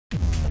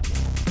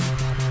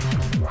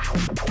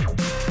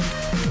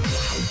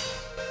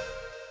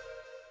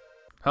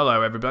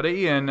Hello,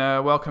 everybody, and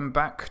welcome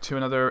back to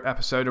another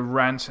episode of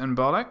Rant and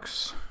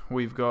Bollocks.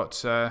 We've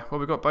got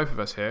we've got both of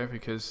us here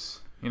because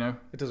it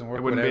doesn't work.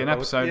 It wouldn't be an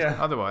episode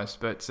otherwise.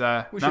 But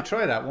we should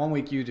try that. 1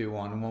 week you do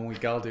one, and 1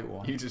 week I'll do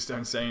one. You just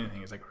don't say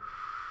anything. It's like,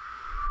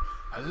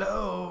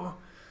 hello.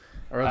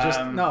 Or I'll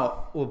just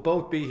no. We'll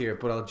both be here,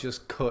 but I'll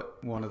just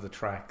cut one of the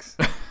tracks,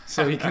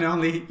 so you can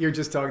only you're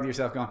just talking to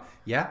yourself, going,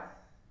 yeah.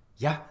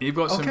 You've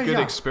got some good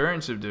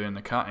experience of doing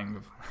the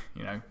cutting,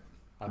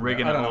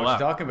 rigging it all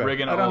up. I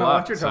don't know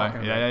what you're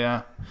talking about.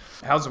 Yeah.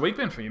 How's the week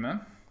been for you,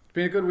 man? It's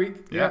been a good week.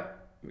 Yeah.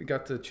 We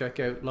got to check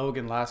out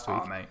Logan last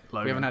week. Oh, mate,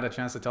 Logan. We haven't had a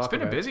chance to talk about it. It's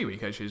been a busy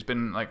week, actually. It's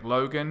been like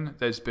Logan.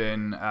 There's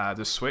been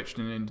the Switch,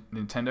 the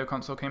Nintendo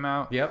console came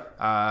out. Yep.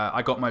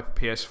 I got my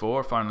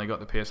PS4. Finally got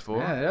the PS4.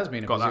 Yeah, it has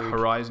been a got busy that week.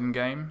 Horizon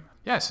game.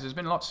 Yeah, so there's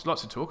been lots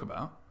to talk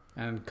about.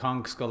 And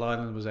Kong Skull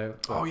Island was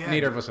out. Oh, yeah.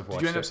 Neither of us have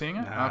watched it. Did you end up seeing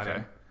it? Nah,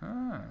 Okay.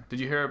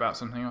 Did you hear about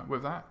something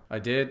with that? I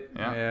did.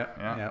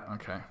 Yeah.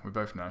 Okay, we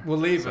both know. We'll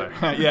leave it.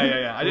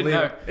 Yeah. I didn't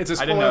know. It's a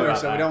spoiler,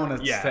 so we don't want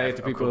to say it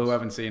to people who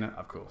haven't seen it.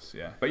 Of course,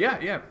 yeah. But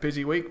yeah,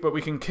 busy week. But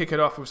we can kick it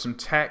off with some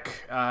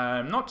tech.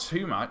 Not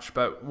too much,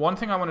 but one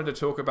thing I wanted to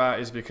talk about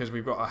is because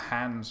we'll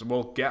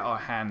get our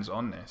hands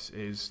on this,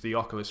 is the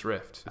Oculus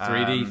Rift.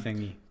 3D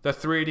thingy. The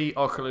 3D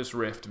Oculus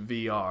Rift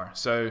VR.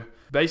 So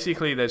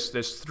basically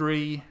there's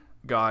three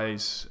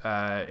guys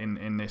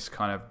in this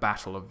kind of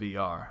battle of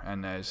VR,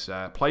 and there's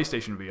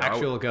PlayStation VR.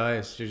 Actual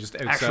guys, you're just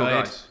outside. Actual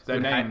guys. They're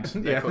named.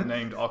 They're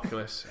named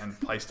Oculus and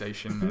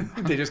PlayStation.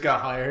 And they just got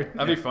hired.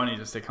 That'd be funny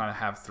just to kind of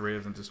have three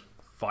of them just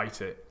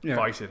fight it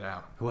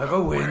out. Whoever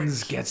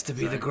wins gets to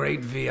be the great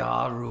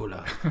VR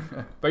ruler.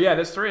 But yeah,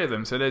 there's three of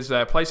them. So there's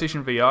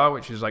PlayStation VR,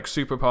 which is like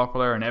super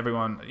popular, and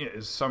everyone,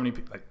 there's so many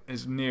people, like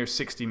there's near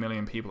 60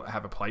 million people that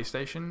have a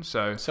PlayStation.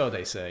 So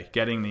they say.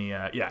 Getting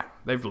the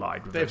they've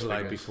lied with they've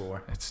lied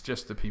before. It's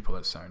just the people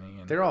at Sony.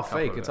 And they're all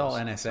fake. It's all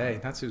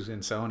NSA. That's who's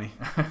in Sony.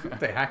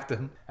 They hacked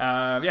them.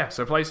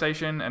 So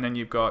PlayStation, and then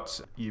you've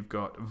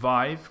got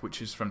Vive,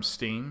 which is from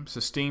Steam.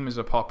 So Steam is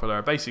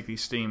basically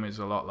Steam is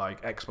a lot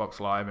like Xbox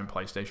Live and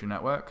PlayStation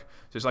Network.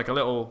 So it's like a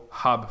little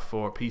hub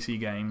for PC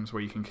games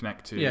where you can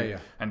connect to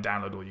and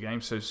download all your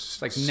games. So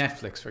it's like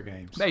Netflix for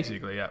games.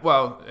 Basically, yeah.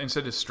 Well,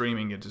 instead of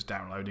streaming, you're just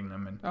downloading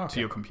them to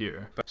your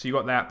computer. So you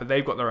got that, but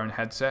they've got their own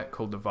headset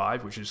called the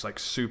Vive, which is like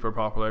super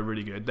popular,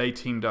 really good. They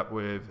teamed up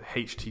with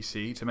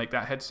HTC to make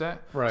that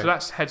headset. Right. So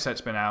that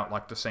headset's been out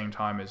like the same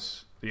time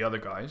as the other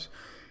guys.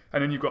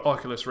 And then you've got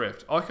Oculus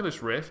Rift.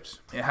 Oculus Rift,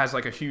 it has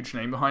like a huge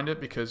name behind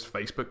it because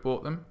Facebook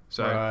bought them.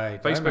 So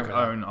Facebook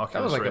own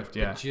Oculus Rift.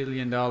 That was like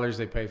 $1 billion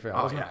they paid for it.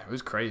 Oh yeah, it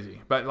was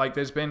crazy. But like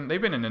they've been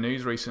in the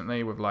news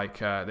recently with like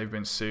they've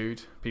been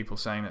sued. People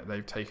saying that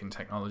they've taken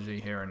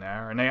technology here and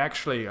there. And they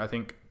actually, I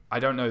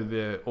don't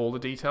know all the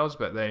details,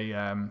 but they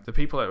the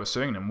people that were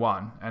suing them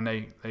won, and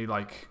they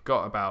like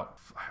got about,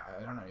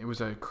 I don't know, it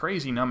was a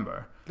crazy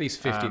number. At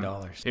least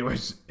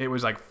 $50. It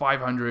was like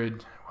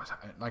 500.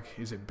 Like,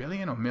 is it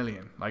billion or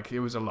million? Like, it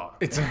was a lot.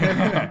 It's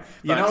a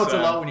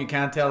lot when you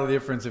can't tell the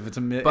difference if it's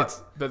a million. But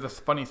the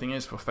funny thing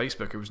is, for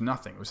Facebook, it was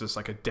nothing. It was just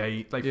like a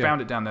day. They found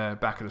it down the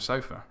back of the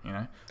sofa,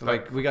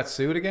 Like, we got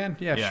sued again?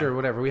 Yeah, sure,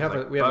 whatever. We have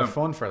a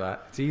fund for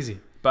that. It's easy.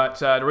 But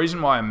the reason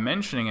why I'm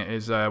mentioning it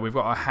is we've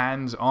got our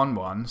hands on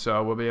one,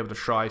 so we'll be able to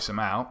try some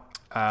out.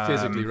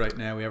 Physically, right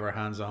now, we have our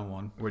hands on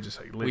one. We're just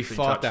like literally we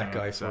fought that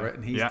guy for it,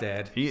 and he's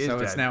dead. He is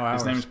dead. It's now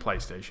ours. His name's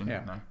PlayStation.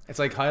 Yeah. No. It's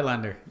like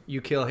Highlander.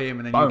 You kill him,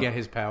 and then you get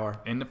his power.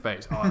 In the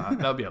face. Oh,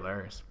 that'll be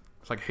hilarious.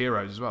 It's like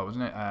Heroes as well,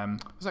 wasn't it?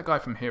 Was that guy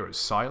from Heroes?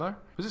 Sylar?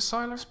 Was it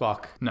Sylar?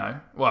 Spock.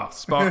 No. Well,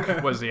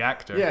 Spock was the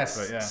actor. Yes.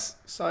 But yeah.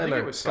 Sylar.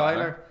 It was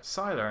Skylar.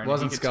 Sylar. And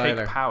wasn't he could Skylar.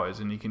 take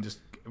powers, and he can just...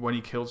 When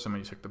he killed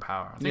somebody, he took the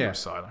power. I think it was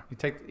Sylar.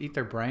 You eat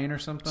their brain or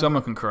something?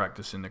 Someone can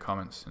correct us in the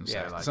comments and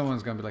say, like...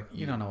 someone's going to be like,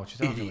 you don't know what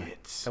you're talking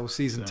about. That was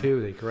season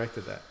 2. They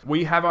corrected that.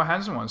 We have our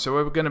hands on one. So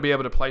we're going to be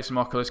able to play some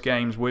Oculus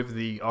games with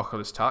the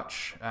Oculus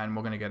Touch. And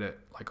we're going to get it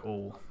like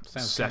all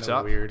set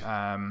up. Weird.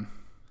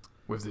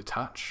 With the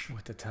touch.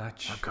 With the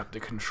touch. I've got the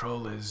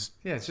controllers.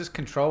 Yeah, it's just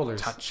controllers.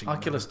 Touching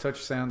Oculus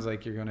Touch sounds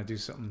like you're going to do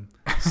something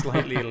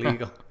slightly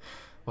illegal.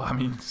 Well, I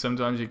mean,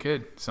 sometimes you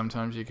could.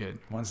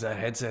 Once that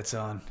headset's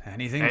on,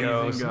 anything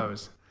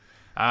goes.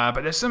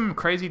 But there's some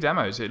crazy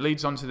demos. It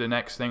leads on to the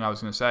next thing I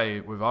was going to say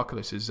with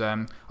Oculus is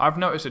I've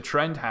noticed a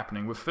trend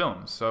happening with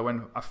films. So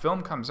when a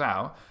film comes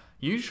out,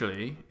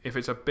 usually if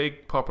it's a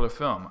big popular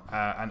film,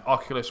 an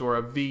Oculus or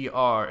a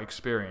VR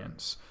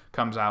experience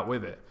comes out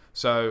with it.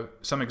 So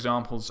some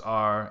examples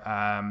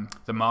are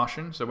The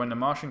Martian. So when The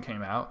Martian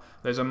came out,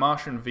 there's a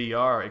Martian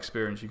VR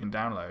experience you can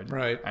download.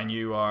 Right. And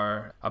you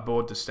are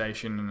aboard the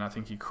station, and I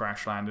think you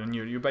crash land, and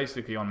you're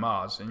basically on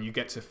Mars, and you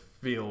get to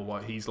feel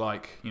what he's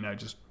like,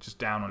 just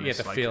down on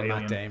this like alien. You get to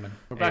feel Matt Damon.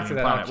 We're back to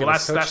that planet.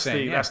 Oculus Touch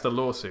thing. That's the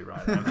lawsuit,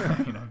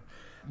 right?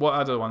 What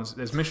other ones?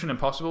 There's Mission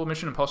Impossible.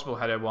 Mission Impossible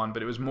had one,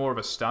 but it was more of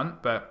a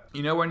stunt. But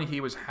when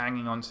he was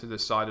hanging onto the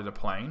side of the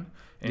plane,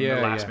 in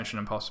the last Mission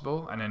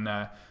Impossible, and then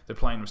the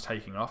plane was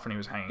taking off and he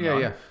was hanging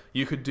on. Yeah.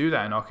 You could do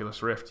that in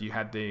Oculus Rift. You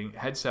had the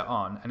headset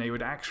on, and they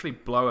would actually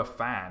blow a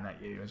fan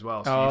at you as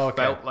well, so you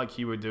felt like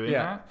you were doing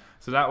that.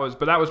 So that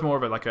was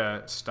more of like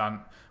a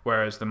stunt.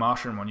 Whereas the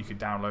Martian one you could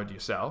download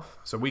yourself,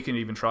 so we can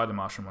even try the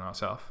Martian one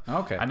ourselves.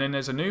 Okay. And then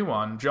there's a new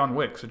one, John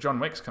Wick. So John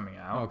Wick's coming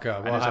out. Okay.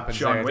 What happens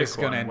there? This is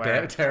going to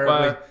end terribly.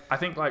 Well, I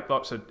think like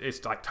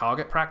it's like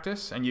target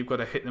practice, and you've got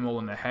to hit them all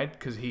in the head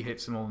because he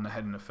hits them all in the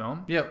head in the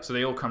film. Yep. So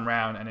they all come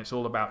round, and it's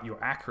all about your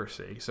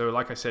accuracy. So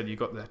like I said, you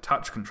got the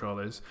touch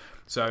controllers.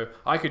 So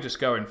I could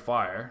just go and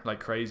fire like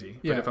crazy,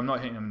 but if I'm not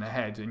hitting them in the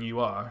head, and you've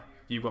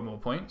got more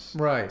points.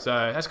 Right. So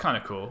that's kind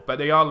of cool. But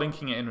they are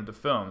linking it in with the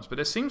films. But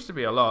there seems to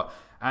be a lot.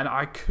 And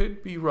I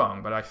could be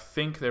wrong, but I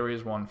think there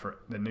is one for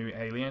the new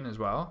Alien as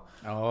well.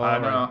 Oh,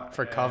 right.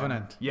 For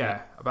Covenant.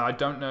 Yeah, but I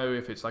don't know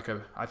if it's I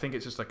think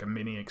it's just like a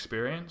mini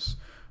experience.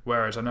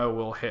 Whereas I know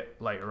we'll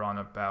hit later on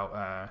about,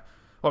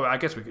 well, I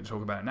guess we could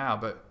talk about it now,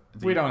 but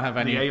we don't have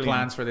any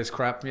plans for this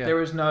crap. Yeah.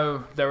 There is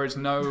no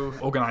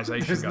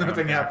organization. There's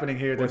nothing happening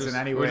here that's in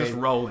any way. We're just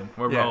rolling.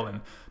 We're rolling.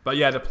 But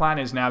yeah, the plan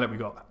is now that we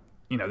got,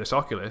 this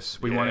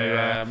Oculus, we want to.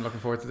 I'm looking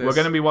forward to this. We're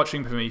going to be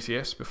watching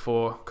Prometheus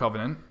before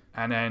Covenant.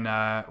 And then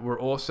we're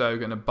also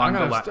going to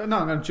bundle that. I'm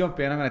going to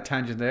jump in. I'm going to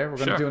tangent there. We're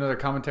going to do another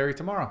commentary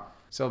tomorrow.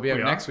 So it'll be out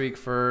next week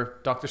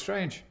for Doctor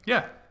Strange.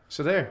 Yeah.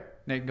 So there.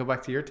 Now you can go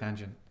back to your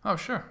tangent. Oh,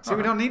 sure. See,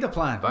 we don't need a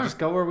plan. We just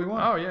go where we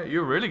want. Oh, yeah.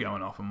 You're really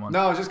going off on one.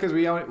 No, it's just because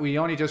we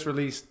only just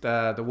released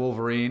the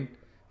Wolverine,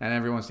 and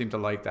everyone seemed to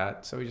like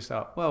that. So we just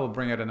thought, well, we'll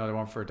bring out another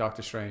one for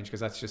Doctor Strange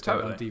because that's just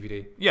out on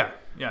DVD. Yeah,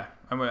 yeah.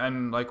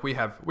 And like we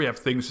have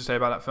things to say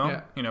about that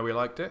film. Yeah. We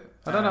liked it.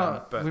 I don't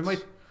know. But we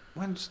might...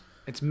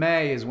 It's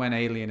May is when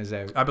Alien is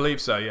out. I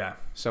believe so, yeah.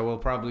 So we'll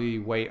probably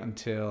wait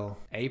until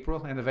end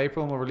of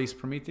April, and we'll release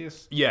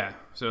Prometheus. Yeah,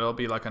 so it'll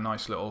be like a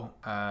nice little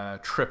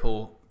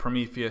triple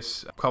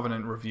Prometheus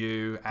Covenant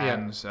review,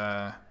 and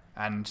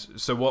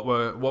so what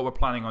we're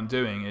planning on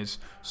doing is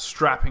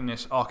strapping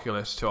this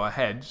Oculus to our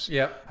heads,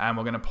 and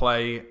we're going to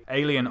play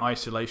Alien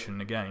Isolation,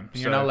 the game.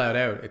 You're not allowed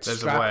out. It's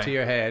strapped to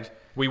your head.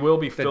 We will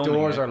be filming. The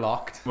doors are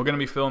locked. We're going to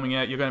be filming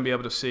it. You're going to be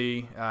able to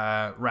see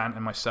Rant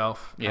and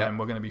myself, and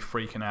we're going to be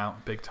freaking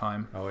out big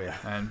time. Oh yeah.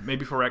 And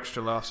maybe for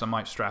extra laughs, I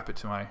might strap it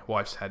to my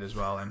wife's head as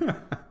well and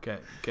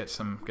get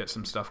some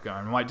stuff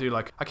going. I might do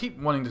I keep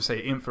wanting to say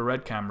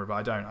infrared camera, but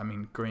I don't. I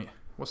mean green.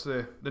 What's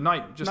the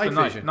night? Just night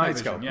the vision. Night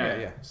vision.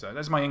 Yeah. So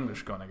that's my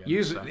English gone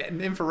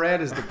again.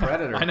 Infrared is the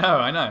predator. I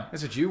know.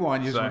 That's what you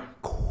want.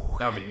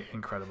 That would be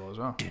incredible as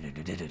well.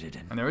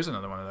 And there is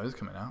another one of those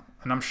coming out,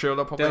 and I'm sure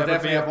they'll probably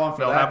definitely have one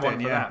for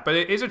that. But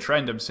it is a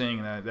trend I'm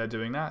seeing that they're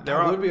doing that.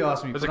 That would be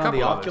awesome. You put on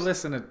the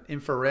Oculus and it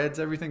infrareds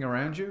everything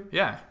around you.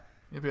 Yeah.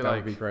 You'd be that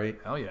would be great.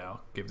 Hell yeah,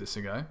 I'll give this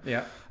a go.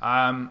 Yeah.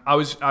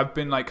 I've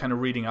been kind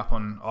of reading up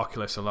on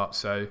Oculus a lot,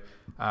 so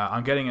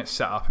I'm getting it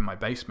set up in my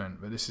basement.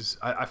 But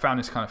I found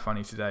this kind of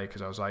funny today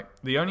because I was like,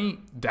 the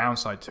only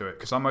downside to it,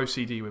 because I'm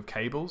OCD with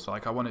cables,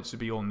 I want it to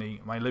be all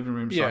neat. My living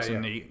room's nice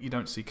and neat. You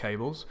don't see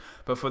cables.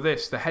 But for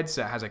this, the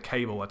headset has a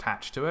cable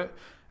attached to it,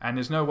 and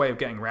there's no way of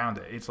getting around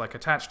it. It's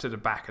attached to the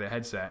back of the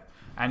headset.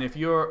 And if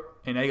you're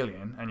an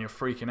alien and you're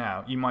freaking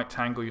out, you might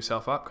tangle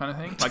yourself up, kind of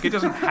thing. It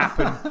doesn't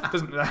happen.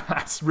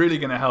 That's really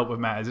going to help with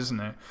matters, isn't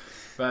it?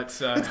 But it's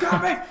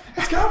coming!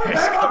 It's coming!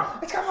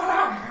 It's coming!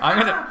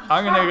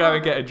 I'm gonna go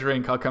and get a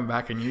drink. I'll come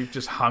back and you've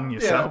just hung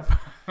yourself.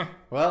 Yeah.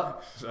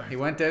 Well, he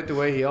went out the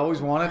way he always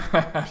wanted,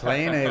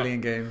 playing alien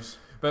games.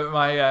 But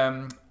my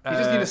you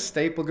just need a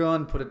staple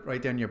gun, put it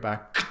right down your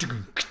back.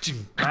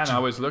 Man, I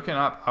was looking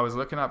up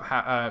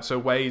how,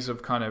 ways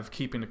of kind of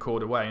keeping the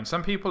cord away, and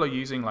some people are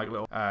using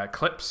little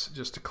clips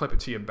just to clip it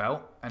to your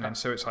belt, and then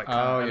so it's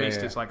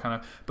it's kind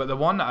of. But the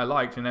one that I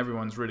liked, and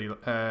everyone's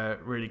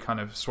really kind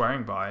of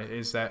swearing by,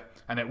 is that,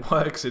 and it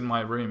works in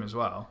my room as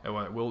well.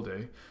 What it will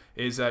do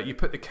is you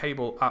put the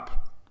cable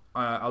up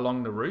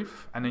along the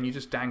roof, and then you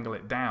just dangle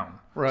it down.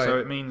 Right. So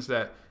it means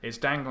that it's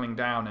dangling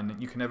down,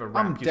 and you can never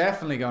wrap. I'm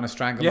definitely going to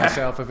strangle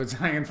myself if it's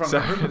hanging from the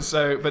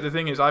roof. But the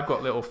thing is, I've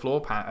got little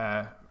floor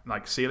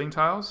ceiling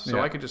tiles, so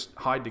I could just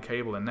hide the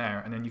cable in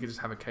there, and then you could just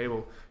have a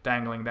cable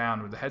dangling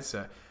down with the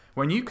headset.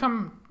 When you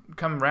come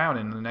round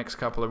in the next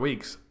couple of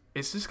weeks,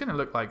 it's just going to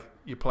look like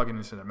you're plugging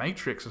into the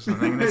Matrix or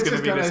something, and it's going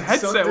to be this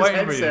headset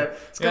waiting for you.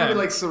 It's going to be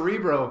like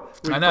Cerebro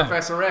with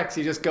Professor X.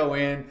 You just go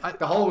in,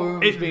 the whole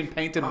room is being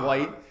painted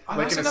white.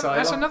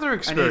 That's another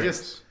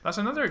experience. That's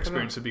another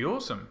experience. It'd be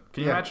awesome.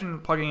 Can you imagine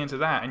plugging into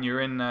that, and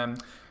you're in...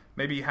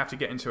 maybe you have to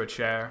get into a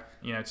chair,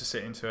 to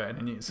sit into it,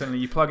 and then suddenly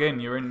you plug in,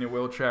 you're in your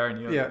wheelchair, and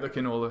you're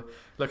looking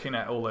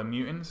at all the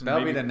mutants. And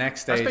that'll be the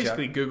next stage. That's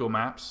basically Google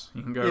Maps.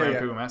 You can go around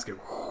Google Maps,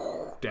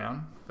 go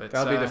down. But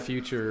that'll be the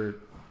future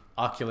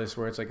Oculus,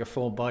 where it's like a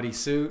full body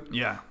suit.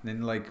 Yeah.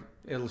 And then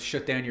it'll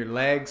shut down your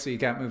legs, so you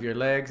can't move your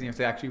legs, and you have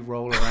to actually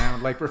roll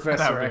around like Professor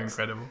X. That would be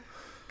incredible.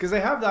 Because they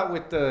have that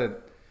with the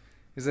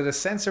Is it a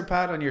sensor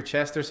pad on your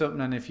chest or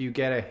something? And if you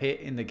get a hit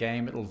in the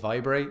game, it'll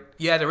vibrate.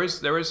 Yeah, there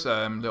is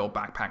little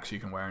backpacks you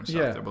can wear and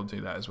stuff that will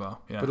do that as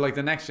well. Yeah. But like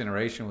the next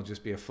generation will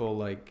just be a full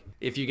like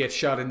if you get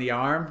shot in the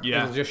arm,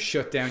 it'll just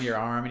shut down your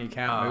arm and you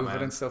can't move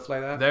it and stuff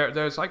like that.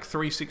 There's like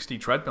 360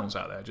 treadmills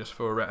out there just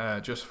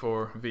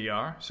for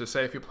VR. So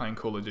say if you're playing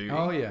Call of Duty,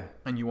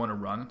 and you want to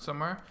run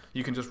somewhere,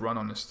 you can just run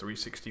on this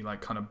 360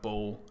 like kind of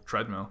ball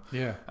treadmill.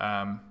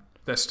 Yeah.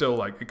 They're still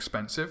like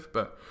expensive,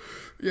 but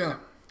yeah.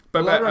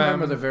 But I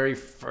remember the very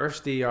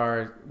first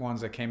VR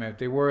ones that came out.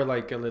 They were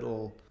like a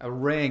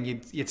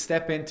ring. You'd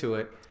step into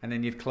it, and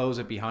then you'd close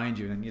it behind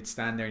you, and then you'd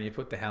stand there and you'd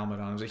put the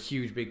helmet on. It was a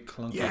huge, big,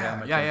 clunky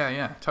helmet.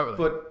 Yeah, totally.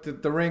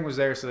 But the ring was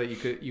there so that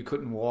you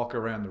couldn't walk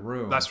around the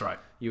room. That's right.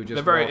 You would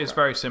just it's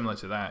very similar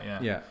to that.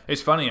 Yeah.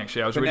 It's funny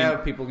actually. I was reading. Now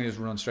people can just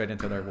run straight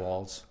into their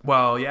walls.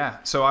 Well, yeah.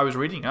 So I was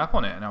reading up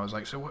on it, and I was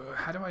like, so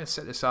how do I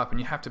set this up? And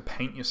you have to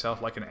paint yourself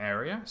like an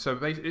area. So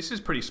this is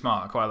pretty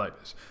smart. I quite like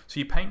this. So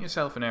you paint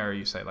yourself an area.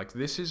 You say like,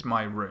 this is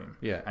my room.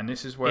 Yeah. And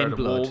this is where the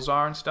walls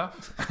are and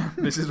stuff.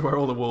 This is where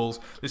all the walls.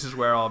 This is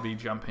where I'll be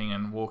jumping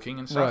and walking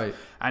and stuff. Right.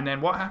 And then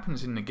what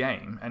happens in the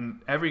game? And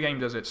every game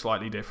does it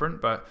slightly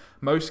different, but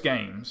most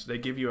games they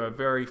give you a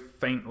very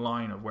faint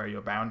line of where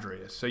your boundary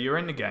is. So you're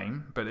in the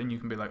game, but then you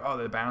can be like, oh,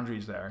 the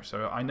boundary's there.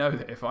 So I know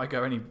that if I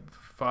go any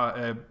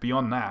far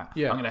beyond that,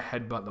 I'm going to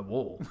headbutt the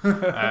wall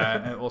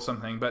or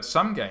something. But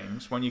some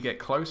games, when you get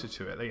closer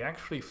to it, they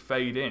actually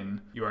fade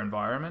in your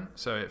environment.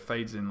 So it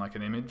fades in like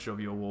an image of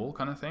your wall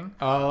kind of thing.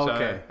 Oh,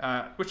 okay.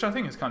 Which I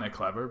think is kind of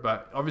clever.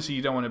 But obviously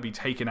you don't want to be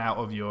taken out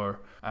of your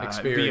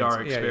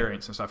VR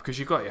experience and stuff because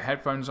you've got your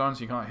headphones on,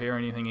 so you can't hear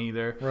anything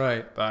either.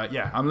 Right. But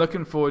yeah, I'm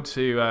looking forward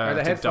to Are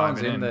the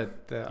headphones diving in.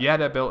 Yeah,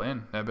 they're built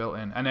in.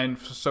 And then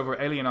so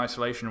for Alien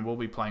Isolation, we'll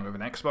be playing with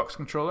an Xbox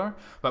controller.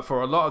 But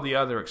for a lot of the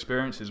other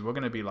experiences, we're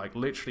going to be like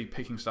literally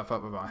picking stuff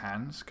up with our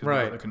hands because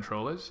we've got the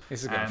controllers.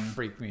 This is going to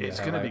freak me out. It's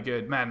going to be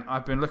good. Man,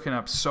 I've been looking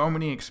up so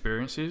many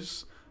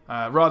experiences.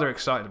 Rather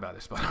excited about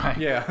this, by the way.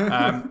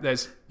 Yeah.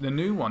 There's the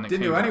new one.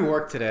 Didn't do any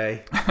work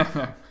today.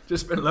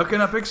 Just been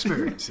looking up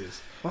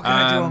experiences. What can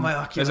I do on my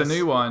Oculus? There's a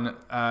new one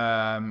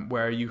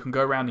where you can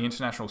go around the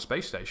International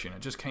Space Station.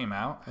 It just came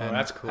out. And,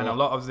 that's cool. And a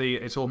lot of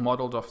it's all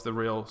modeled off the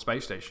real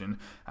space station.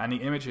 And the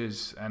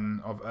images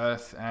of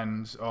Earth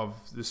and of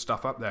the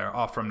stuff up there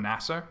are from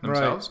NASA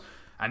themselves. Right.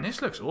 And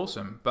this looks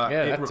awesome, but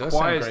it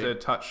requires the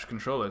touch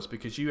controllers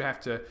because you have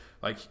to,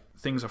 like,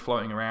 things are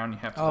floating around. You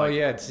have to,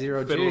 it's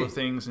zero fiddle G. with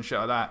things and shit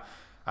like that.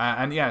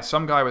 And yeah,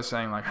 some guy was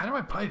saying like, how do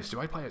I play this? Do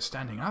I play it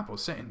standing up or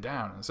sitting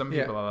down? And some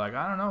people are like,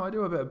 I don't know, I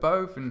do a bit of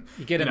both. And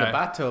you get in the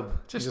bathtub,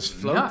 just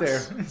float there.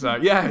 So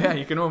yeah,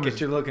 you can almost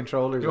get your little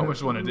controllers. You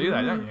almost want to do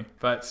that, don't you?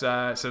 But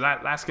so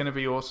that's going to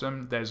be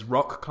awesome. There's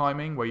rock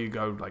climbing where you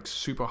go like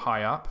super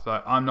high up.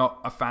 Like, I'm not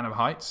a fan of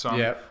heights,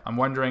 so I'm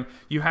wondering.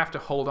 You have to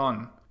hold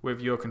on with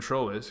your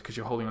controllers because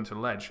you're holding onto the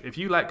ledge. If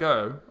you let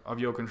go of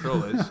your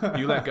controllers,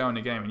 you let go in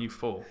the game and you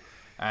fall.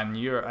 And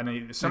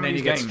then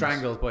you get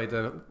strangled by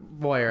the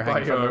wire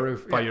hanging from the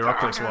roof. By your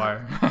Oculus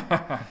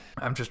wire.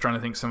 I'm just trying to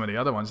think some of the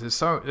other ones. There's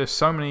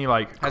so many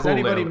like. Has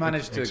anybody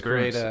managed to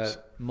create a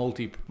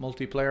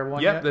multiplayer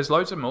one? Yep, yet? There's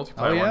loads of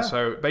multiplayer ones.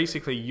 So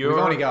basically, we've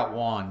only got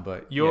one,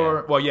 but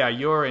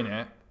you're in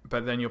it,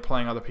 but then you're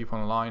playing other people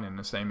online in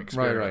the same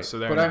experience. Right. So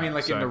but I mean,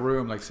 like in the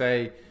room, like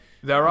say.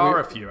 There are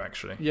a few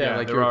actually. Yeah,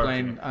 like you were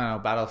playing, I don't know,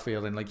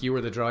 Battlefield, and like you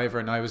were the driver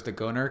and I was the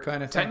gunner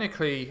kind of thing.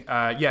 Technically,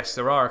 yes,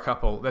 there are a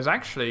couple. There's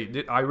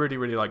actually, I really,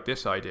 really like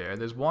this idea.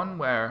 There's one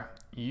where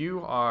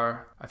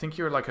I think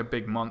you're like a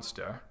big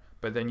monster,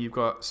 but then you've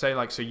got, so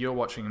you're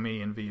watching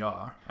me in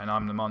VR and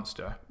I'm the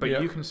monster, but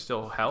you can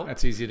still help.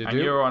 That's easy to do. And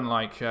you're on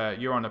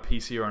you're on a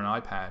PC or an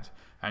iPad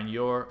and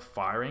you're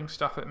firing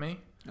stuff at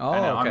me. Oh,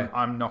 and okay.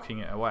 I'm knocking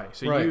it away.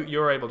 So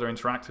you're able to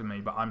interact with me,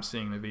 but I'm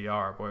seeing the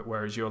VR,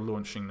 whereas you're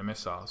launching the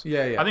missiles.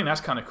 Yeah. I think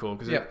that's kind of cool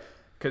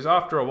because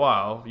after a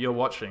while you're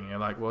watching, you're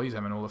like, well, he's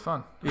having all the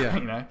fun.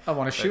 Yeah, I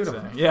want to shoot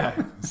him.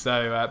 Yeah.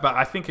 So, but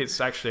I think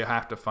it's actually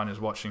half the fun is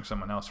watching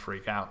someone else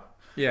freak out.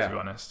 Yeah. To be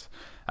honest.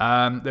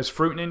 There's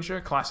Fruit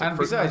Ninja, classic. And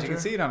Fruit besides, Ninja. you can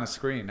see it on a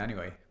screen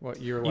anyway. What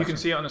you're watching. You can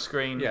see it on a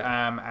screen.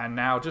 Yeah. And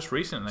now just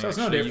recently, so it's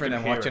no different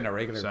than watching a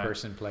regular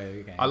person play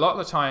a game. A lot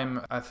of the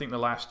time, I think the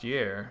last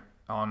year.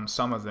 On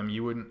some of them,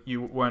 you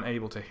weren't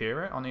able to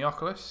hear it on the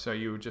Oculus, so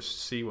you would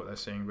just see what they're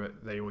saying,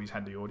 but they always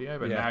had the audio.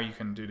 But now you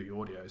can do the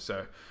audio,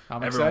 so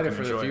I'm excited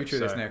for the future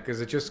of this now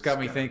because it just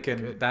got me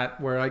thinking that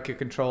where I could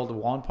control the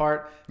one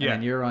part, and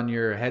then you're on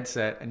your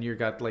headset and you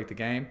got like the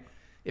game.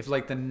 If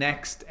like the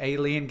next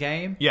Alien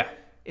game,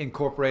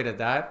 incorporated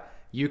that,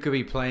 you could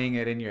be playing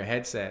it in your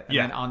headset, and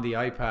then on the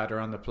iPad or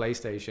on the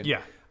PlayStation,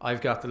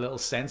 I've got the little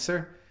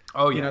sensor.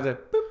 Oh yeah, you know the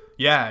boop,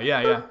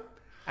 yeah.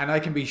 And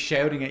I can be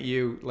shouting at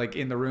you like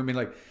in the room, being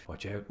like,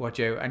 "Watch out!"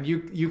 And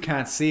you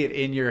can't see it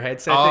in your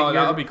headset. Oh,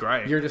 that'll be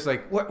great. You're just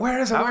like, "Where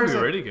is it? That Where would is be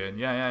it?" really good.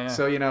 Yeah.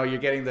 So you're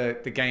getting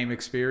the game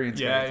experience.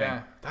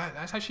 Yeah.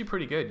 that's actually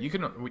pretty good.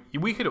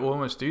 We could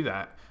almost do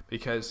that,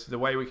 because the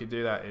way we could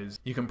do that is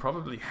you can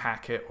probably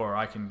hack it, or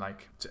I can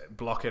like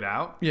block it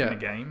out in a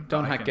game.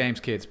 Don't hack games,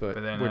 kids, but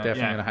then, we're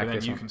definitely going to hack this one.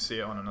 But then you can see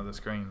it on another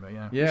screen. But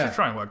we should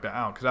try and work that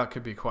out, because that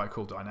could be quite a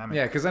cool dynamic.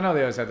 Yeah, because I know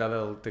they always had that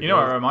little... You know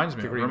what it reminds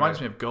me of? It reminds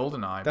me of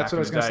GoldenEye. That's what I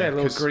was going to say, a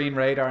little green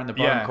radar in the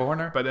bottom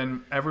corner. But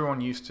then everyone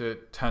used to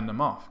turn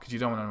them off, because you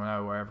don't want to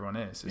know where everyone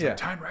is. It's like,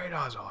 turn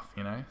radars off,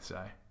 you know? So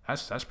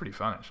that's pretty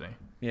fun, actually.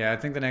 Yeah, I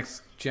think the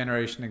next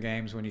generation of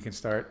games, when you can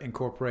start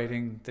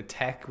incorporating the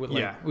tech with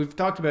we've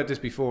talked about this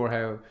before,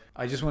 how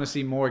I just want to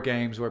see more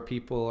games where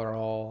people are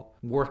all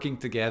working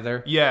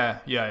together. Yeah.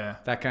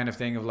 That kind of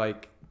thing of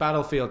like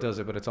Battlefield does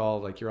it, but it's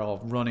all like you're all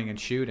running and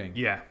shooting.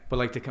 Yeah. But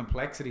like the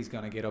complexity is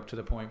going to get up to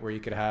the point where you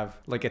could have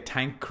like a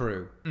tank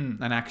crew,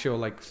 an actual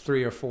like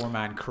 3 or 4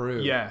 man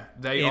crew. Yeah,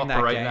 they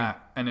operate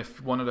that. And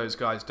if one of those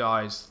guys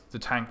dies, the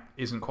tank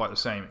isn't quite the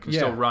same. It can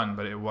still run,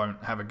 but it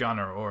won't have a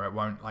gunner, or it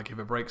won't, like if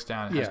it breaks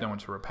down, it has no one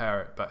to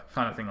repair it. But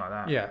kind of thing like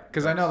that. Yeah,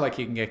 because I know like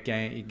you can get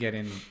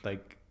in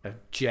like a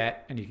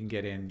jet, and you can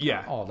get in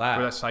all that.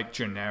 But that's like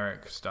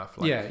generic stuff.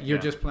 Like, you're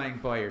just playing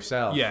by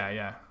yourself.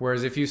 Yeah.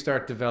 Whereas if you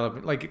start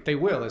developing, like they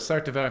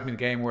start developing a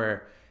game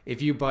where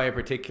if you buy a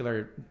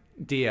particular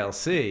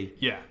DLC,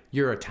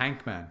 you're a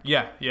tank man.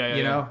 Yeah.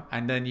 You know,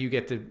 and then you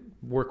get to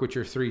work with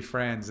your 3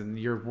 friends, and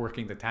you're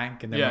working the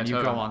tank, and then when you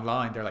go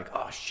online, they're like,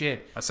 "Oh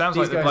shit!" That sounds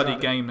like the bloody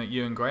game that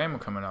you and Graham were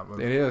coming up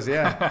with. It is,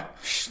 yeah.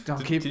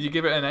 Did you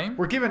give it a name?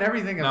 We're giving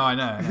everything. No, I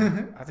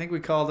know. I think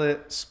we called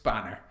it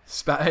Spanner.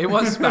 It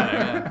was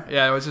Spanner.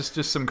 Yeah. It was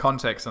just some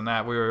context on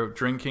that. We were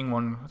drinking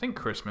one, I think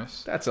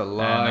Christmas. That's a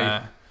lie.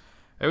 And,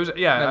 it was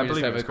I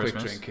believe it was a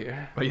Christmas. quick drink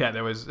here. But yeah,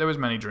 there was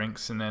many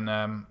drinks, and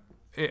then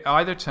it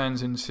either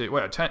turns into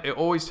it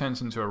always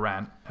turns into a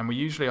rant, and we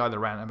usually either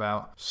rant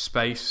about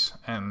space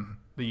and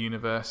the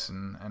universe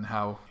and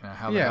how the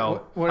hell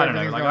I don't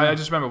know. Like I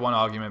just remember one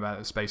argument about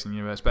the space and the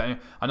universe, but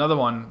another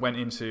one went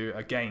into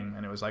a game,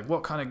 and it was like,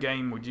 what kind of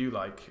game would you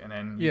like? And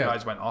then you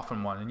guys went off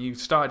on one, and you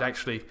started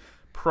actually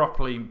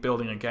properly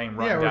building a game,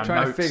 writing down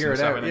trying notes to figure and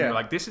stuff, it out. and then you're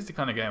like, this is the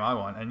kind of game I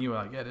want, and you were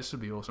like, yeah, this would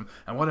be awesome.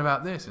 And what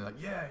about this? And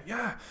like,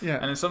 yeah.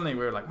 And then suddenly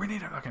we were like, we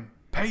need to fucking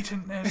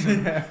patent this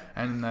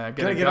and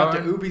get it going. Up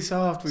to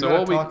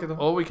Ubisoft.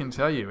 All we can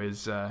tell you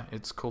is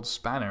it's called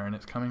Spanner, and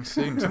it's coming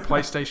soon to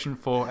PlayStation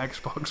 4,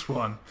 Xbox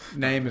One.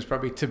 Name is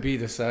probably to be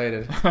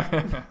decided.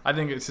 I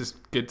think it's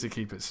just good to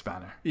keep it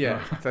Spanner.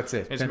 Yeah, that's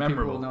it. It's then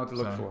memorable. People know what to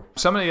look for.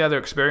 Some of the other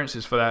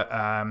experiences for that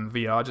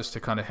VR, just to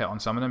kind of hit on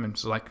some of them,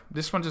 it's like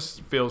this one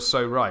just feels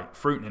so right.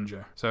 Fruit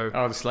Ninja. So the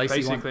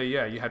slicey one. Basically,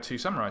 you had 2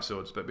 samurai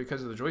swords, but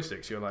because of the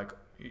joysticks,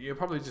 you'll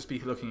probably just be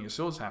looking at your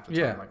swords half the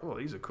time. Like, oh,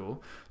 these are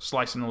cool.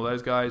 Slicing all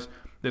those guys.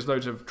 There's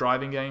loads of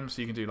driving games,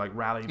 so you can do like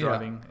rally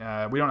driving.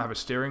 We don't have a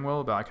steering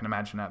wheel, but I can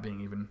imagine that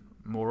being even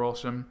more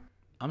awesome.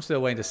 I'm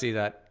still waiting to see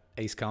that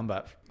Ace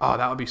Combat. Oh,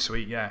 that would be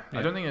sweet. Yeah.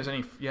 I don't think there's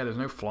any. Yeah, there's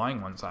no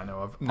flying ones I know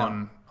of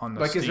on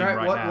the Steam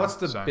right now. What's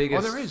the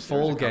biggest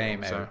full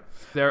game?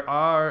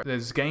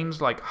 There's games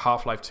like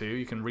Half-Life 2.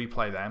 You can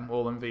replay them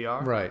all in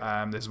VR.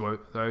 Right. There's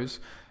those.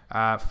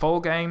 Full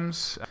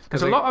games.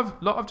 There's a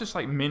lot of just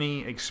like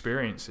mini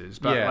experiences,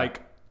 but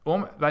like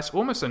that's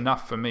almost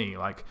enough for me.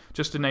 Like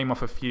just to name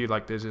off a few,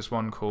 like there's this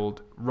one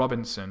called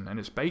Robinson, and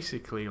it's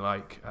basically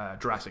like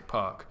Jurassic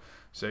Park.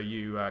 So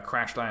you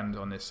crash land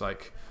on this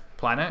like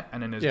planet,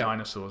 and then there's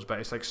dinosaurs, but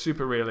it's like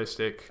super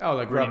realistic. Oh,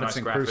 like really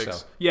Robinson nice graphics.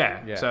 Crusoe.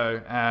 Yeah.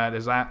 So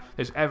there's that.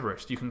 There's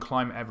Everest. You can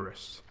climb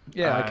Everest.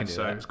 Yeah, I can do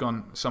that.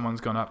 So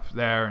someone's gone up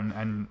there,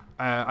 and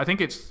I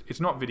think it's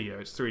not video,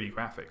 it's 3D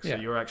graphics. So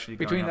you're actually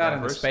going between up that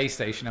Everest. and the space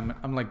station.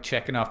 I'm like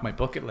checking off my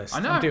bucket list. I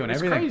know, I'm doing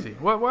it's everything. Crazy.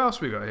 What else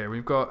we got here?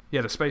 We've got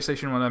the space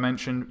station one I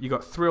mentioned. You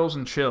got Thrills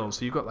and Chills.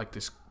 So you've got like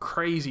this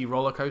crazy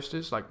roller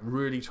coasters, like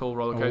really tall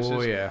roller coasters.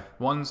 Oh yeah.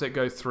 Ones that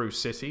go through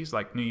cities,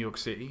 like New York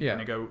City. Yeah.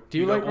 And they go. Do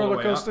you like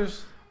roller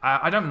coasters?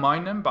 I don't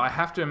mind them, but I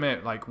have to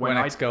admit, like when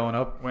it's going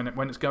up,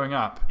 when it's going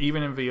up,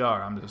 even in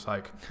VR, I'm just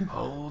like,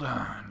 hold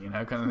on,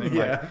 kind of thing.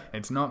 Like,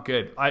 it's not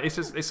good.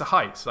 It's a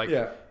height. It's like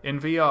in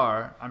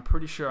VR, I'm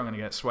pretty sure I'm gonna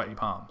get sweaty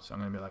palms. I'm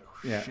gonna be like,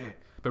 oh, shit.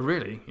 But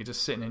really, you're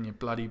just sitting in your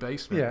bloody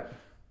basement,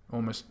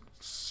 almost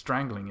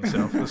strangling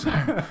yourself.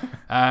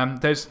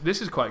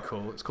 This is quite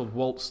cool. It's called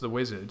Waltz the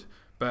Wizard,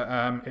 but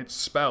it's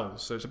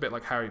spells, so it's a bit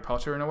like Harry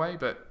Potter in a way,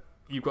 but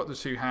you've got the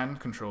 2 hand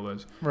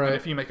controllers. Right. And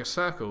if you make a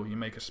circle, you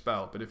make a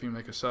spell. But if you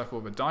make a circle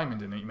with a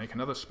diamond in it, you make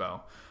another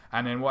spell.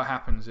 And then what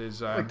happens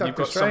is like you've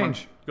got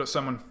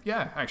someone.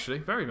 Yeah, actually,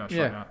 very much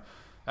like that.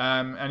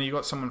 And you've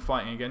got someone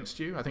fighting against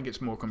you. I think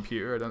it's more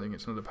computer. I don't think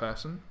it's another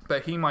person.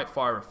 But he might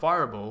fire a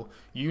fireball.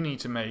 You need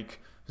to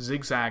make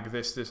zigzag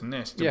this, and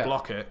this to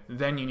block it.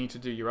 Then you need to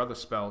do your other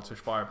spell to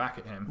fire back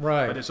at him.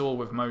 Right. But it's all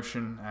with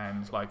motion,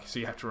 and so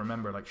you have to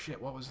remember, like,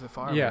 shit, what was the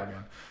fireball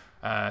again?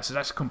 So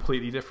that's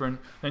completely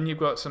different. Then you've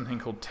got something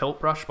called Tilt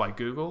Brush by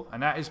Google,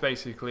 and that is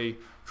basically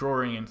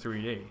drawing in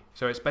 3D.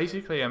 So it's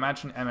basically,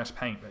 imagine MS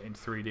Paint but in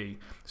 3D.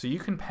 So you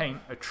can paint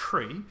a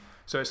tree.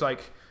 So it's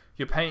like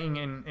you're painting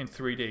in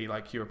 3D,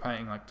 like you're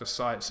painting like the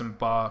side, some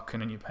bark,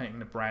 and then you're painting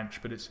the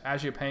branch. But it's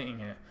as you're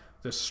painting it,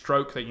 the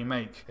stroke that you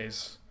make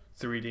is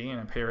 3D and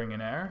appearing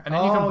in air, and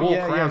then you can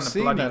walk around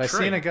the bloody tree. I've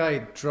seen a guy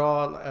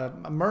draw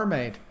a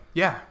mermaid.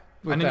 Yeah.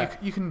 And then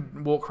you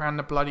can walk around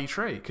the bloody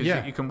tree because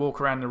you can walk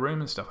around the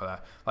room and stuff like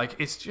that. Like,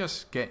 it's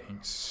just getting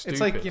stupid.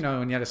 It's like,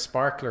 when you had a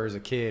sparkler as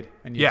a kid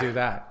and you do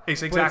that.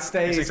 It's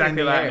exactly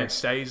that, and it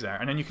stays there.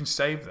 And then you can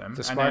save them.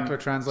 The sparkler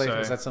translator,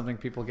 is that something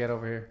people get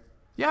over here?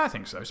 Yeah, I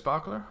think so.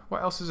 Sparkler.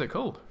 What else is it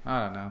called?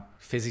 I don't know.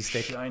 Fizzy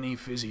stick. Shiny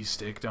fizzy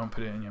stick. Don't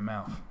put it in your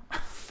mouth.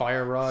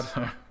 Fire rod.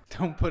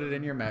 Don't put it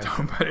in your mouth.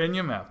 Don't put it in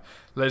your mouth.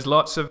 There's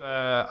lots of...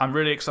 I'm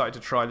really excited to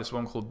try this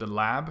one called The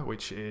Lab,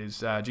 which is...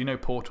 do you know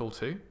Portal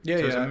 2? Yeah,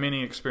 so it's a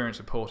mini experience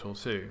of Portal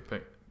 2,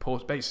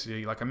 but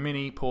basically like a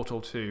mini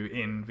Portal 2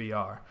 in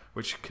VR,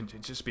 which can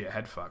just be a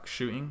headfuck.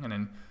 Shooting and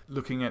then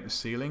looking at the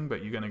ceiling,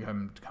 but you're going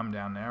to come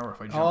down there, or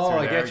if I jump through there... Oh,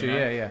 I get you,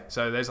 yeah.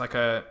 So there's like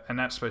a... And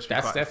that's supposed to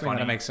be quite funny. That's definitely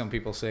going to make some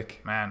people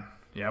sick. Man.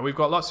 Yeah, we've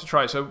got lots to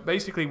try. So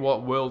basically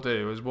what we'll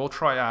do is we'll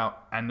try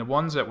out, and the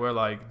ones that we're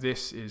like,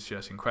 this is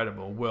just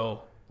incredible,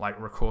 we'll... like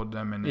record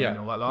them and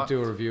all that lot.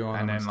 Do a review on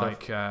them and then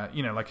like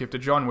like if the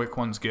John Wick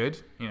one's good,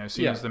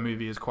 seeing as the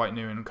movie is quite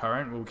new and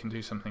current, we can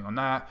do something on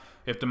that.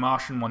 If the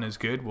Martian one is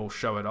good, we'll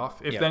show it off.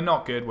 If they're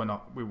not good,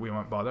 we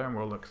won't bother and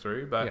we'll look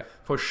through. But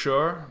for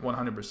sure,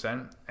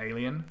 100%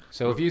 Alien.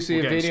 So if you see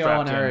a video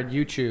on our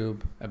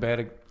YouTube about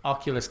an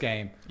Oculus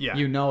game,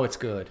 you know it's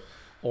good.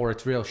 Or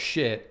it's real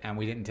shit, and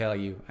we didn't tell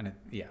you, and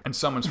and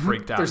someone's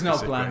freaked out. There's no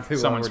plan.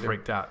 Someone's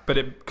freaked out, but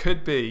it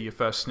could be your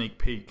first sneak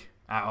peek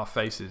at our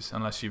faces,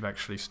 unless you've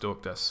actually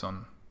stalked us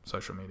on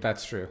social media.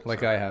 That's true.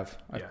 Like I have.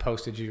 I've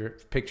posted your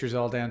pictures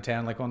all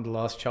downtown like on The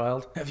Lost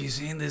Child. Have you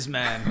seen this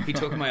man? He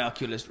took my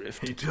Oculus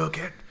Rift. He took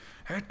it.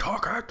 He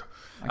took it.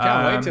 I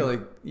can't wait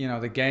till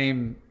the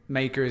game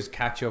makers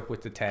catch up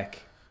with the tech.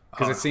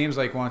 Because it seems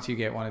like once you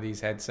get one of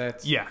these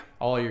headsets,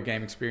 all your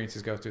game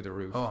experiences go through the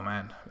roof. Oh,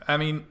 man. I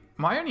mean,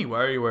 my only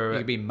worry were... You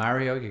could be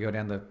Mario, you could go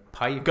down the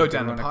pipe. Go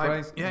down the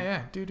pipe.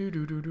 Yeah. Do.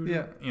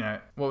 Yeah.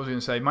 What was I going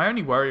to say? My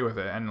only worry with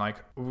it, and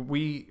like,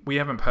 we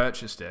haven't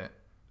purchased it,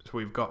 so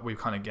we've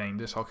kind of gained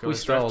this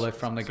Oculus Rift. We stole it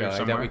from the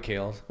guy that we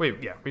killed. We've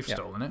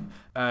stolen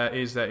it.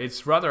 Is that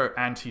it's rather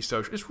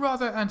antisocial. It's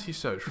rather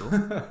antisocial.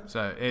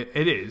 So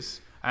it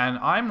is. And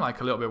I'm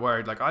like a little bit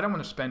worried. Like, I don't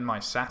want to spend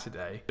my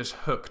Saturday just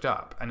hooked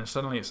up, and then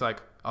suddenly it's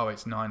like, oh,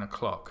 it's 9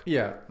 o'clock.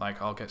 Yeah.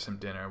 Like, I'll get some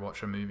dinner,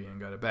 watch a movie, and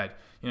go to bed.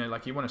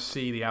 Like, you want to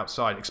see the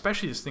outside,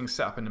 especially this thing's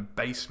set up in the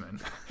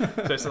basement. So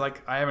it's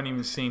like, I haven't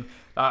even seen...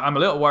 I'm a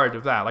little worried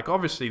of that. Like,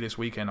 obviously, this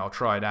weekend I'll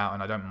try it out,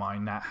 and I don't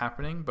mind that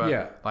happening.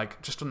 But,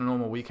 like, just on a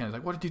normal weekend, it's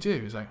like, what did you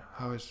do? It's like,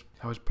 I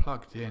was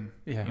plugged in.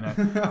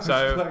 Yeah.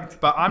 So,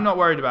 but I'm not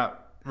worried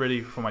about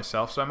really for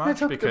myself so much,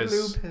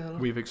 because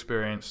we've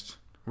experienced...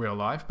 real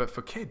life, but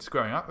for kids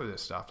growing up with this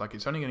stuff, like,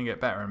 it's only going to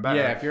get better and better.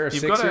 Yeah, if you're a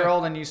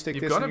 6-year-old and you stick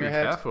this in your head, you've got to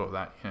be careful of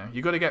that.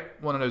 You've got to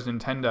get one of those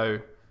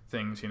Nintendo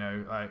things,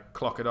 like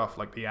clock it off,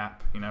 like the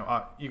app.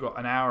 You got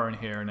an hour in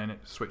here and then it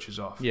switches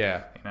off.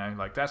 Yeah,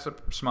 like that's a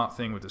smart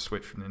thing with the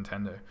Switch from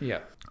Nintendo. Yeah,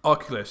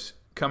 Oculus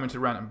coming to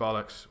Rant and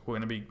Bollocks. We're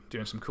going to be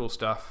doing some cool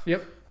stuff.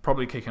 Yep.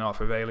 Probably kicking off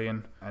with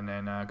Alien and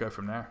then go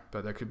from there.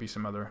 But there could be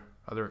some other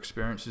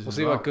experiences. We'll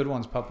see what good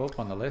ones pop up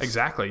on the list.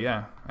 Exactly,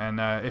 yeah. And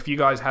if you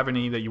guys have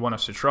any that you want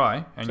us to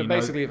try, and so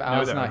basically, if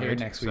Al's not here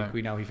next week,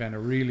 we know he found a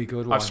really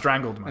good one. I've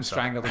strangled myself. And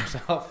strangled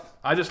himself.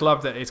 I just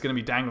love that it's going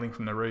to be dangling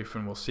from the roof,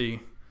 and we'll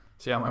see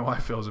how my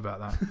wife feels about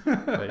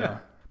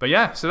that. But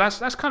yeah, so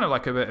that's kind of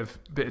like a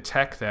bit of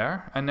tech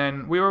there, and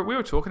then we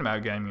were talking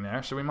about gaming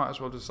there, so we might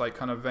as well just like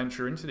kind of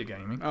venture into the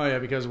gaming. Oh yeah,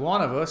 because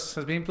one of us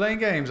has been playing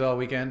games all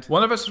weekend.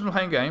 One of us has been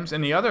playing games,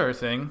 and the other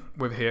thing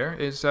with here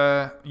is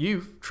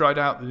you've tried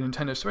out the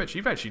Nintendo Switch.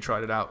 You've actually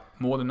tried it out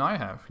more than I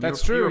have.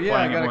 That's true. Yeah,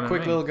 I got a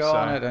quick little go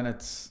on it, and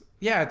it's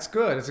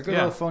good. It's a good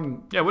little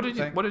fun. Yeah, what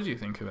did you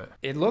think of it?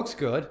 It looks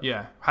good.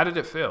 Yeah, how did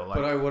it feel?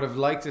 But I would have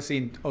liked to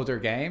see other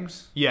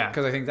games. Yeah,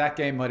 because I think that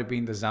game might have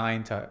been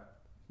designed to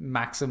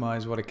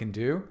maximize what it can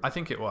do. I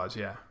think it was,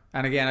 yeah.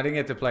 And again, I didn't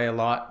get to play a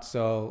lot,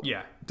 so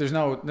yeah, there's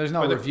no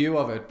review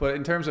of it. But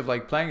in terms of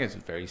like playing it, it's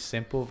very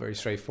simple, very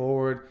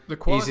straightforward. The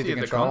quality easy to of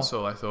control. The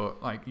console, I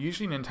thought, like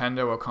usually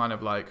Nintendo are kind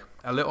of like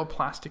a little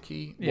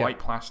plasticky, white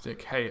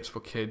plastic. Hey, it's for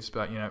kids,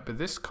 but but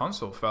this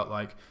console felt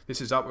like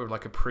this is up with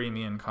like a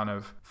premium kind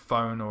of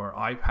phone or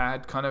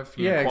iPad kind of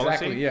quality.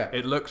 Exactly. Yeah,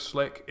 it looked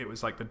slick. It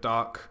was like the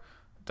dark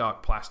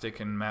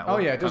plastic and metal. Oh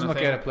yeah, it doesn't look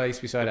out of place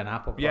beside an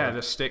Apple product. Yeah,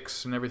 the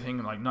sticks and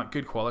everything, like not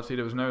good quality.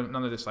 There was none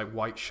of this like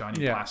white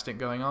shiny plastic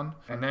going on,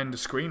 and then the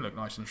screen looked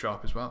nice and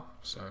sharp as well.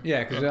 So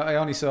yeah, because I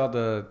only saw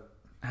the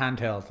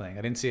handheld thing.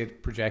 I didn't see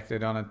it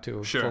projected on it to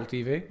a full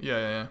TV.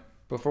 Yeah.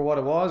 But for what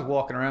it was,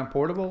 walking around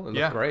portable, it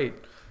looked great.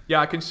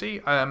 Yeah, I can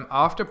see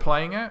after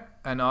playing it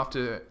and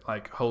after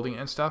like holding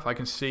it and stuff, I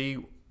can see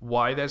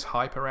why there's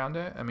hype around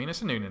it. I mean,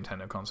 it's a new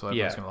Nintendo console.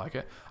 Everyone's going to like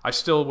it. I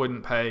still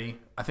wouldn't pay...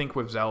 I think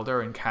with Zelda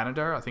in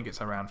Canada, I think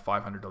it's around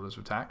 $500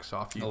 with tax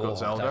after you've got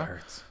Zelda. That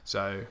hurts.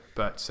 So,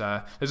 but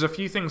there's a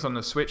few things on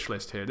the Switch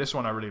list here. This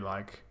one I really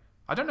like.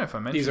 I don't know if I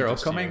mentioned these are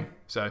upcoming.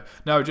 So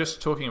no, just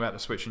talking about the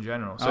Switch in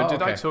general. So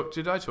did I talk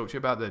to you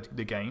about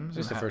the games?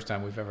 This is the first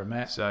time we've ever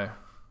met. So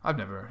I've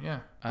never, yeah.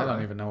 I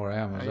don't even know where I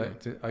am.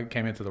 I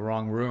came into the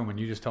wrong room and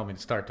you just told me to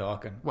start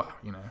talking. Well,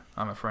 you know,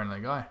 I'm a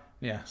friendly guy.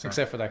 Yeah, so.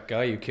 Except for that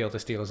guy you killed to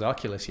steal his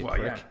Oculus, you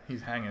prick. Yeah,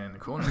 he's hanging in the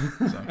corner.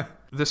 So.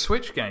 The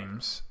Switch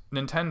games,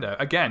 Nintendo,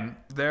 again,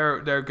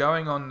 they're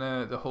going on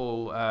the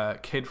whole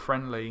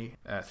kid-friendly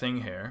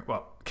thing here.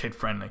 Well,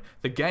 kid-friendly.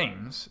 The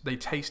games, they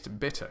taste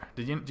bitter.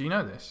 Do you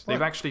know this? What?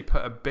 They've actually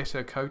put a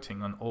bitter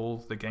coating on all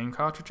the game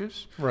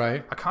cartridges.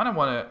 Right. I kind of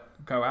want to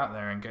go out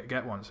there and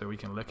get one so we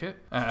can lick it.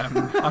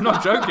 I'm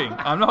not joking.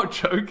 I'm not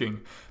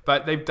joking.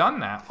 But they've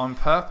done that on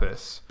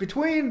purpose.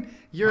 Between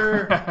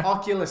your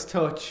Oculus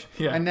Touch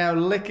and now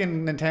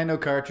licking Nintendo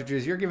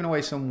cartridges, you're giving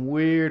away some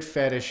weird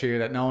fetish here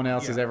that no one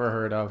else has ever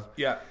heard of.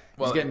 Yeah.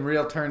 Well, he's getting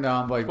real turned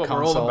on by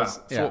consoles.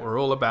 That's what we're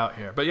all about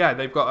here. But yeah,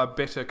 they've got a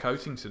bitter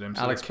coating to them.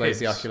 So Alex plays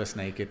the Oculus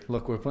naked.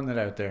 Look, we're putting it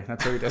out there.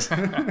 That's how he does.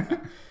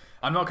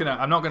 I'm not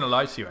gonna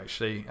lie to you.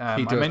 Actually,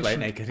 he does play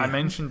naked. I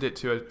mentioned it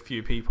to a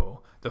few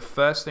people. The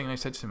first thing they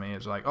said to me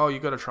is like, "Oh, you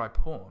got to try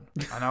porn,"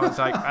 and I was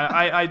like,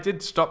 I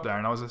did stop there,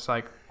 and I was just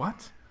like,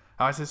 "What?"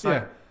 I was just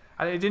like.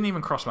 It didn't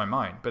even cross my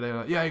mind, but they're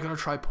like, "Yeah, you got to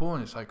try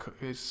porn. It's like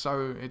it's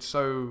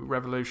so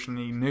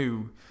revolutionary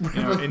new,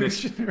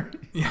 revolutionary."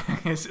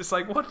 It's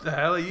like, what the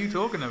hell are you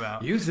talking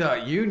about? You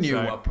thought you knew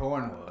what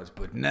porn was,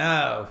 but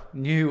now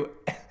new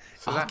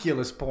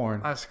Oculus porn.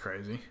 That's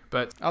crazy.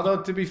 But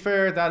although to be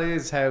fair, that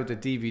is how the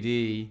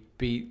DVD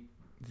beat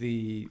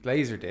the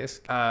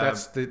Laserdisc.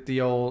 That's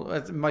the old.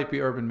 It might be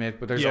urban myth,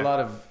 but there's a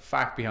lot of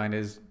fact behind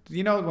it.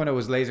 You know when it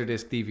was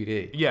Laserdisc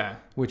DVD? Yeah.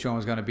 Which one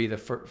was going to be the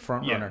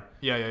front runner?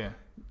 Yeah.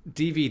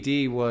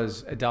 DVD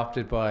was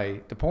adopted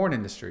by the porn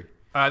industry.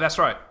 That's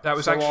right. That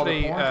was actually all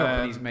the porn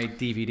companies made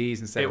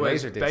DVDs instead of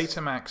Laserdiscs. It was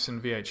Betamax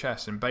and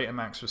VHS, and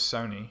Betamax was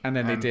Sony, and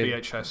then they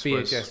did VHS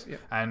was,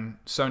 and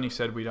Sony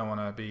said we don't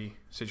want to be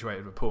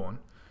situated with porn.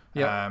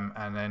 Yeah.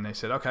 And then they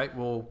said, okay,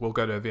 we'll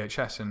go to a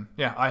VHS, and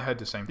I heard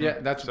the same thing. Yeah,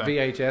 that's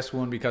VHS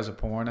won because of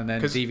porn, and then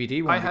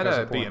DVD won because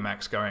of porn. I had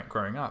a Betamax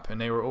growing up, and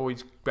they were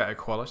always better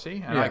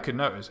quality, and I could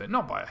notice it,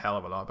 not by a hell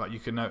of a lot, but you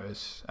could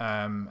notice.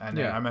 And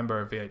then I remember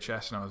a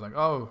VHS, and I was like,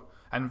 oh.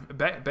 And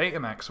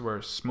Betamax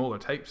were smaller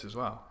tapes as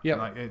well. Yeah,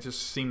 like it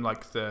just seemed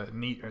like the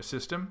neater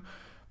system.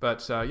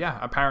 But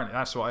apparently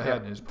that's what I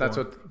heard. Is that's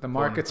what the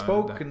market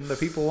spoke, and the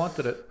people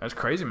wanted it. That's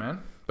crazy,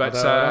 man. But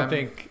I don't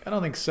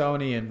think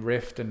Sony and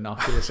Rift and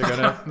Oculus are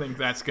gonna. I think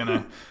that's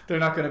gonna. They're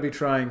not gonna be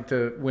trying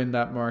to win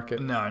that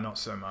market. No, not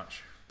so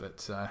much.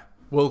 But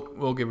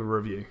we'll give a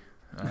review.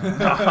 No,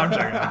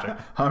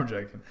 I'm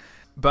joking.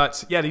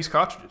 But yeah, these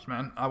cartridges,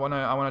 man. I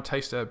wanna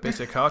taste a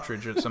bitter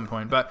cartridge at some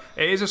point. But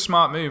it is a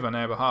smart move on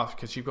their behalf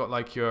because you've got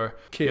like your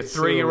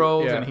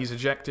 3-year-old and he's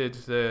ejected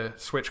the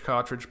Switch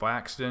cartridge by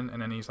accident,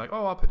 and then he's like,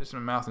 "Oh, I'll put this in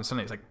my mouth," and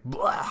suddenly it's like,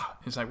 blah.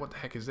 It's like, what the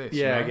heck is this?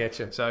 Yeah, I get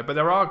you. So, but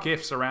there are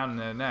GIFs around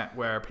the net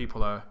where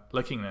people are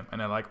licking them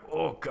and they're like,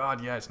 "Oh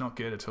God, yeah, it's not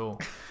good at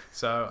all."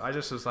 So I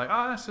just was like,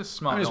 "Oh, that's just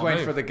smart." I'm just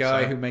waiting for the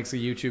guy who makes a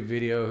YouTube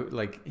video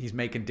like he's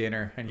making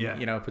dinner and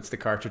he, puts the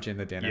cartridge in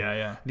the dinner.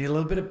 Yeah. Need a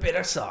little bit of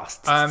bitter sauce.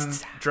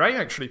 Dre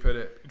actually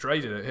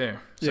Dre did it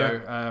here.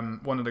 So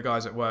one of the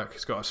guys at work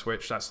has got a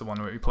Switch. That's the one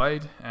that we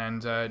played,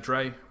 and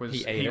Dre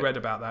he read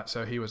about that,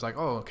 so he was like,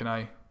 "Oh, can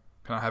I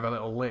have a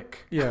little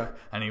lick?" Yeah,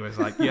 and he was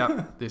like,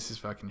 "Yeah, this is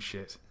fucking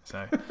shit."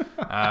 So,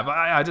 but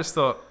I just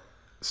thought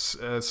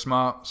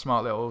smart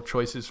little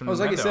choices from. Well,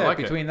 like you said,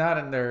 between that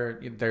and their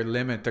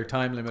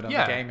time limit on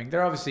the gaming,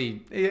 they're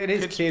obviously it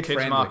is kid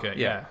friendly.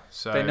 Market,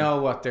 so they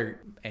know what they're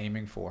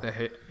aiming for. They're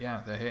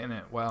hitting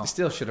it well. They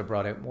still should have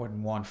brought out more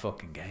than one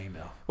fucking game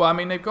though. Well, I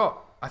mean, they've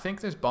got. I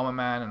think there's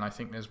Bomberman, and I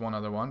think there's one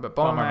other one. But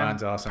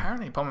Bomberman's awesome.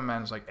 Apparently,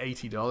 Bomberman's like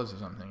 $80 or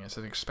something. It's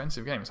an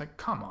expensive game. It's like,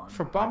 come on.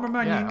 For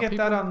Bomberman, you can get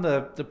that on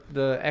the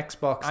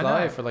Xbox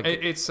Live for like.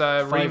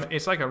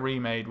 It's like a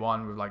remade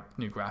one with like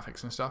new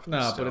graphics and stuff.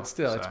 No, but it's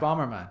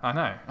Bomberman. I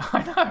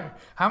know.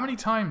 How many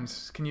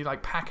times can you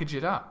like package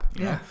it up?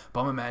 You know?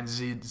 Bomberman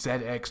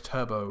ZX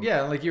Turbo.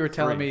 Yeah, like you were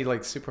telling me,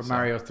 like Super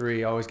Mario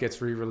 3 always gets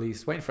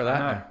re-released. Waiting for that.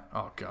 Now.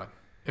 Oh God.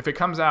 If it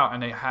comes out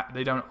and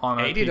they don't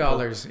honor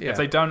 $80, if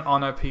they don't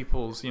honor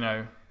people's,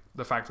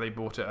 the fact they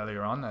bought it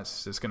earlier on,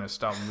 that's just going to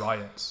start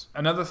riots.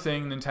 Another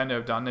thing Nintendo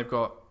have done, they've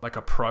got like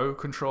a Pro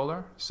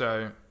controller,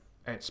 so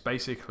it's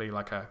basically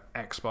like a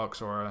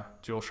Xbox or a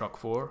DualShock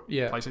 4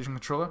 PlayStation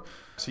controller.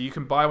 So you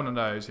can buy one of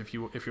those if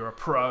you're a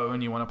pro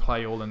and you want to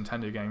play all the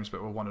Nintendo games,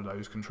 but with one of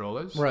those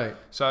controllers. Right.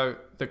 So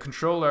the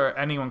controller,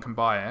 anyone can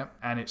buy it,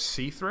 and it's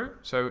see-through.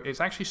 So it's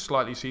actually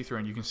slightly see-through,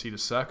 and you can see the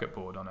circuit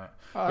board on it,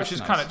 which is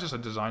nice. Kind of just a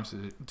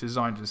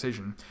design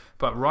decision.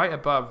 But right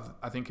above,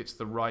 I think it's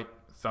the right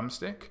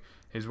thumbstick,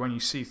 is when you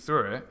see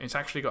through it, it's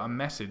actually got a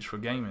message for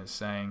gamers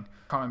saying,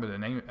 I can't remember the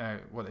name,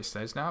 what it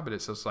says now, but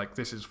it says like,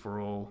 this is for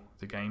all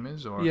the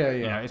gamers, or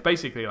it's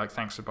basically like,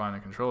 thanks for buying the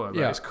controller.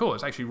 But it's cool.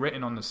 It's actually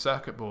written on the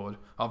circuit board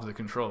of the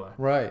controller.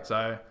 Right.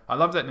 So I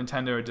love that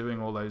Nintendo are doing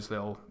all those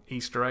little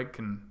Easter egg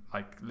and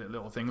like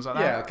little things like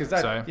that. Yeah, because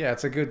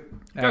it's a good.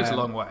 It goes a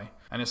long way.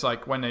 And it's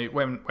like when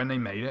they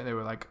made it, they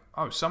were like,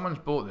 oh, someone's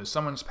bought this,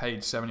 someone's paid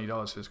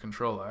 $70 for this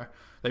controller.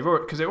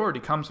 Because it already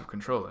comes with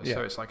controllers,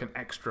 so it's like an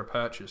extra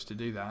purchase to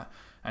do that.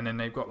 And then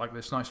they've got like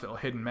this nice little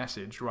hidden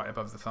message right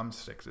above the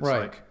thumbsticks. It's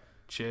like,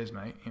 cheers,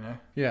 mate, you know?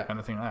 Yeah. Kind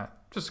of thing like that.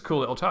 Just a cool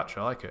little touch.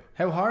 I like it.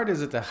 How hard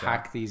is it to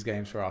hack these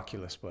games for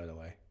Oculus, by the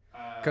way?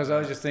 Because I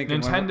was just thinking...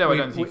 Nintendo, I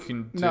don't think you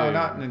can do... No,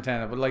 not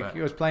Nintendo, but like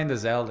I was playing the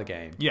Zelda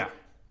game. Yeah.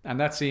 And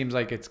that seems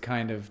like it's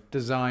kind of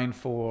designed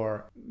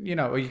for, you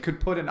know, you could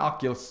put an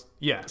Oculus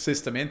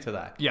system into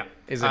that. Yeah.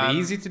 Is it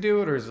easy to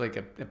do it, or is it like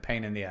a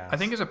pain in the ass? I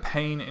think it's a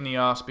pain in the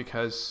ass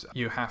because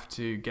you have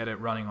to get it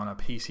running on a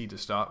PC to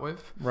start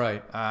with.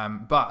 Right.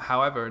 But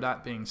however,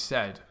 that being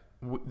said,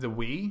 the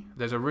Wii,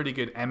 there's a really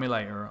good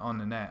emulator on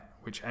the net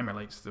which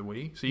emulates the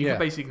Wii. So you can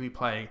basically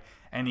play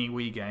any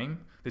Wii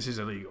game. This is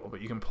illegal,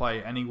 but you can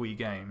play any Wii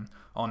game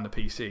on the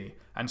PC.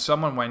 And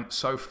someone went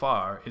so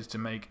far as to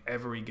make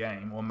every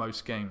game, or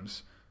most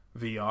games,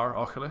 VR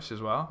Oculus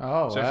as well.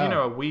 Oh, so if you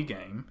know a Wii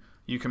game,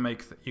 you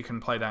can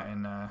play that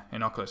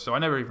in Oculus. So I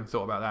never even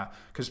thought about that,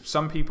 because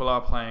some people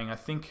are playing. I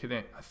think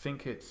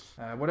it's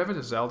whatever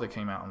the Zelda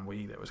came out on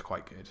Wii that was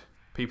quite good.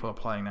 People are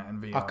playing that in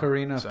VR.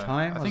 Ocarina of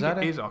Time? I think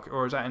it is,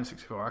 or is that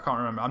N64? I can't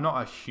remember. I'm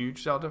not a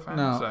huge Zelda fan,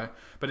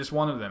 but it's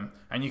one of them,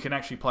 and you can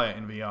actually play it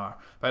in VR.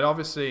 But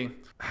obviously,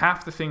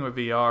 half the thing with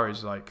VR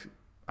is like,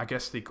 I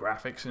guess, the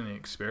graphics and the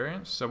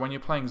experience. So when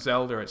you're playing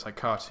Zelda, it's like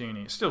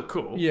cartoony. It's still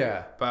cool.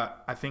 Yeah.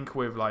 But I think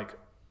with like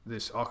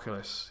this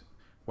Oculus,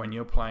 when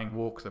you're playing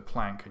Walk the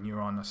Plank and you're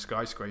on a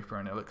skyscraper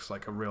and it looks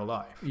like a real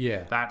life,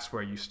 that's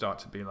where you start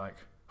to be like,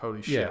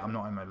 holy shit, I'm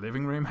not in my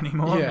living room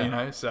anymore, you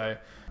know? So,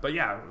 but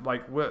yeah,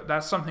 like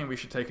that's something we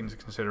should take into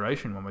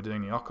consideration when we're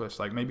doing the Oculus.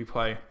 Like maybe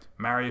play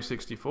Mario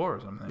 64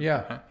 or something.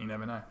 Yeah. You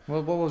never know.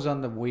 Well, what was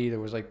on the Wii? There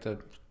was like the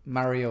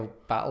Mario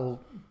Bash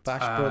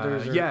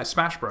Brothers? Or...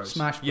 Smash Bros.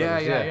 Smash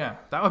Brothers, yeah.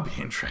 That would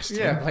be interesting.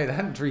 Yeah, play that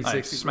in 360.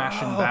 Like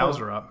smashing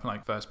Bowser up,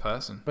 like first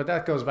person. But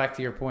that goes back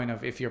to your point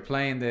of if you're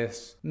playing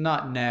this,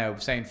 not now,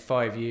 saying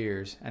 5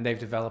 years, and they've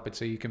developed it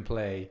so you can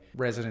play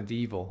Resident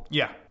Evil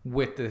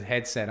with the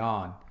headset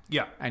on.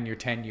 Yeah. And you're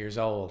 10 years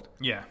old.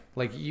 Yeah.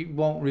 Like, you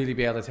won't really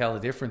be able to tell the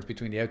difference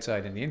between the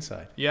outside and the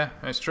inside. Yeah,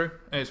 it's true.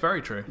 It's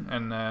very true.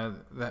 And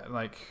that,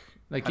 like...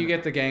 Like, you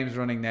get the games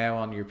running now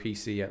on your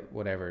PC at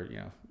whatever,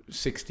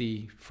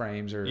 60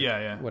 frames or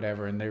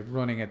whatever, and they're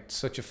running at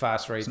such a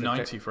fast rate. It's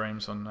 90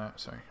 frames on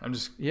that. Sorry. I'm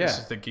just... Yeah. This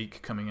is the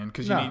geek coming in.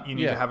 Because you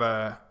need to have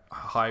a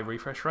high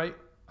refresh rate.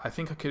 I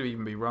think I could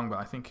even be wrong, but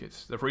I think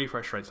the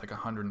refresh rate's like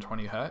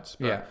 120 hertz.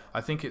 But I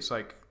think it's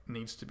like...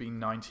 needs to be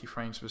 90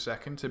 frames per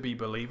second to be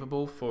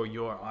believable for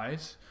your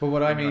eyes. But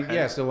what I mean,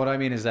 so what I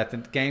mean is that the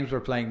games we're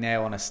playing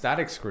now on a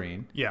static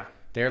screen,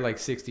 they're like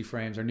 60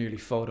 frames or nearly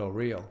photo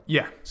real.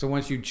 Yeah. So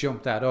once you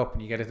jump that up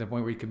and you get to the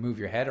point where you can move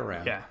your head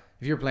around,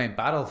 if you're playing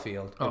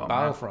Battlefield or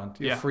Battlefront,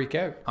 you freak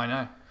out. I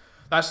know.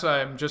 That's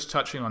just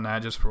touching on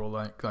that just for all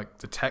like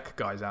the tech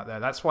guys out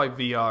there. That's why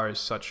VR is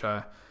such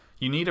a...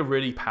 You need a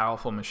really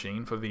powerful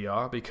machine for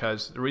VR,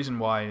 because the reason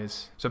why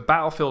is... So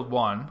Battlefield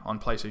 1 on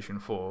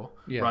PlayStation 4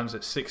 runs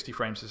at 60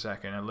 frames a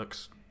second. It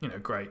looks,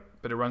 great,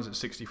 but it runs at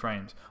 60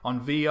 frames. On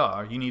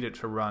VR, you need it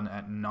to run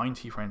at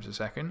 90 frames a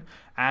second,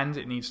 and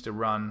it needs to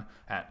run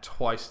at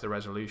twice the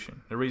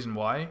resolution. The reason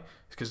why is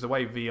because the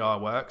way VR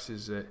works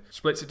is it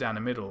splits it down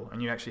the middle,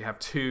 and you actually have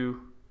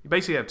two... You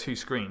basically have two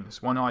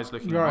screens. One eye's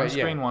looking at one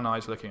screen, one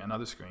eye's looking at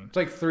another screen. It's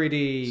like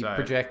 3D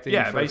projecting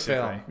for basically.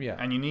 Film. Yeah.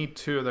 And you need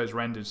two of those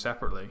rendered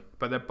separately.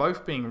 But they're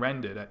both being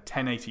rendered at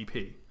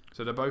 1080p.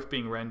 So they're both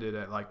being rendered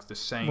at like the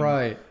same...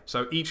 Right.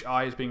 So each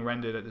eye is being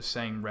rendered at the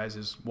same res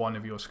as one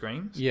of your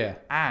screens. Yeah.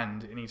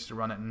 And it needs to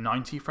run at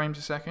 90 frames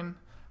a second.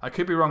 I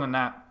could be wrong on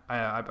that.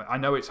 I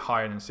know it's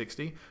higher than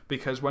 60.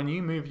 Because when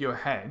you move your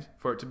head,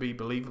 for it to be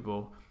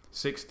believable,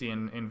 60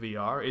 in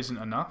VR isn't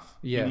enough.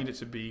 You need it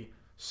to be...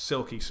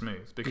 silky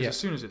smooth, because as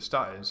soon as it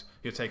stutters,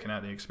 you're taking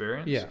out the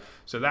experience.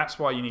 So that's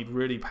why you need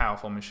really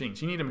powerful machines.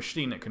 You need a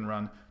machine that can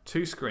run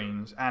two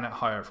screens and at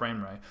higher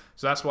frame rate.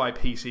 So that's why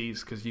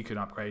PCs, because you can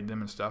upgrade them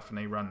and stuff and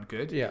they run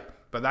good.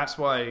 But that's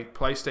why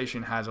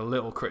PlayStation has a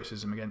little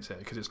criticism against it,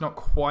 because it's not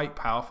quite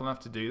powerful enough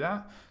to do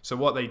that. So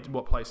what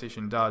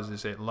PlayStation does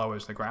is it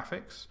lowers the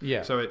graphics.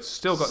 So it's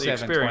still got the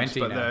experience,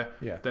 but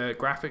the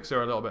graphics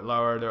are a little bit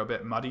lower, they're a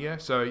bit muddier.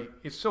 So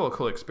it's still a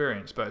cool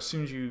experience, but as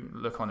soon as you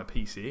look on a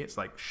PC, it's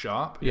like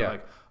sharp. You're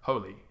like,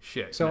 holy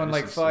shit. So in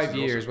like 5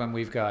 years, when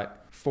we've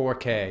got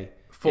 4K...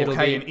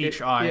 4K in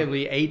each eye. It'll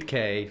be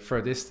 8K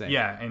for this thing.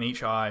 Yeah, in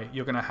each eye.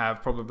 You're going to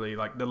have probably,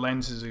 like, the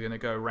lenses are going to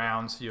go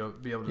round, so you'll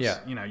be able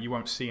to, you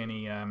won't see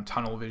any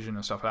tunnel vision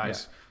and stuff like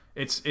that.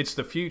 It's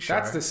the future.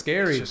 That's the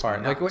scary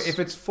part. Nuts. Like, if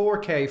it's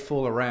 4K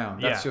full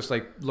around, that's just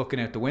like looking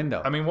out the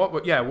window. I mean,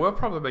 we're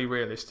probably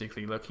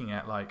realistically looking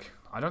at, like,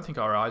 I don't think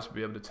our eyes would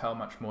be able to tell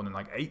much more than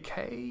like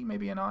 8K,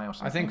 maybe an eye or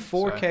something. I think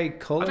 4K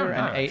color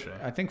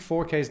I think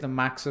 4K is the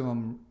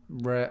maximum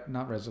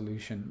not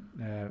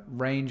resolution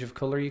range of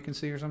color you can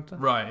see or something.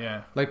 Right,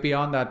 yeah. Like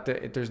beyond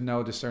that, there's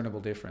no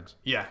discernible difference.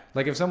 Yeah.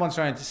 Like if someone's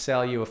trying to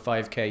sell you a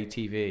 5K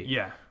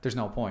TV, there's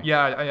no point.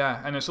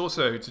 Yeah, and it's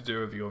also to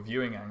do with your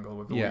viewing angle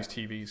with all these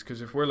TVs,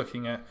 because if we're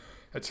looking at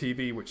a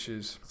TV which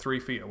is 3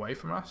 feet away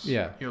from us,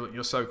 yeah,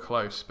 you're so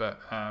close. But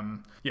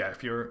yeah,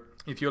 if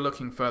you're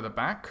looking further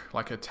back,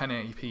 like a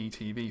 1080p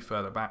TV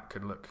further back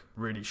could look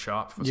really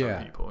sharp for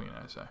some people, you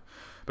know. So,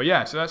 but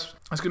yeah, so that's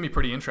going to be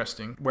pretty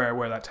interesting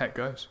where that tech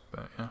goes.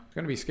 But yeah, it's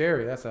going to be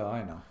scary. That's all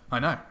I know. I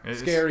know. It's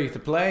scary to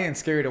play and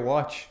scary to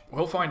watch.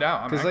 We'll find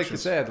out. Because like you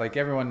said, like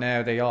everyone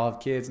now, they all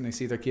have kids and they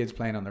see their kids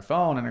playing on their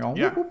phone and they're going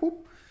whoop, whoop,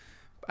 whoop.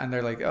 And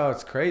they're like, oh,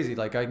 it's crazy.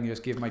 Like, I can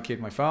just give my kid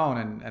my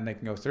phone and they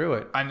can go through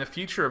it. And the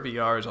future of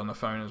VR is on the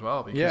phone as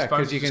well. Because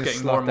phones are just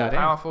getting more and more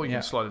powerful. You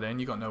can slot it in.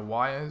 You got no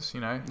wires, you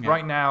know. Yeah.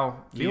 Right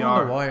now, VR... You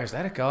want the wires.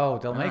 Let it go.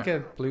 They'll make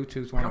a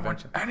Bluetooth one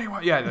eventually.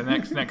 Anyway, yeah, the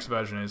next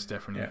version is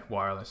definitely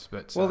wireless.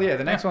 But well,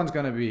 the next one's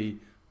going to be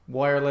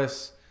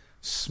wireless,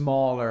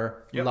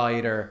 smaller,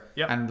 lighter,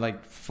 and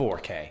like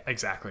 4K.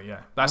 Exactly, yeah.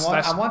 That is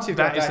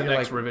the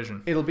next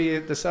revision. It'll be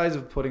the size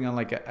of putting on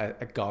like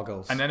a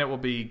goggles. And then it will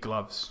be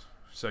gloves.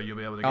 So you'll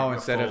be able to get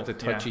instead of the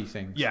touchy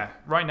things. Yeah,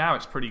 right now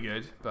it's pretty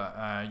good,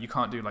 but you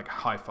can't do like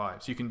high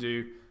fives. You can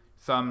do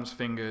thumbs,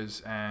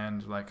 fingers,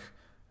 and like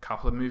a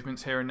couple of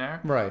movements here and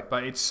there. Right.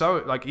 But it's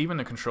so like even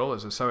the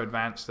controllers are so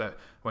advanced that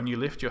when you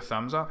lift your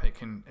thumbs up,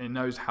 it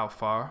knows how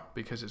far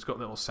because it's got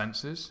little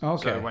sensors.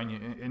 Okay. So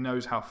it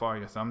knows how far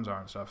your thumbs are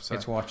and stuff. So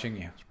it's watching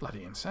you. It's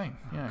bloody insane.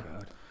 Yeah.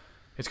 God.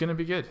 It's going to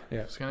be good.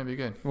 Yeah. It's going to be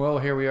good. Well,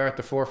 here we are at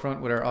the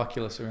forefront with our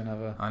Oculus. We're going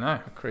to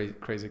have a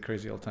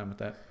crazy old time with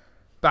that.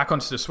 Back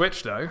onto the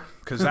Switch though,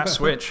 because that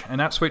Switch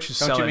is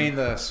selling. Don't you mean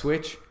the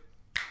Switch?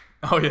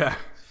 Oh yeah,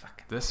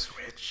 the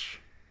Switch.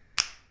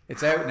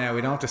 It's out now.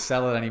 We don't have to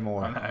sell it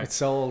anymore. I know. It's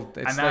sold.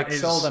 It's like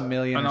sold 1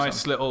 million. A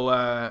nice little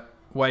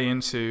way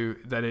into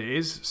that. It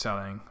is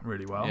selling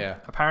really well. Yeah.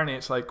 Apparently,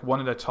 it's like one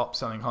of the top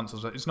selling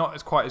consoles. It's not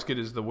as quite as good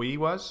as the Wii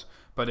was,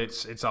 but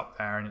it's up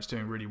there and it's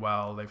doing really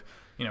well.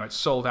 It's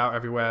sold out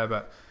everywhere.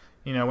 But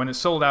when it's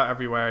sold out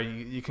everywhere,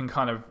 you can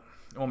kind of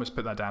almost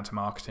put that down to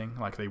marketing,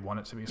 like they want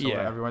it to be sold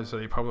out everywhere, so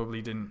they probably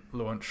didn't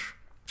launch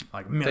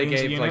like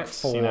millions of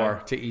units. They gave like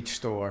 4 to each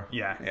store.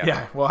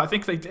 Yeah. Well, I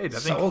think they did.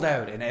 Sold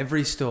out in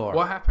every store.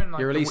 What happened? Like,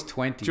 you released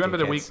 20. Do you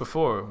remember the week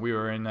before we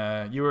were in?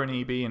 You were in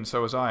EB and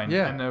so was I.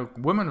 And the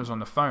woman was on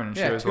the phone and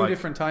she was 2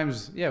 different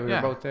times. Yeah, we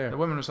were both there. The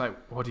woman was like,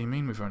 "What do you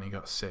mean we've only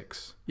got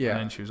 6?" Yeah. And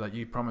then she was like,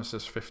 "You promised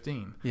us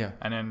 15." Yeah.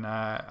 And then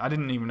I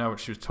didn't even know what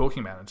she was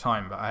talking about at the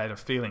time, but I had a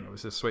feeling it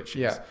was the Switches.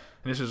 Yeah.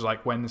 And this was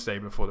like Wednesday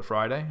before the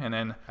Friday, and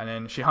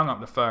then she hung up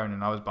the phone,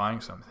 and I was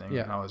buying something,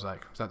 and I was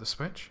like, "Was that the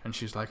Switch?" And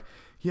she's like,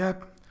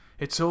 "Yep,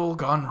 it's all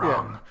gone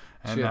wrong."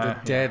 And she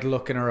had the dead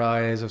look in her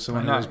eyes of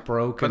someone who was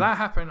broken. But that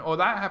happened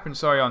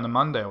on the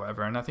Monday or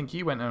whatever, and I think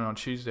you went in on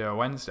Tuesday or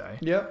Wednesday.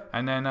 Yep.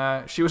 And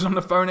then she was on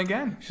the phone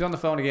again. She's on the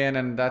phone again,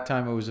 and that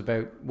time it was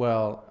about,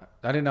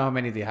 I didn't know how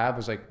many they had. It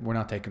was like, we're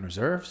not taking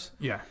reserves.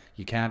 Yeah.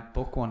 You can't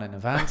book one in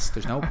advance.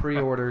 There's no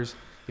pre-orders.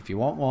 If you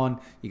want one,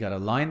 you got to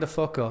line the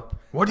fuck up.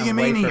 What do you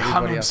mean he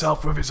hung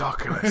himself with his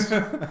Oculus?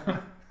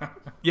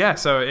 Yeah,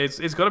 so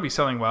it's got to be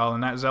selling well,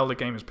 and that Zelda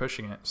game is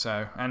pushing it.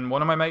 So, and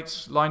one of my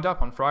mates lined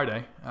up on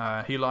Friday.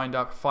 He lined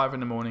up 5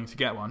 a.m. to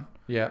get one.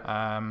 Yeah.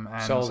 And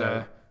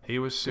he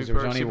was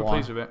super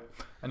pleased with it.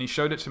 And he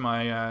showed it to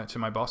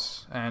my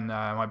boss, and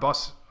my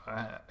boss.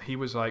 He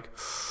was like,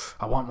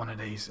 "I want one of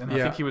these," and I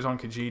think he was on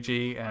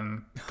Kijiji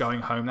and going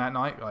home that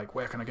night. Like,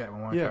 where can I get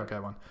one? Where can I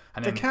get one?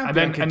 And they can't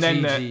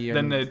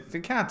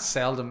they can't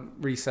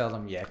resell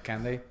them yet,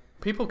 can they?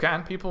 People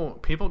can.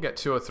 People get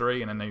 2 or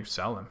 3 and then they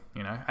sell them.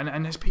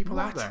 And there's people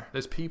out there.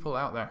 There's people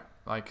out there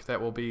like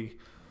that will be.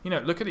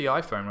 Look at the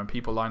iPhone when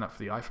people line up for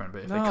the iPhone.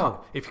 But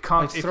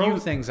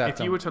if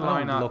you were to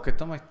line up, look at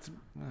them.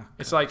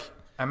 It's like.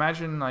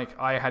 Imagine like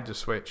I had the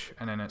Switch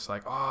and then it's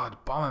like, oh,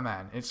 the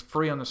Bomberman, it's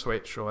free on the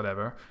Switch or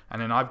whatever,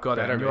 and then I've got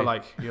it and you're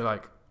like,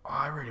 oh,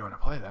 I really want to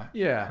play that.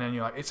 Yeah. And then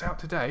you're like, it's out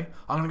today.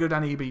 I'm gonna go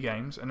down to EB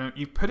Games, and then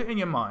you put it in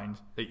your mind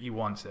that you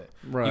want it.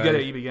 Right. You go to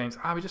EB Games.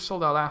 We just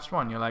sold our last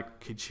one. You're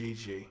like,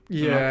 Kijiji.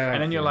 Yeah.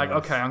 And then you're like,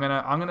 okay, I'm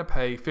gonna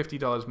pay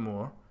 $50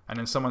 more, and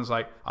then someone's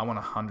like, I want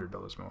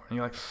 $100 more, and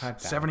you're like,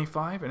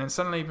 75, and then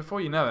suddenly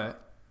before you know it.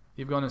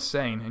 You've gone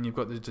insane and you've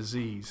got the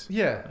disease.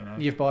 Yeah,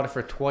 you've bought it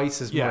for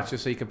twice as much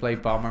just so you can play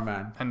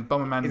Bomberman. And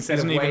Bomberman instead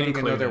isn't of even waiting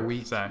included. Another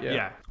week.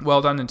 So,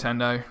 well done,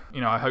 Nintendo.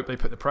 I hope they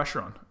put the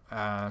pressure on.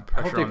 I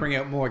hope they bring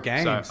out more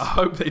games. So I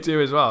hope they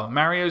do as well.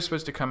 Mario's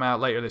supposed to come out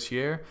later this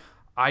year.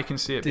 I can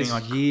see it being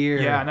like year.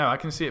 Yeah, no, I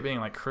can see it being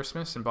like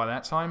Christmas, and by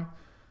that time,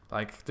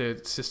 like the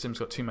system's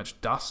got too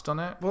much dust on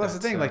it. Well, that's the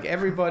thing. Like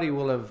everybody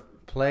will have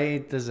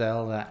played the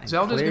Zelda. And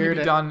Zelda's going to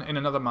be done in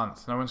another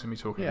month. No one's going to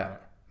be talking about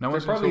it. No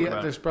one's going to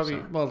talk about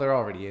it. Well, there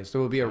already is. There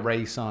will be a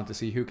race on to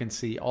see who can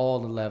see all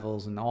the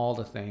levels and all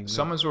the things.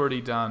 Someone's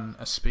already done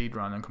a speed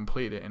run and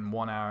completed it in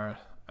 1 hour,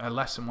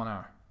 less than 1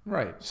 hour.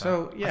 Right.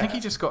 So yeah, I think he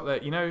just got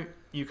that.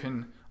 You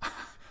can.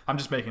 I'm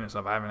just making this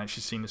up. I haven't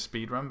actually seen the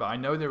speed run, but I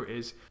know there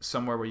is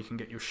somewhere where you can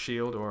get your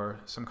shield or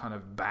some kind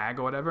of bag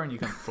or whatever, and you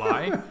can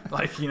fly.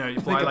 Like, you know, you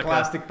fly like a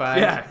plastic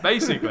bag. Yeah,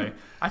 basically.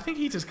 I think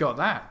he just got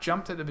that,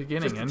 jumped at the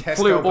beginning and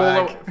flew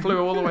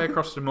all the way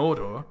across to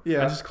Mordor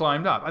and just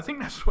climbed up. I think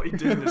that's what he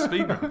did in the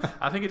speed run.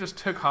 I think it just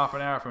took half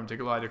an hour for him to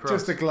glide across.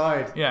 Just to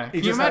glide. Yeah.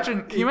 Can you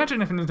imagine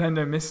if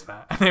Nintendo missed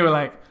that? And they were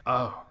like,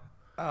 oh,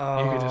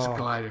 you could just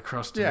glide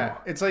across to Mordor.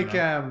 It's like,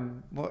 I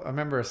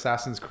remember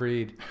Assassin's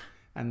Creed,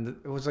 and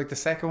it was like the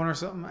second one or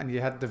something, and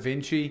you had Da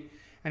Vinci,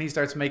 and he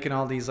starts making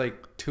all these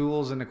like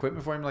tools and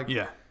equipment for him. Like,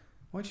 why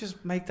don't you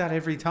just make that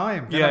every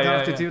time? Then I don't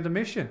have to do the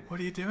mission. What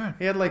are you doing?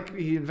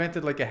 He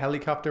invented like a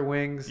helicopter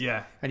wings.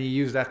 Yeah. And you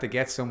use that to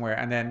get somewhere,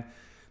 and then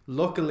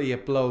luckily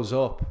it blows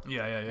up.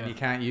 And you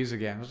can't use it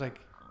again. I was like,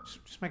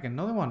 just make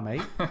another one,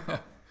 mate.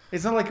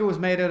 It's not like it was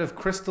made out of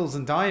crystals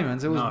and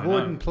diamonds. It was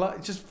wood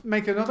and just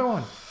make another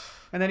one.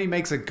 And then he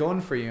makes a gun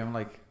for you. I'm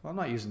like, well, I'm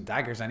not using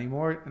daggers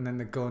anymore. And then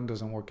the gun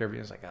doesn't work every.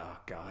 It's like, oh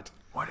God,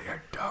 what are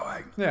you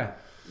doing? Yeah.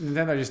 And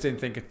then I just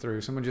didn't think it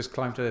through. Someone just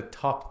climbed to the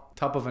top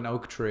of an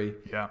oak tree.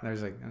 Yeah. And I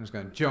was like, I'm just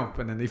going to jump,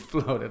 and then they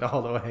floated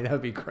all the way.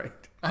 That'd be great.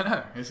 I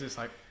know. It's just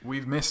like,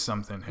 we've missed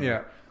something here.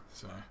 Yeah.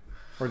 So.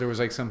 Or there was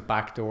like some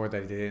back door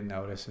that they didn't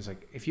notice. It's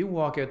like, if you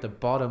walk out the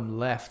bottom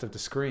left of the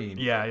screen,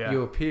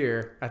 you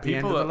appear at the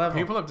end of the level.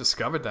 People have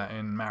discovered that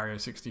in Mario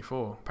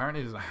 64.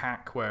 Apparently there's a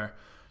hack where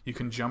you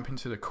can jump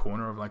into the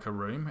corner of like a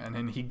room, and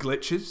then he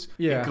glitches.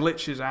 Yeah. He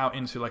glitches out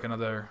into like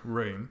another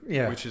room,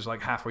 which is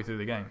like halfway through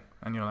the game.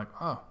 And you're like,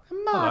 oh,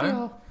 Mario.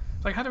 Hello.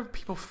 It's like, how do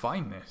people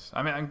find this?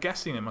 I mean, I'm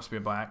guessing it must be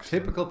by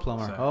accident. Typical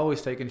plumber,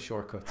 always taking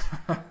shortcuts.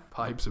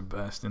 Pipes are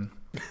bursting.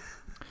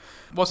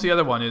 What's the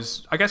other one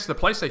is, I guess, the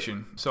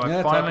PlayStation. So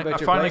I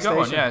finally got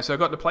one. Yeah, so I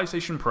got the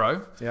PlayStation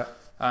Pro. Yeah.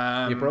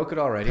 You broke it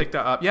already. Picked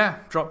that up. Yeah,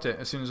 dropped it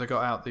as soon as I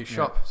got out the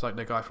shop. It's like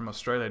the guy from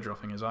Australia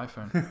dropping his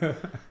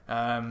iPhone.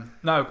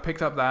 No,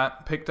 picked up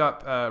that. Picked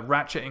up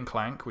Ratchet and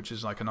Clank, which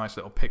is like a nice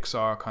little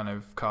Pixar kind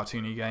of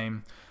cartoony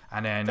game.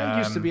 And then that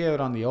used to be out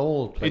on the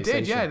old PlayStation. It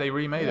did, yeah. They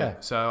remade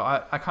it. So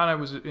I kind of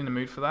was in the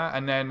mood for that.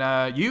 And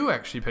then you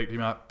actually picked him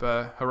up,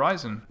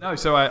 Horizon. No,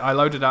 so I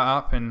loaded that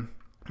up, and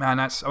man,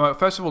 that's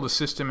first of all, the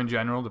system in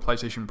general, the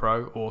PlayStation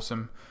Pro,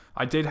 awesome.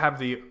 I did have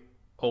the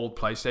old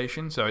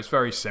PlayStation, so it's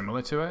very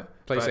similar to it.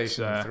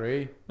 PlayStation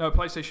 3? No,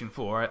 PlayStation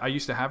 4. I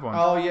used to have one.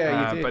 Oh,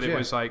 yeah, you did. But it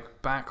was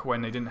like back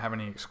when they didn't have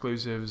any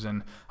exclusives,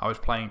 and I was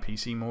playing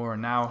PC more,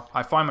 and now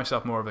I find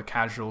myself more of a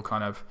casual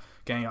kind of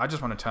game. I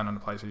just want to turn on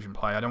the PlayStation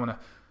Play. I don't want to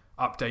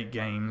update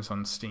games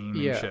on Steam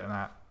and shit and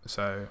that.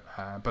 So,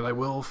 but I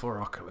will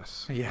for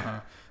Oculus.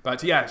 Yeah.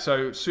 But yeah,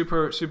 so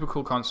super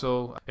cool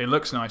console. It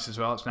looks nice as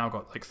well. It's now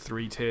got like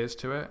 3 tiers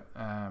to it.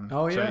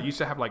 So it used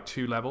to have like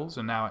 2 levels,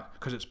 and now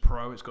because it's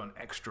Pro, it's got an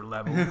extra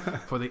level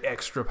for the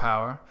extra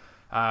power.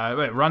 But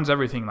it runs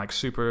everything like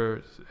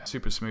super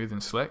smooth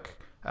and slick.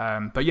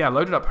 But yeah, I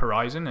loaded up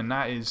Horizon, and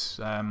that is.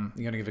 You're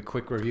gonna give a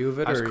quick review of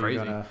it, or are you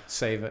gonna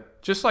save it?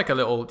 Just a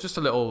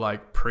little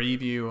like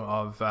preview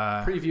of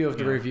the review of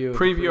the review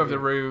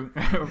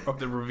of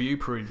the review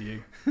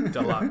preview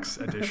deluxe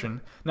edition.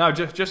 No,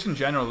 just in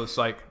general, it's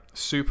like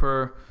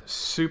super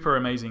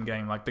amazing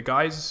game. Like the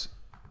guys,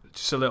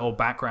 just a little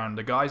background.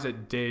 The guys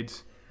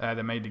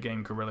that made the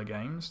game Guerrilla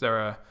Games,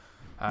 they're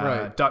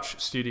a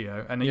Dutch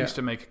studio, and they used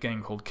to make a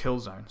game called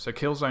Killzone. So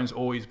Killzone's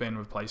always been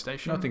with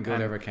PlayStation. Nothing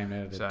good ever came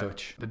out of the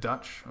Dutch. The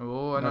Dutch?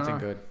 Oh, I don't know. Nothing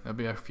good. There'll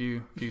be a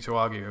few to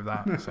argue with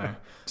that.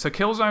 So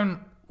Killzone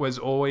was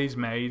always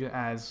made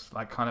as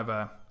like kind of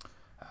a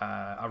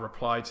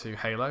reply to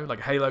Halo.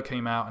 Like Halo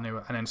came out, and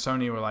then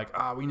Sony were like,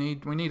 we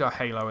need our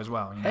Halo as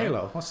well. You know?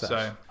 Halo, what's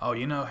that? So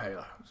you know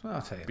Halo. I'll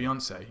tell you.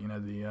 Beyonce, you know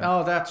the.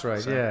 Oh, that's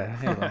right.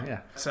 Halo, yeah.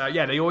 So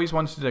yeah, they always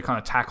wanted to kind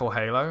of tackle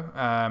Halo,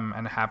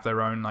 and have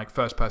their own like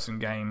first-person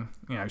game,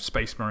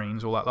 Space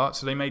Marines, all that lot.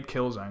 So they made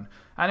Killzone,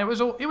 and it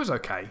was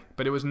okay,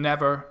 but it was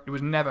never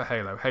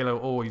Halo. Halo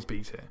always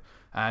beat it,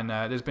 and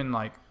there's been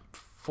like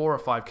 4 or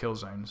 5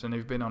 Killzones, and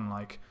they've been on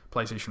like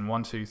PlayStation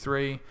 1, 2,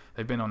 3.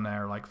 They've been on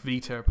their like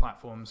Vita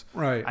platforms.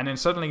 Right. And then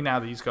suddenly now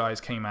these guys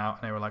came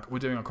out, and they were like, we're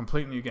doing a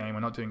complete new game.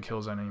 We're not doing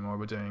Killzone anymore.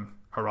 We're doing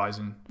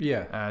Horizon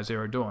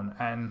Zero Dawn.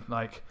 And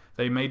like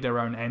they made their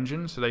own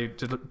engine. So they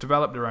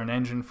developed their own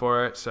engine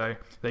for it, so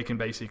they can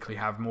basically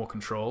have more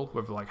control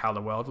with like how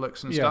the world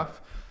looks and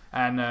stuff.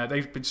 And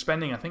they've been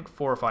spending, I think,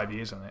 4 or 5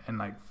 years on it. And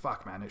like,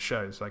 fuck, man, it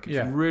shows. Like, it's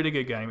a really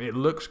good game. It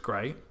looks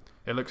great.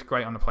 It looks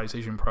great on the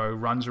PlayStation Pro.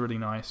 Runs really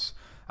nice.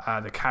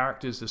 The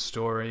characters, the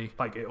story,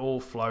 like it all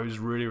flows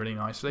really, really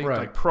nicely. Right.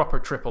 Like proper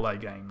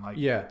AAA game. Like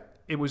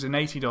it was an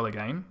 $80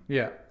 game.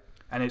 Yeah.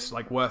 And it's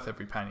like worth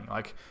every penny.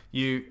 Like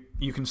you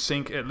can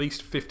sink at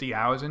least 50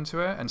 hours into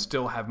it and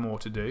still have more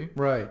to do.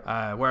 Right.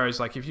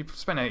 Whereas like if you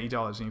spend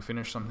 $80 and you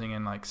finish something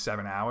in like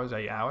 7 hours,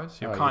 8 hours,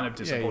 you're kind of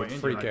disappointed.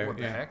 Freak like, out, what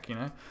the heck,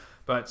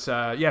 But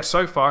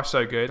so far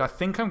so good. I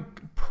think I'm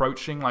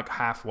approaching like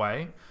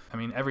halfway. I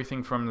mean,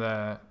 everything from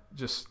the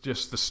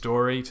just the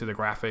story to the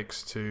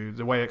graphics to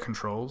the way it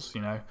controls,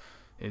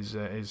 is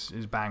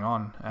bang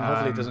on.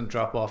 Hopefully it doesn't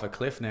drop off a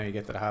cliff now you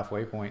get to the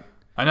halfway point.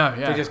 I know,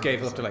 yeah. They just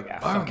gave up to like,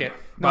 fuck it.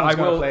 No one's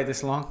going to play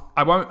this long.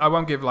 I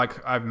won't give,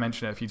 like, I've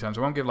mentioned it a few times,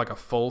 I won't give like a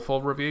full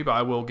review, but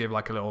I will give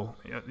like a little,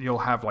 you'll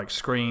have like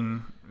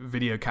screen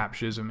video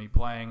captures of me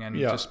playing and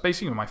just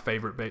basically my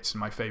favorite bits and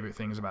my favorite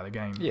things about the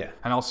game. Yeah.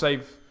 And I'll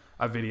save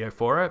a video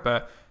for it,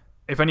 but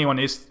if anyone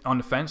is on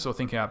the fence or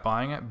thinking about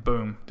buying it,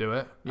 boom, do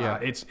it. Yeah.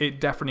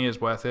 It definitely is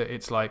worth it.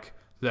 It's like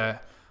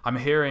I'm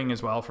hearing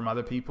as well from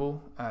other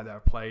people that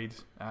have played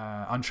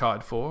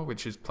Uncharted 4,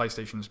 which is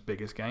PlayStation's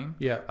biggest game.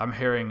 Yeah. I'm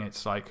hearing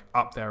it's like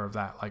up there of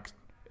that, like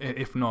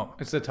if not,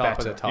 it's the top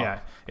better. of the top. Yeah,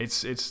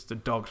 it's the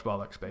dog's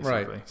bollocks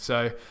basically. Right.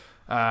 So,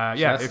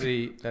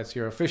 that's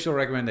your official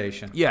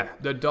recommendation. Yeah,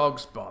 the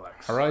dog's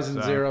bollocks.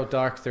 Horizon Zero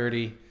Dark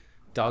 30,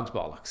 dog's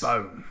bollocks.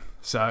 Boom.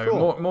 So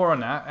cool. more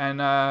on that,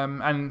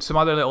 and some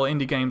other little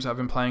indie games I've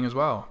been playing as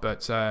well.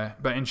 But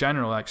in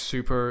general, like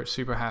super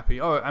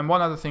happy. Oh, and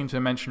one other thing to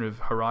mention with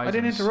Horizon. I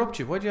didn't interrupt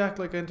you. Why'd you act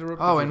like I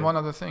interrupted you? Oh, and one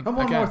other thing. Oh,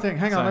 one more thing.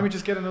 Hang on, let me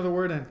just get another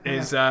word in.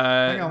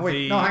 Hang on,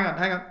 wait. No,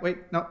 hang on. Wait,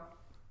 no.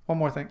 One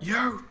more thing.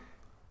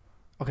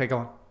 Okay, go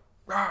on.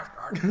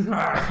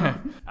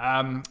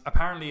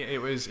 Apparently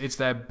it's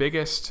their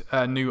biggest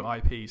new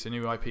IP. So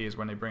new IP is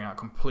when they bring out a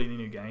completely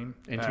new game.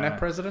 Internet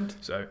president?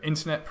 So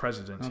Internet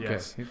President, okay.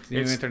 yes. It's new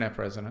Internet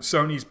President.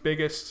 Sony's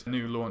biggest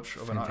new launch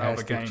of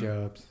a game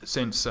jobs.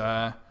 Since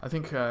I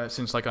think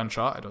since like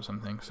Uncharted or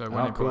something. So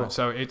when cool.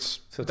 So it's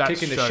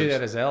kicking the shit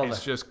out of Zelda.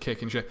 It's just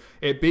kicking shit.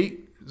 It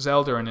beat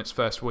Zelda in its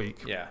first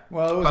week. Yeah.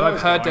 Well, but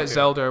I've heard that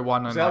Zelda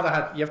won. You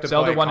have to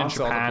Zelda won in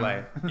Japan.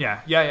 To play.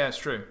 yeah, it's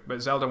true.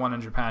 But Zelda won in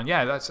Japan.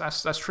 Yeah,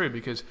 that's true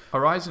because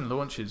Horizon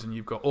launches and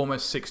you've got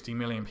almost 60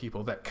 million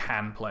people that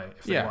can play it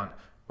if they want.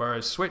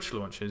 Whereas Switch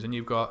launches and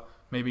you've got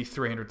maybe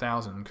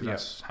 300,000 because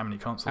that's how many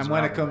consoles. And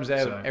when it comes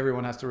out,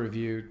 everyone has to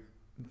review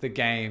the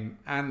game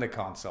and the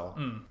console.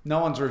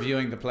 No one's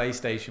reviewing the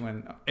PlayStation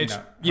when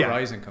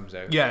Horizon comes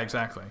out. Yeah,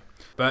 exactly.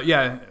 But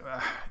yeah,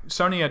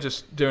 Sony are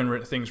just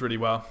doing things really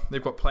well.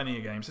 They've got plenty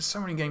of games. There's so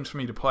many games for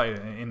me to play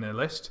in their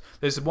list.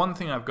 There's one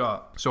thing I've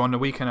got. So on the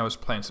weekend I was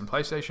playing some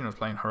PlayStation. I was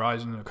playing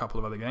Horizon and a couple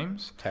of other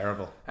games.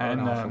 Terrible.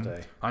 And an awful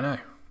day. I know.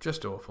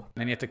 Just awful.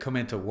 And then you have to come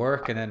into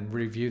work and then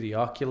review the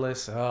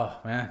Oculus. Oh,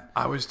 man.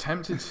 I was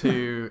tempted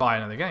to buy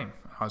another game.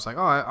 I was like,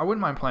 I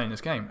wouldn't mind playing this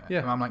game.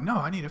 Yeah. And I'm like, no,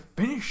 I need to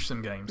finish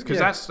some games. Because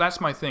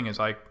that's my thing is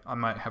I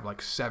might have like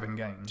 7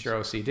 games. It's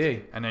your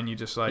OCD. And then you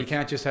just like... You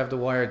can't just have the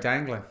wire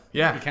dangling.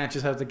 Yeah. You can't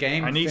just have the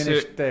game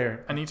finished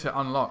there. I need to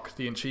unlock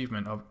the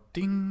achievement of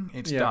ding,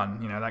 it's done.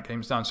 You know, that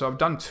game's done. So I've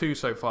done 2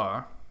 so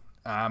far.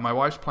 My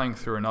wife's playing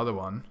through another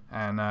one,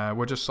 and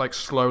we're just like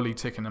slowly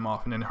ticking them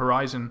off. And then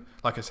Horizon,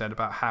 like I said,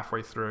 about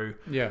halfway through.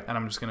 Yeah. And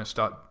I'm just gonna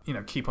start,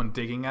 keep on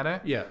digging at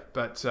it. Yeah.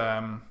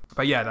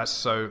 But yeah, that's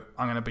so.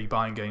 I'm gonna be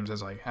buying games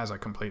as I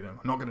complete them.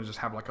 I'm not gonna just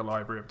have like a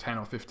library of 10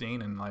 or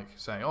 15 and like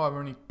say, I've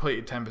only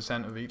completed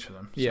 10% of each of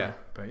them. So, yeah.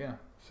 But yeah.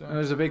 So. And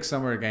there's a big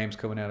summer of games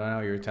coming out. I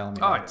know you were telling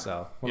me that,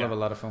 so we'll have a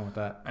lot of fun with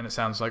that. And it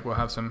sounds like we'll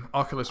have some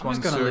Oculus ones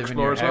to explore explore as well. I'm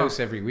just going to live in your house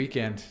well. every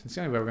weekend. It's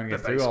the only way we're going to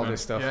get through all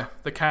this stuff. Yeah,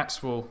 the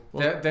cats will...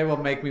 They will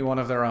make me one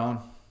of their own.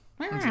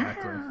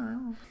 Exactly.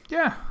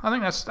 Yeah, I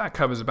think that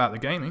covers about the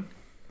gaming.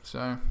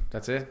 So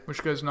that's it.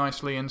 Which goes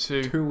nicely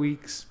into 2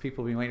 weeks.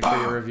 People be waiting for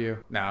your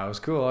review. No, it was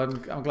cool.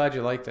 I'm glad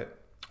you liked it.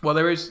 Well,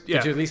 there is. Yeah.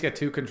 Did you at least get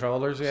 2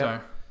 controllers?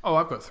 Yeah. So,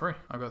 I've got 3.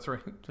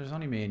 There's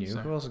only me and you. So.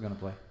 Who else is going to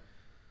play?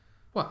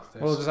 Well,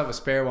 we'll just have a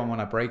spare one when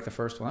I break the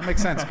first one. That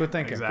makes sense. Good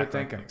thinking. Exactly, good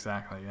thinking.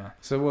 Exactly. Yeah.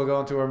 So we'll go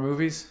into our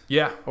movies.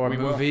 Yeah. Or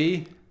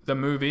movie. The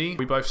movie.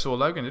 We both saw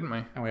Logan, didn't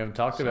we? And we haven't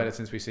talked about it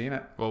since we've seen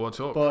it. Well, we'll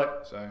talk.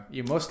 But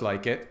you must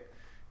like it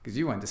because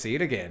you went to see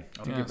it again.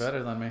 I think you're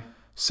better than me.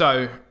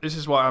 So this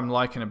is what I'm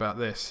liking about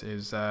this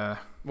is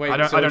wait, I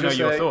don't know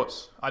your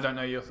thoughts. I don't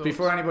know your thoughts.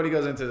 Before anybody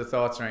goes into the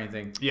thoughts or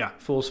anything. Yeah.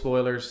 Full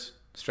spoilers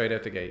straight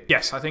out the gate.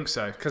 Yes, I think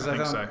so. Because I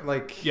think so.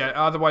 Like. Yeah.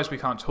 Otherwise, we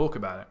can't talk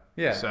about it.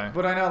 Yeah. So.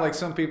 But I know like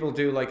some people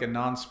do like a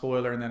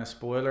non-spoiler and then a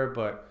spoiler,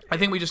 but I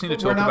think we just need to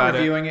talk about it. We're not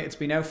reviewing it. It's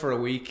been out for a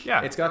week.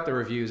 Yeah. It's got the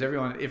reviews.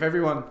 If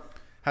everyone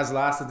has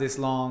lasted this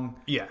long.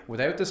 Yeah.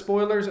 Without the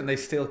spoilers and they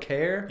still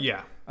care.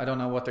 Yeah. I don't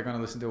know what they're going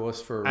to listen to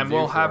us for. And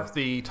we'll have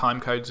the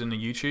time codes in the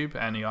YouTube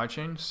and the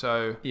iTunes.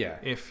 So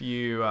if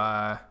you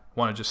want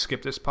to just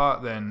skip this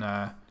part, then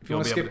if you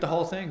want to skip the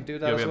whole thing, do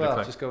that as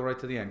well. Just go right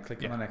to the end.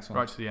 Click on the next one.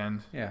 Right to the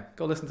end. Yeah.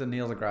 Go listen to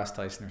Neil deGrasse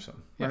Tyson or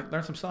something.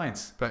 Learn some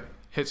science. But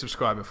hit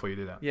subscribe before you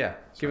do that. Yeah.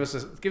 So.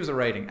 Give us a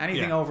rating.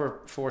 Anything over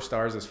 4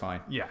 stars is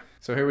fine. Yeah.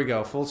 So here we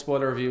go. Full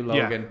spoiler review.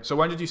 Logan. Yeah. So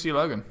when did you see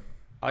Logan?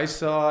 I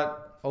saw it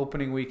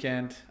opening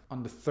weekend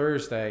on the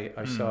Thursday.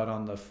 I saw it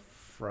on the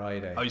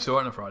Friday. Oh, you saw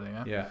it on a Friday,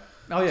 yeah? Yeah.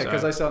 Oh, yeah,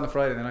 because I saw it on the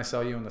Friday, and then I saw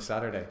you on the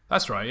Saturday.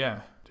 That's right, yeah.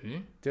 Did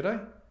you? Did I?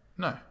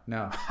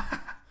 No.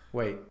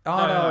 Wait.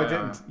 Oh, no, I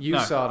didn't. You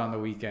saw it on the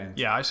weekend.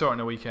 Yeah, I saw it on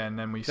the weekend,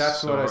 then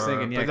That's what I was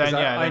thinking, yeah, because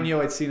I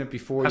knew I'd seen it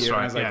before you, and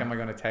I was like, am I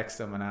going to text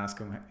him and ask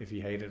him if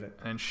he hated it?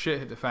 And shit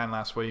hit the fan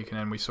last week, and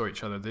then we saw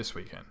each other this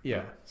weekend.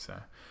 Yeah. So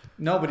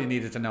nobody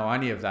needed to know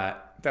any of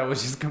that. That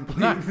was just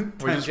complete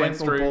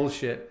tangential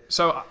bullshit.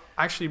 So...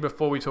 Actually,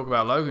 before we talk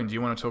about Logan, do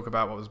you want to talk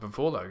about what was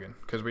before Logan?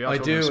 Because we are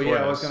talking spoilers.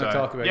 I was going to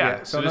talk about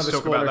it. So another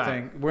spoiler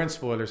thing. We're in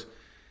spoilers.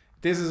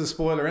 This is a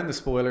spoiler in the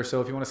spoiler,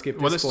 so if you want to skip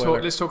this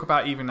spoiler... let's talk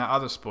about even that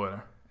other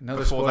spoiler.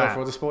 Another spoiler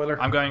for the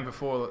spoiler? I'm going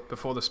before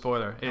the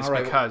spoiler. It's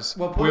because...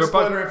 Well, put a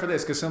spoiler in for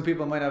this, because some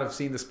people might not have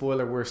seen the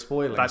spoiler we're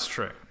spoiling. That's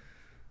true.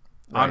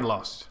 Right. I'm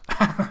lost.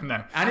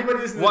 No. Anybody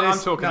listening to this,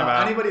 I'm talking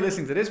about... Anybody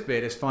listening to this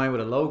bit is fine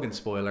with a Logan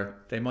spoiler.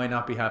 They might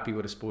not be happy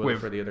with a spoiler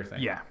for the other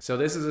thing. Yeah. So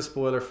this is a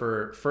spoiler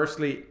for,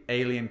 firstly,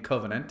 Alien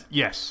Covenant.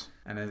 Yes.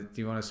 And then, do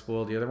you want to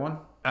spoil the other one?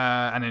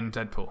 And then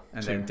Deadpool.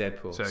 And then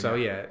Deadpool. So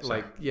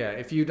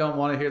if you don't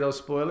want to hear those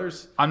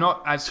spoilers... I'm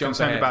not as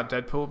concerned about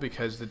Deadpool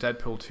because the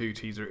Deadpool 2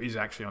 teaser is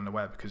actually on the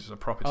web because it's a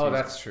proper teaser. Oh,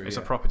 that's true. It's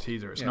a proper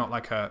teaser. It's not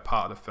like a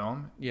part of the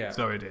film. Yeah.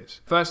 So it is.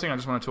 First thing I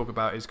just want to talk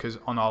about is because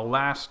on our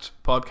last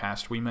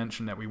podcast, we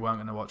mentioned that we weren't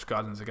going to watch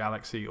Guardians of the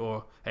Galaxy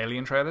or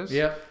Alien trailers.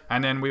 Yeah.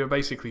 And then we were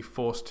basically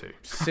forced to.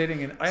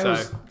 I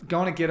was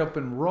going to get up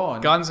and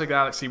run. Guardians of the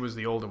Galaxy was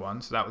the older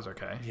one, so that was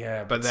okay.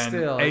 Yeah, but then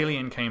still,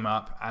 Alien came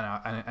up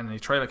and the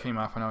trailer came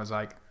up and I was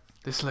like,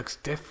 this looks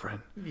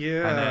different.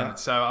 Yeah. And then,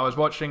 so I was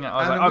watching it.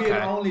 I was like, okay. We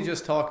had only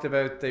just talked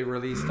about they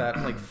released that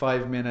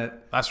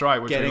 5-minute. That's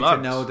right. Which getting we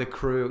loved. To know the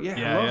crew.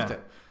 Yeah, I loved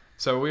it.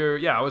 So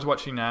I was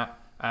watching that.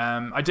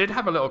 I did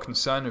have a little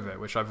concern with it,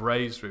 which I've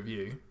raised with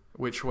you,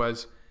 which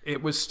was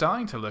it was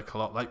starting to look a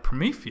lot like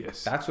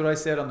Prometheus. That's what I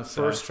said on the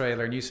first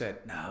trailer, and you said,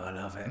 "No, I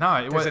love it."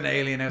 No, there's an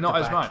alien out not the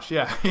as back. much.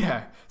 Yeah,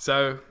 yeah.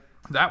 So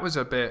that was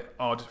a bit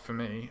odd for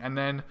me, and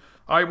then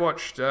I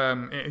watched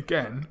it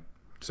again.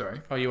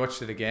 Sorry. Oh, you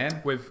watched it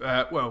again? With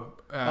you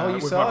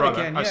with saw my brother.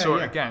 It again. I saw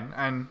it again,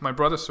 and my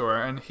brother saw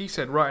it, and he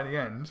said right at the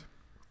end,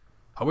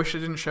 "I wish they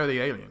didn't show the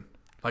alien."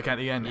 Like at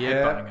the end,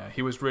 headbutting her.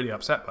 He was really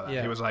upset by that.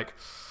 Yeah. He was like,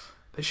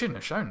 "They shouldn't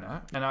have shown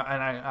that." And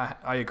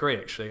I agree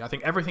actually. I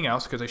think everything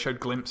else because they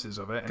showed glimpses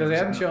of it. Because they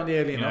hadn't shown the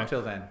alien up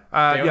till then.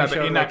 Yeah,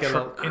 but in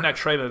that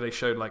trailer they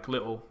showed like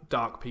little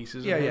dark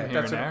pieces of him here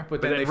and there.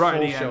 But then right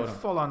at the end,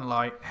 full on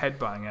light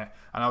headbutting it,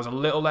 and I was a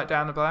little let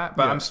down by that.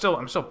 But I'm still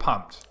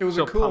pumped. It was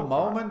a cool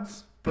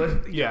moment.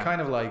 But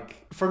kind of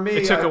like, for me...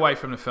 It took away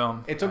from the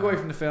film. It took away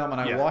from the film, and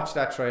I watched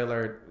that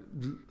trailer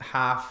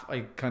half.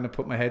 I kind of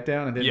put my head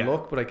down and didn't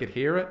look, but I could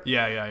hear it.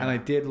 Yeah. And I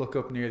did look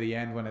up near the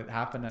end when it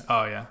happened. And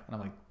I'm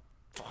like,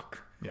 fuck.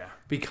 Yeah.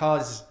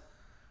 Because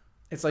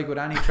it's like with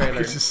any trailer...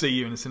 I could just see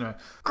you in the cinema.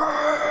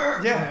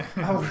 Yeah.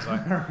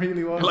 I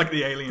really was. Like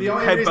the alien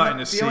headbutting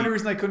the seat. The only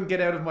reason I couldn't get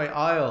out of my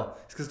aisle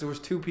is because there was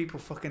 2 people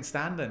fucking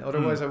standing.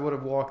 Otherwise, I would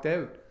have walked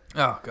out.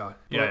 Oh god,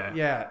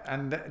 yeah.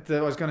 And I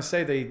was going to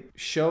say they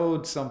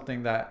showed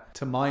something that,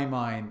 to my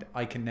mind,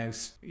 I can now.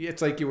 It's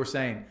like you were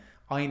saying.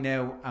 I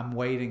now am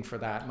waiting for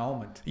that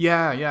moment.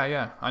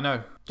 Yeah. I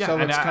know. Yeah, so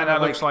and that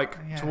looks like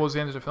towards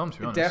the end of the film. To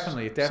be honest,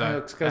 Definitely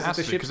looks because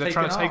the ship's they're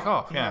trying to take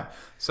off. Yeah.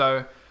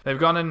 So they've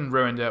gone and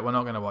ruined it. We're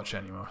not going to watch it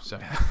anymore. So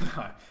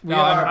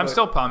I'm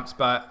still pumped,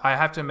 but I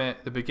have to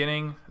admit, the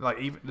beginning, like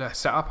even the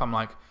setup, I'm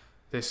like,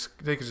 this.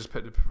 They could just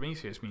put the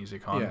Prometheus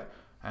music on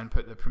and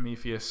put the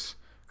Prometheus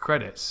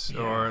credits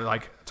or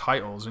like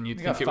titles, and you'd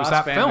think it was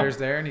that film.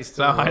 There, and he's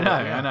still I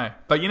know.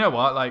 But you know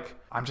what? Like,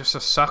 I'm just a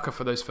sucker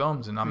for those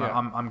films, and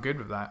I'm good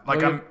with that.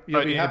 Like,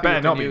 you'll be happy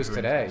with the news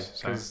today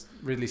because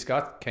Ridley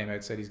Scott came out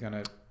and said he's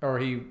gonna, or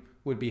he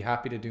would be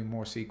happy to do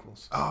more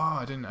sequels. Oh,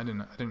 I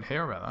didn't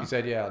hear about that. He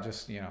said, "Yeah, I'll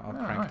just I'll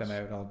crank them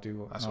out. I'll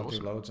do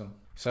loads of them."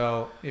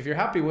 So if you're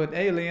happy with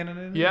Alien,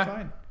 and you're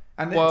fine.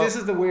 And this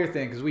is the weird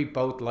thing because we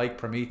both like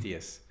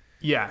Prometheus.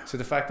 Yeah. So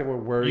the fact that we're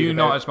worried,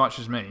 not as much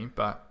as me,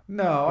 but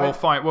no, we'll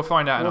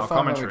find out in our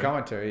commentary.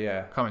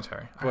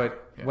 Commentary.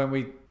 But when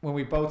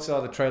we both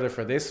saw the trailer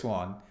for this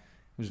one,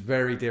 it was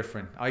very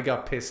different. I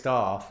got pissed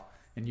off,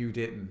 and you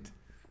didn't.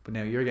 But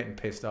now you're getting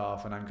pissed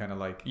off, and I'm kind of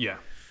like,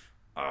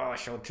 I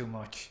showed too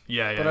much.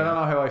 Yeah. But I don't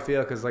know how I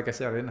feel because, like I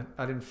said,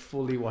 I didn't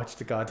fully watch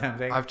the goddamn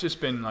thing. I've just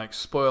been like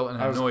spoiled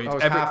and annoyed. I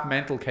was half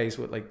mental case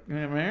with like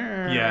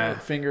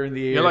finger in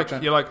the ear.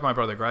 You're like my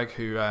brother Greg,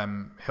 who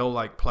he'll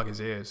like plug his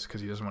ears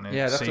because he doesn't want to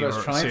that's see what I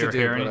was trying to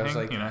do. But I was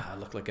like, I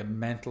look like a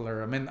mental,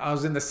 or I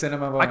was in the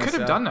cinema. I could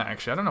have done that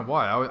actually. I don't know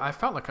why. I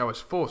felt like I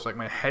was forced. Like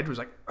my head was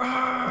like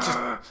just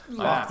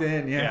locked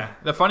in. Yeah.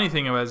 The funny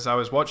thing was, I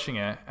was watching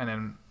it, and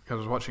then. I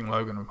was watching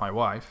Logan with my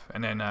wife,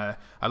 and then I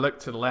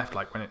looked to the left,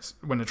 like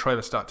when the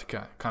trailer started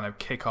to kind of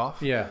kick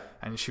off. Yeah.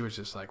 And she was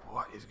just like,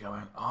 "What is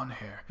going on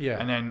here?" Yeah.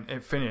 And then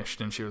it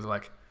finished, and she was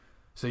like,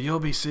 "So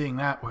you'll be seeing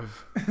that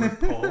with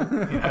Paul?"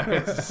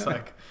 It's just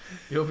like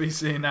you'll be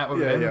seeing that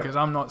with him because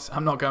I'm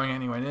not going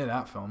anywhere near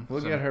that film. We'll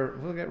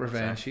get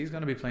revenge. She's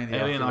going to be playing the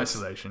Alien Oculus.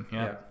 Isolation.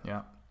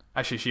 Yeah.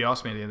 Actually, she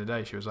asked me the other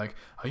day. She was like,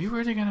 "Are you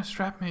really going to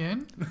strap me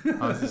in?"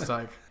 I was just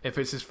like, "If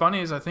it's as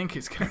funny as I think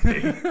it's going to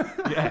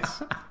be,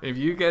 yes. If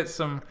you get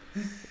some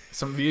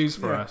views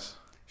for us."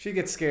 She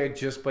gets scared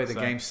just by the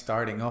game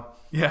starting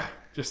up. Yeah,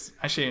 just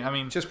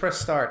press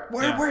start.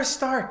 Where's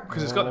start?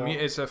 Because it's got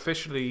it's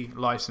officially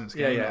licensed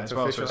game as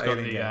well, so it's got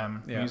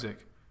the music.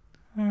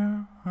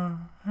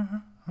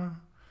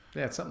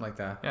 Yeah, it's something like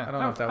that. Yeah, I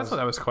don't know if I thought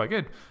that was quite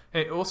good.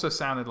 It also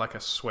sounded like a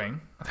swing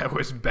that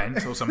was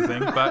bent or something,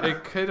 but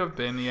it could have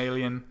been the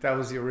alien. That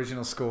was the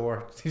original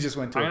score. He just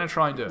went to I'm going to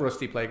try and do it.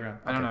 Rusty playground.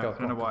 I don't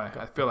know why.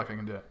 I feel like I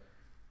can do it.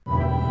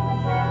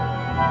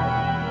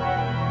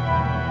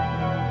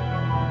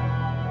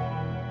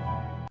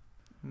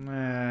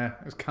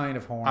 It was kind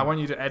of horny. I want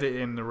you to edit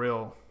in the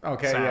real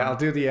Okay, sound. yeah, I'll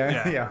do the...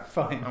 yeah,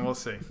 fine. And we'll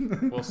see.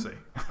 We'll see.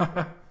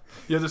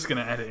 You're just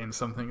going to edit in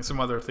something, some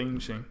other theme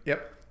tune.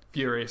 Yep.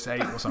 Furious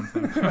 8 or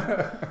something.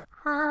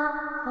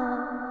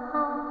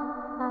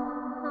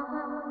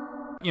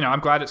 I'm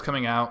glad it's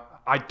coming out.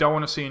 I don't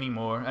want to see any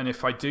more, and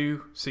if I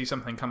do see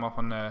something come up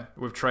on there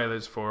with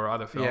trailers for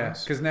other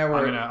films, because now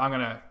I'm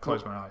gonna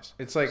close my eyes.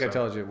 It's like I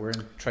told you, we're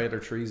in trailer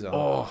tree zone.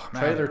 Oh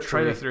man,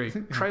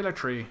 trailer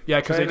tree.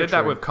 Yeah, because they did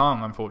that with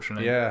Kong,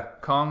 unfortunately. Yeah,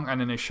 Kong,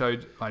 and then they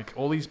showed like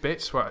all these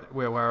bits where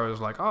I was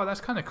like, oh, that's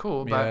kind of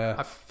cool, but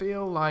I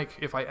feel like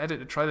if I edit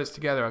the trailers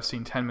together, I've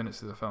seen 10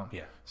 minutes of the film.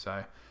 Yeah.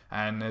 So.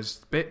 And there's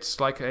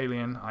bits like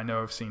Alien. I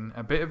know I've seen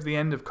a bit of the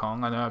end of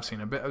Kong. I know I've seen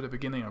a bit of the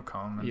beginning of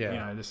Kong.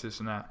 And, this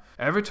and that.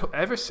 Ever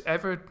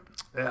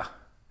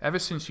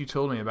since you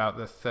told me about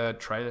the third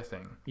trailer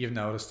thing, you've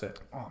noticed it.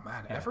 Oh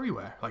man,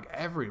 everywhere, like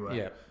everywhere.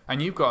 Yeah. And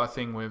you've got a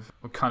thing with,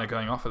 we're kind of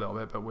going off a little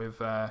bit, but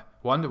with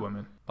Wonder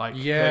Woman. Like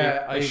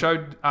they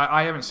showed.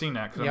 I haven't seen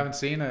that. You haven't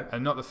seen it,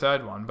 and not the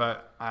third one,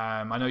 but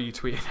I know you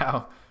tweeted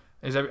out.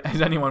 Is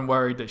anyone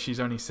worried that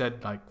she's only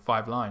said like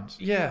 5 lines?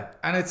 Yeah,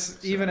 and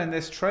it's even in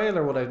this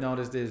trailer. What I've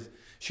noticed is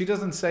she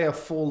doesn't say a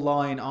full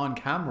line on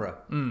camera.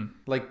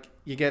 Like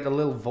you get a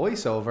little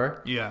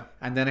voiceover. Yeah,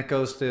 and then it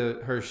goes to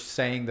her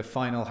saying the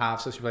final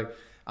half. So she'll be like,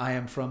 "I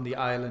am from the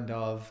island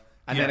of,"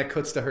 and then it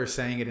cuts to her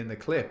saying it in the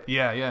clip.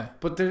 Yeah, yeah.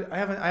 But I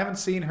haven't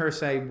seen her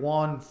say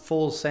one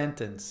full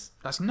sentence.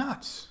 That's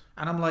nuts.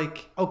 And I'm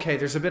like, okay,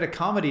 there's a bit of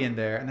comedy in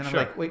there, and then I'm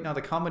like, wait, no,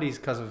 the comedy's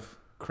because of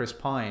Chris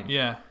Pine.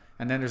 Yeah.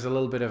 And then there's a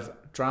little bit of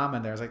drama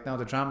in there. It's like, no,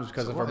 the drama's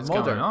because of her mother.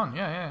 What's going on?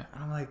 Yeah, yeah.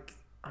 And I'm like,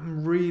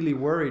 I'm really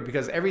worried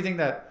because everything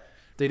that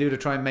they do to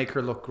try and make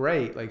her look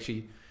great, like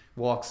she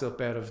walks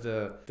up out of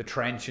the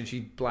trench and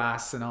she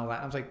blasts and all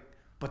that. I was like,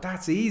 but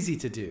that's easy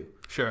to do.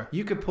 Sure.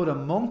 You could put a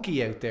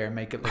monkey out there and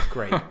make it look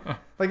great.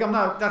 Like,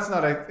 that's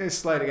not a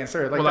slight against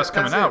her. Like, well, that's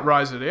coming out,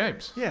 Rise of the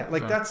Apes. Yeah,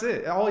 like that's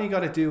it. All you got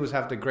to do is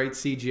have the great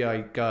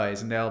CGI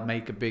guys and they'll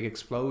make a big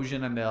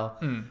explosion and they'll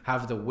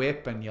have the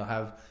whip and you'll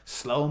have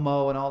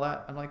slow-mo and all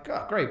that. I'm like,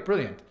 oh, great,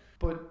 brilliant.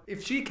 But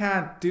if she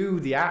can't do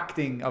the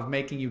acting of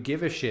making you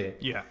give a shit.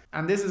 Yeah.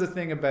 And this is a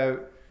thing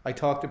about, I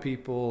talk to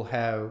people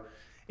how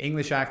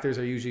English actors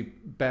are usually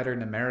better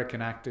than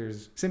American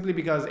actors simply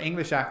because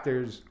English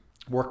actors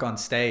work on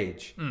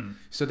stage.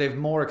 So they've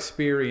more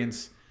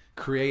experience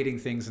creating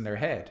things in their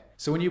head.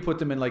 So when you put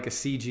them in like a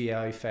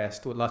CGI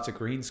fest with lots of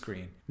green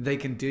screen, they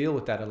can deal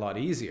with that a lot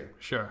easier.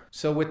 Sure.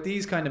 So with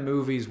these kind of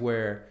movies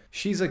where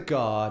she's a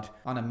god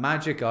on a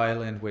magic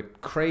island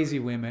with crazy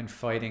women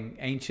fighting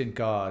ancient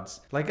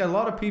gods, like a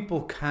lot of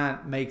people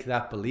can't make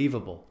that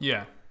believable.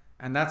 Yeah.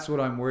 And that's what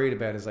I'm worried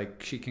about is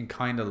like she can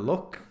kind of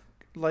look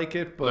like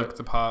it, but look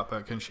the part,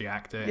 but can she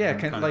act it? Yeah,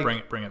 can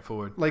like bring it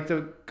forward. Like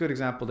the good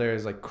example there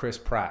is like Chris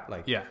Pratt.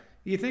 Like, yeah,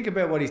 you think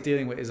about what he's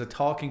dealing with is a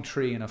talking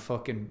tree and a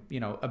fucking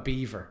a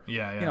beaver.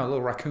 Yeah, yeah. A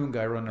little raccoon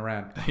guy running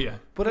around. Yeah.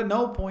 But at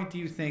no point do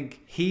you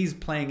think he's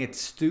playing it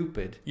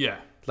stupid. Yeah.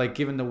 Like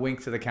giving the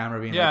wink to the camera,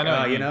 being like,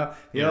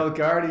 the old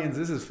Guardians,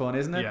 this is fun,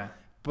 isn't it? Yeah.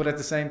 But at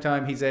the same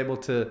time, he's able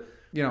to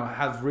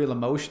have real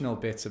emotional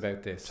bits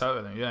about this.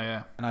 Totally. Yeah,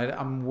 yeah. And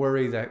I'm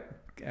worried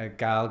that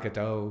Gal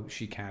Gadot,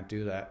 she can't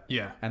do that.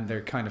 Yeah. And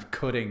they're kind of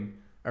cutting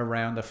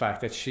around the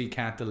fact that she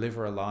can't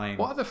deliver a line.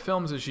 What other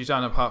films has she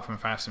done apart from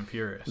Fast and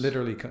Furious?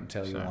 Literally couldn't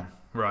tell you one.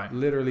 Right.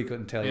 Literally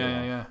couldn't tell you one.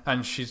 Yeah, yeah.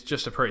 And she's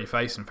just a pretty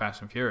face in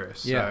Fast and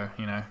Furious. Yeah.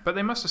 So, but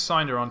they must have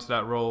signed her onto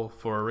that role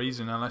for a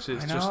reason, unless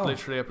it's just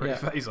literally a pretty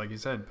face, like you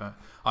said. But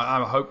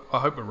I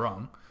hope we're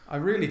wrong. I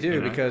really do,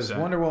 because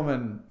Wonder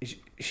Woman,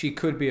 she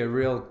could be a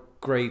real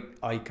great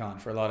icon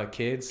for a lot of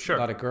kids, a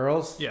lot of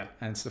girls. Yeah.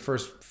 And it's the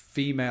first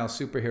female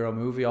superhero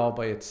movie all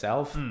by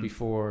itself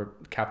before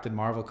Captain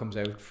Marvel comes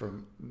out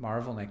from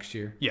Marvel next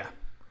year. Yeah.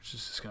 Which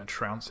is just going to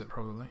trounce it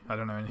probably. I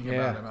don't know anything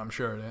about it, but I'm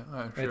sure it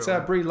is.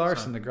 It's Brie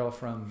Larson, the girl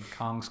from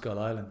Kong Skull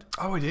Island.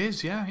 Oh, it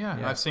is? Yeah.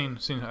 I've seen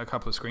a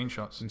couple of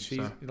screenshots. And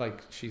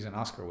she's an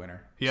Oscar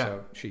winner. Yeah.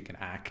 So she can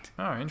act.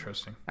 Oh,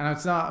 interesting. And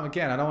it's not,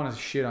 again, I don't want to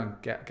shit on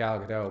Gal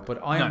Gadot, but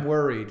I'm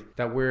worried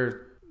that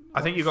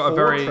I think you got a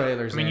very.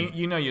 I mean,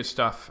 you know your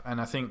stuff, and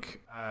I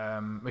think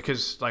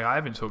because like I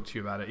haven't talked to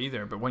you about it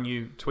either. But when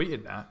you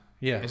tweeted that,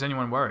 is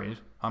anyone worried?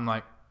 I'm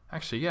like,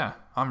 actually, yeah,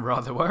 I'm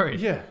rather worried.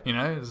 Yeah,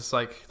 it's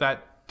like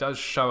that does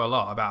show a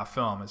lot about a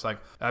film. It's like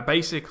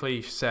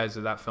basically says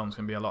that film's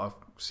gonna be a lot of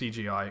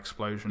CGI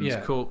explosions,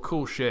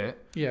 cool shit.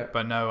 Yeah,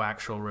 but no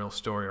actual real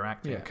story or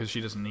acting because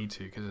she doesn't need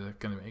to because they're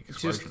gonna make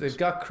explosions. They've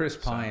got Chris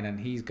Pine and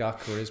he's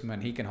got charisma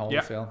and he can hold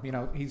a film.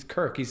 He's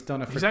Kirk. He's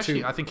done it for I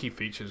think he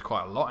features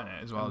quite a lot in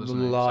it as well. Doesn't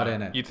he? A lot so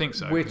in it. You'd think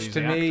so. Which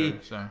to me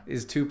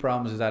is two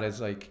problems. Is that it's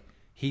like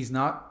he's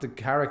not the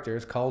character.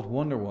 It's called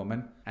Wonder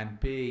Woman,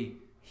 and B,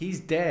 he's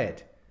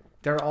dead.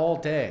 They're all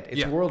dead.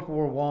 It's World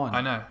War One.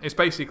 I know. It's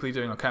basically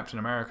doing a Captain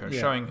America,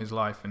 showing his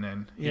life, and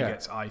then he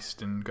gets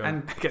iced and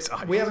gets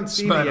iced. We haven't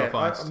seen it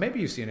yet. Maybe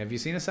you've seen it. Have you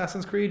seen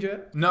Assassin's Creed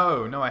yet?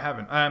 No, I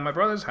haven't. My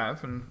brothers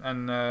have,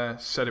 and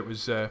said it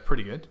was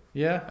pretty good.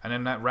 Yeah. And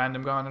then that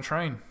random guy on a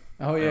train.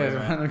 Oh yeah, it's a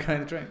random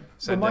kind of train.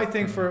 So my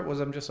thing for it was,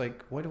 I'm just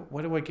like, why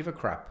do I give a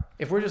crap?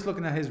 If we're just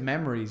looking at his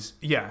memories,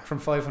 from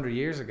 500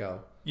 years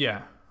ago,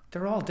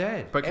 they're all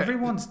dead. But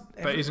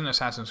But isn't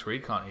Assassin's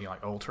Creed, can't he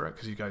like alter it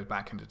because he goes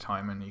back into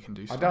time and he can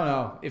do stuff? I don't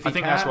know. I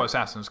think that's what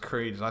Assassin's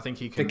Creed is. I think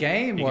he can. The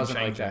game wasn't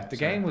like that. The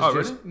game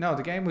was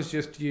the game was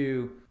just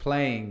you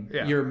playing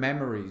your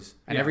memories,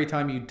 and every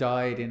time you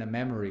died in a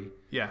memory,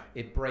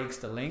 it breaks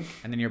the link,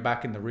 and then you're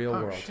back in the real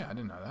world. Shit, I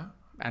didn't know that.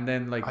 And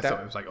then I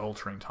thought it was like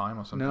altering time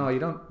or something. No, you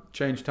don't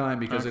change time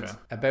because it's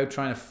about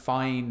trying to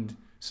find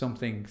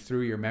something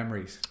through your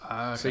memories.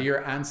 So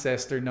your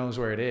ancestor knows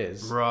where it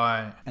is.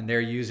 Right. And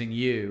they're using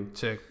you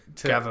to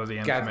gather the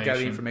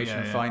information.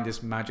 And find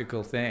this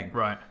magical thing.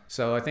 Right.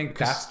 So I think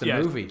that's the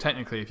movie.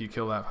 Technically, if you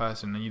kill that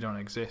person, then you don't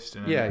exist.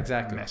 And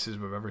exactly. It messes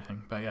with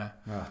everything. But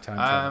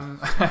time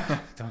travel.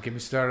 Don't get me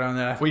started on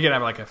that. We could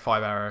have like a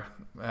 5-hour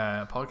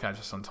podcast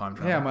just on time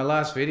travel. Yeah, my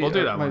last video. We'll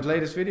do that. My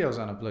latest video is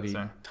on a bloody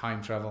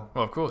time travel.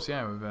 Well, of course,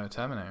 with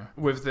Terminator,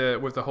 with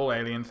the whole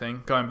alien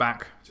thing. Going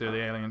back to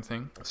the alien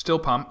thing, still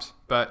pumped,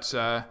 but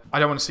I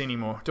don't want to see any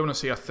more. Don't want to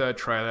see a third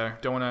trailer.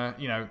 Don't want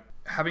to,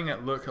 having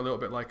it look a little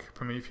bit like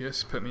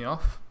Prometheus put me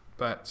off,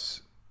 but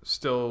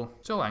still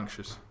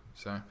anxious.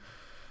 So,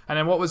 and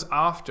then what was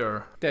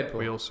after Deadpool?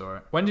 We all saw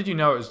it. When did you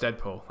know it was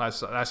Deadpool?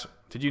 That's.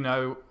 Did you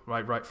know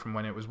right from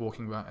when it was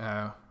walking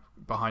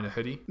behind a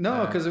hoodie?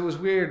 No, because it was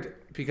weird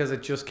because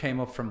it just came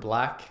up from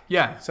black.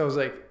 Yeah. So I was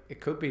like, it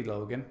could be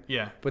Logan.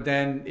 Yeah. But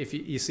then if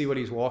you see what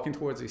he's walking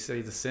towards, you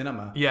see the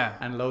cinema. Yeah.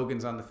 And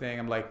Logan's on the thing.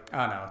 I'm like,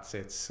 oh no,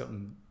 it's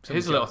something.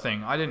 His little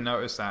thing. I didn't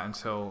notice that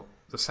until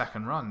the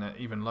second run. That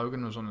even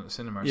Logan was on at the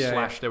cinema.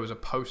 There was a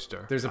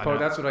poster. There's a poster.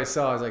 That's what I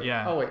saw. I was like,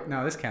 oh wait,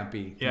 no, this can't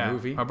be the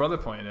movie. My brother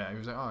pointed it out. He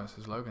was like, oh, this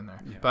is Logan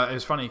there. Yeah. But it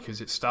was funny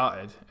because it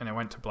started and it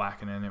went to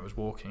black and then it was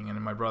walking and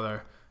then my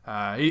brother.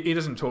 He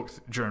doesn't talk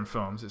during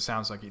films. It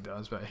sounds like he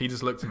does, but he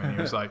just looked at me and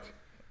he was like,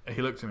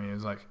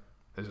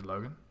 "There's a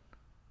Logan,"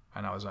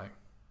 and I was like,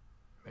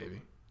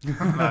 "Maybe."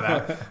 Like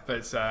that.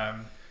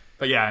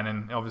 But yeah, and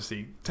then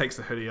obviously takes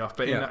the hoodie off.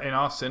 But in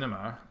our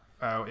cinema,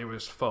 it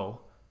was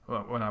full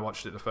when I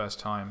watched it the first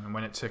time, and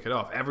when it took it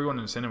off, everyone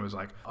in the cinema was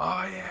like,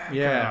 "Oh yeah,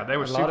 yeah." They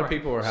were a lot of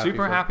people were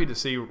super happy to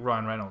see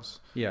Ryan Reynolds.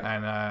 Yeah,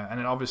 and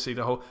then obviously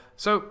the whole.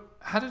 So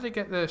how did they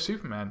get the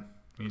Superman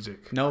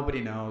music?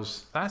 Nobody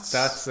knows. That's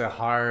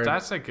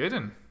a good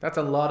one. That's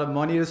a lot of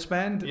money to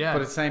spend. Yeah.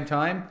 But at the same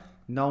time,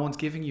 no one's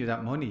giving you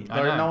that money.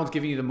 No one's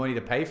giving you the money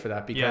to pay for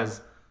that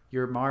because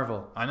you're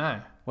Marvel. I know.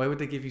 Why would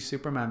they give you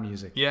Superman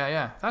music?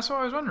 Yeah. That's what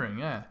I was wondering.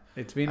 Yeah.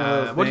 It's been a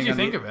little what did you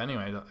think of it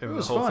anyway? It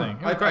was the whole fun.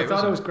 Thing. I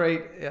thought it was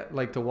great,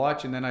 like to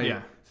watch, and then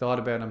I thought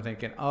about it. I'm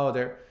thinking,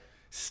 they're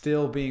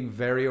still being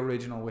very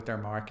original with their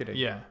marketing.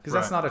 Yeah. Because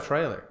that's not a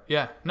trailer.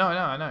 Yeah. No,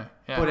 I know.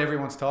 Yeah. But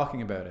everyone's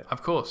talking about it.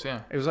 Of course,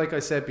 yeah. It was like I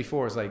said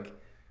before, it's like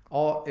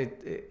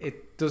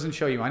it doesn't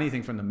show you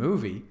anything from the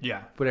movie.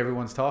 Yeah. But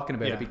everyone's talking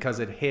about it because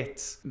it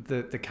hits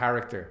the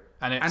character.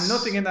 And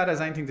nothing in that has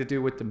anything to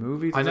do with the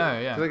movie. There's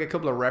there's like a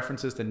couple of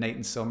references to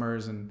Nathan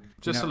Summers and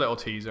just a little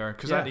teaser.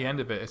 Because at the end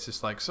of it, it's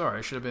just like, sorry,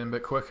 I should have been a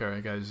bit quicker.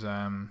 He goes,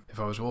 if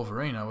I was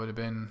Wolverine, I would have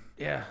been.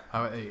 Yeah.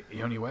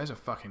 He only wears a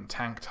fucking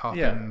tank top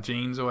and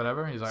jeans or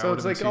whatever. He's like, so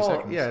it's like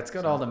it's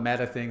got all the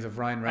meta things of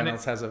Ryan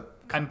Reynolds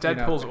and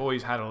Deadpool's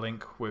always had a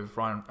link with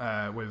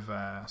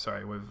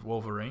with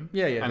Wolverine.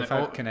 Yeah, and they've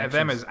had connections.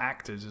 Them as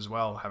actors as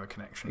well have a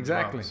connection.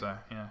 Exactly. As well,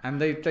 so, yeah. And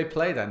they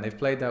play that. And they've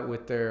played that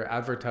with their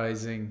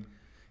advertising.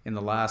 In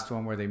the last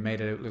one where they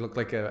made it look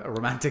like a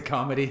romantic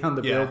comedy on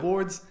the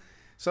billboards.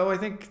 So I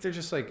think they're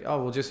just like,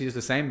 we'll just use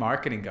the same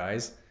marketing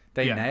guys.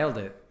 They nailed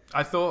it.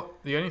 I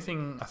thought the only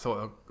thing I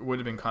thought would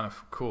have been kind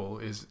of cool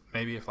is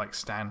maybe if like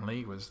Stan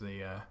Lee was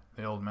the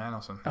old man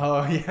or something.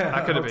 Oh yeah,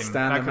 that could have been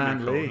Stan the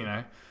Man cool, Lee.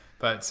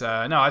 But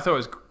no, I thought it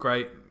was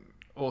great,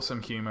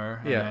 awesome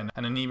humor. And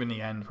then even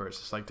the end where it's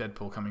just like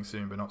Deadpool coming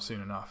soon, but not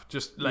soon enough.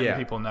 Just letting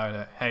people know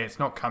that hey, it's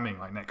not coming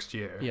like next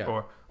year,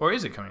 or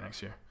is it coming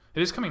next year?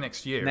 It is coming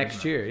next year.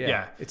 Next year,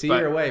 yeah. It's a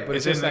year away, but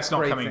it's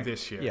not coming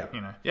this year.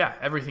 Yeah.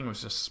 Everything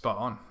was just spot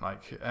on.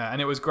 Like, and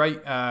it was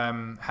great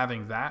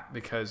having that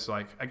because,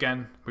 like,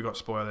 again, we got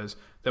spoilers.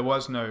 There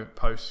was no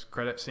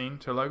post-credit scene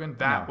to Logan.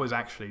 That was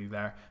actually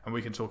there, and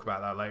we can talk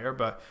about that later.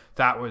 But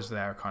that was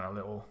their kind of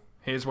little.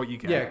 Here's what you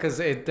get. Yeah, because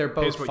they're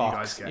both Here's Fox. What you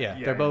guys get.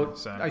 Yeah, they're both.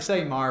 So. I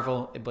say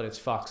Marvel, but it's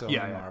Fox only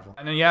Marvel.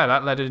 And then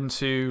that led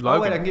into Logan.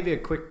 Oh wait, I can give you a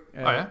quick.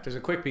 There's a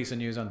quick piece of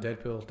news on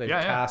Deadpool. They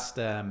cast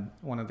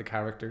one of the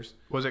characters.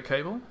 Was it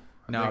Cable?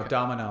 No,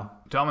 Domino.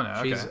 Domino.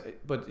 Okay.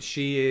 But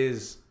she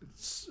is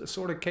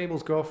sort of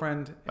Cable's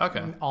girlfriend.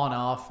 Okay. On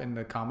off in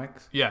the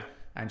comics. Yeah.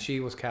 And she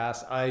was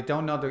cast. I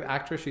don't know the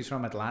actress. She's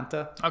from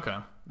Atlanta. Okay.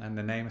 And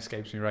the name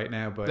escapes me right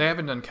now, but they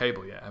haven't done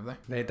Cable yet, have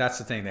they? That's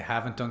the thing. They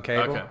haven't done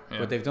Cable,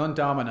 but they've done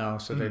Domino.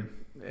 So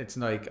it's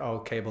like,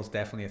 Cable's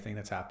definitely a thing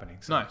that's happening.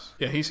 So. Nice.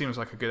 Yeah, he seems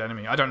like a good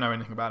enemy. I don't know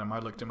anything about him. I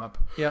looked him up.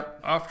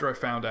 Yep. After I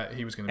found out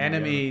he was going to be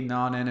enemy,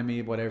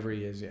 non-enemy, whatever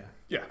he is. Yeah.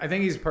 Yeah. I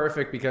think he's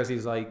perfect because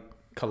he's like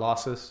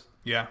Colossus.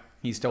 Yeah.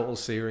 He's total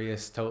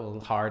serious, total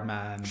hard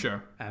man.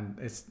 Sure. And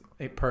it's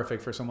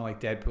perfect for someone like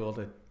Deadpool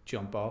to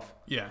jump off.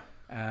 Yeah.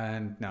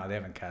 And no, they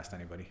haven't cast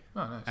anybody.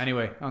 Oh, nice.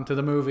 Anyway, on to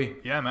the movie.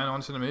 Yeah, man,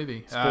 on to the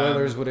movie.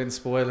 Spoilers within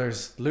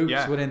spoilers.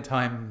 Loops within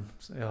time.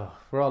 Oh,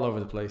 we're all over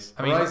the place.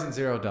 I mean, Horizon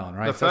Zero Dawn,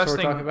 right? That's what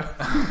we're talking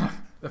about.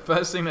 The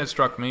first thing that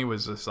struck me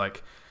was just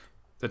like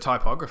the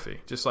typography,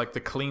 just like the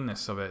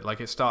cleanness of it.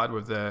 Like it started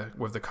with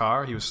the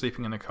car. He was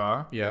sleeping in the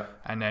car. Yeah.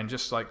 And then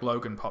just like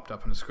Logan popped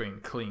up on the screen,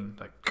 clean,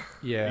 like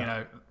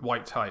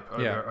white type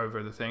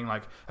over the thing.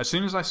 Like as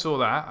soon as I saw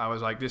that, I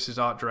was like, this is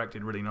art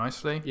directed really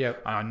nicely. Yeah.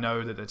 And I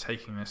know that they're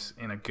taking this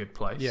in a good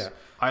place. Yeah.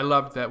 I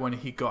loved that when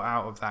he got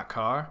out of that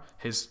car,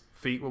 his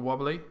feet were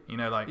wobbly. You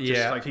know, like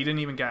just like he didn't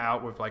even get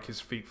out with like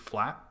his feet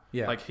flat.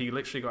 Yeah. Like he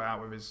literally got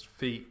out with his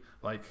feet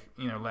like,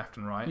 you know, left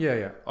and right. Yeah,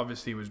 yeah.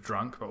 Obviously he was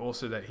drunk, but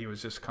also that he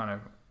was just kind of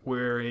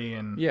weary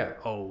and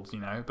old, you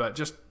know. But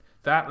just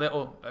that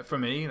little, for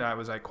me, that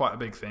was like quite a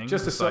big thing.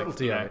 Just the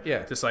subtlety of it,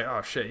 yeah. Just like,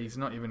 oh shit, he's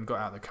not even got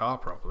out of the car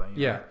properly.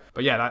 Yeah.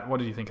 But yeah, what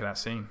did you think of that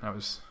scene? That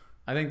was...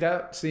 I think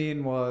that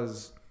scene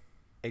was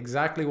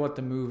exactly what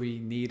the movie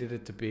needed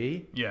it to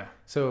be. Yeah.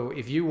 So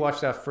if you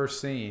watch that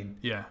first scene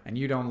and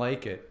you don't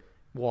like it,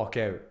 walk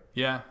out.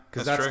 Yeah,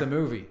 because that's the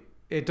movie.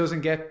 It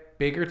doesn't get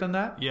bigger than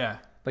that. Yeah.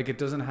 Like it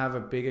doesn't have a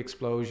big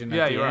explosion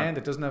at the end. Right.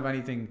 It doesn't have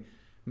anything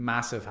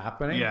massive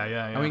happening.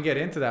 Yeah. And we can get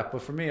into that,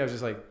 but for me, I was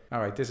just like, all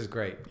right, this is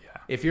great.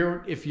 Yeah.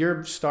 If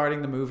you're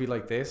starting the movie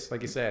like this,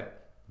 like you said,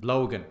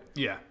 Logan.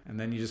 Yeah. And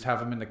then you just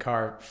have him in the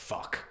car.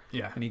 Fuck.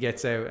 Yeah. And he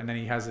gets out, and then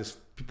he has this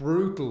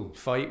brutal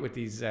fight with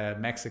these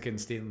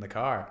Mexicans stealing the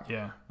car.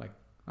 Yeah. Like,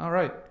 all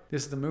right,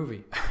 this is the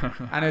movie.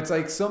 And it's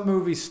like some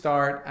movies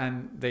start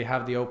and they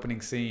have the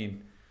opening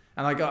scene,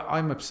 and like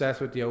I'm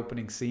obsessed with the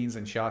opening scenes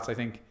and shots. I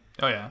think.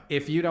 Oh yeah.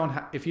 If you don't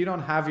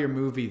have your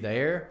movie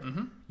there,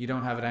 you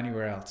don't have it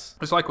anywhere else.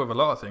 It's like with a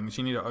lot of things.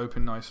 You need to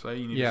open nicely.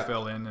 You need to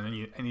fill in, and then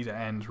you need to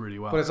end really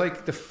well. But it's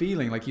like the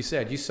feeling, like you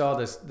said, you saw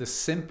the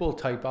simple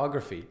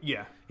typography.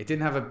 Yeah. It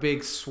didn't have a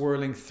big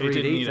swirling 3D. It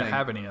didn't need thing to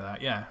have any of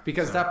that. Yeah.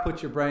 Because that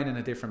puts your brain in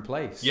a different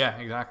place. Yeah,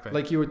 exactly.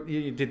 Like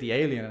you did the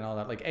Alien and all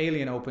that. Like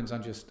Alien opens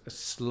on just a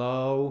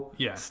slow,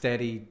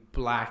 steady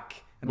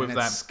black, and with then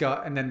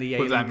that and then the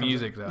Alien with that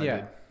music that I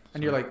did.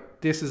 And you're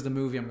like, this is the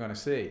movie I'm going to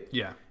see.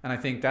 Yeah. And I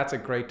think that's a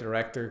great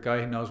director, guy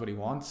who knows what he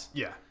wants.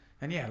 Yeah.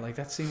 And yeah, like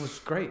that scene was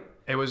great.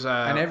 It was,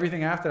 and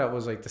everything after that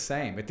was like the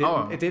same. It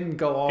didn't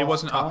go off. It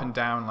wasn't up and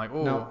down like,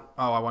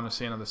 I want to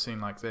see another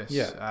scene like this.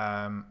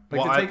 Yeah.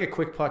 Like to take a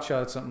quick pot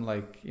shot at something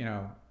like, you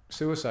know,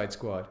 Suicide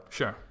Squad.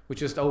 Sure. Which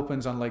just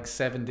opens on like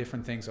 7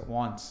 different things at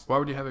once. Why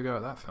would you have a go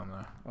at that film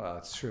though? Well,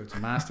 it's true. It's a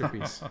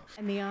masterpiece.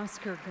 And the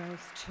Oscar goes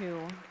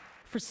to...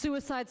 for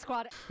Suicide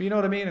Squad. You know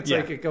what I mean? It's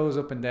like it goes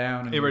up and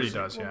down. And it really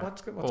does, yeah.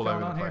 What's going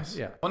on here?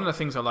 Yeah. One of the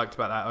things I liked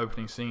about that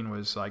opening scene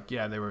was like,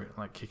 they were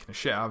like kicking the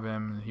shit out of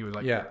him, and he was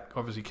like,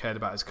 obviously cared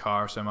about his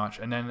car so much,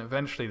 and then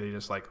eventually they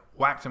just like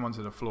whacked him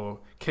onto the floor,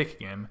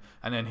 kicking him,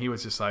 and then he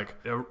was just like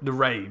the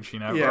rage, you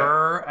know,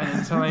 and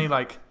then suddenly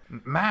like,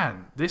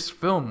 man, this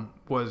film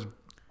was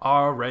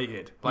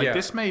R-rated. Like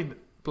this made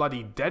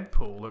bloody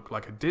Deadpool look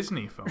like a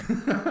Disney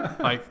film,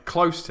 like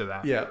close to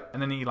that. Yeah. And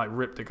then he like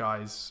ripped the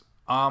guy's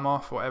arm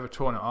off or whatever,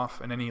 torn it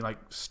off, and then he like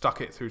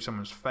stuck it through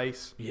someone's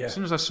face. Yeah. As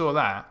soon as I saw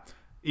that,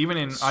 even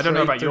in I don't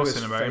know about your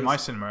cinema, in my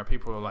cinema,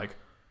 people were like,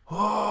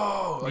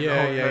 "Oh, like,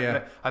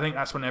 yeah." I think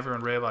that's when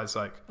everyone realized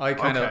like, I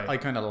kind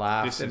of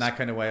laughed in that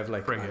kind of way of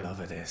like, I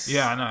love this.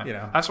 Yeah, I know. You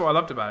know, that's what I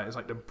loved about it. It's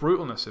like the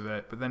brutalness of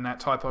it, but then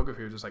that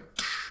typography was just like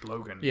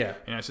Logan. Yeah,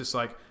 you know, it's just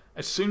like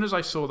as soon as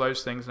I saw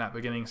those things in that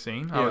beginning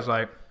scene, I was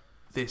like,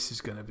 this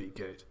is gonna be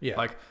good. Yeah,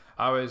 like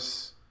I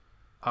was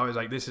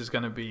like, this is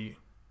gonna be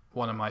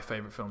one of my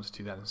favorite films of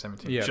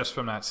 2017, just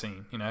from that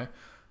scene. You know,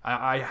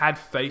 I had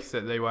faith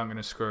that they weren't going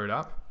to screw it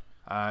up.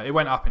 It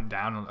went up and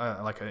down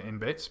in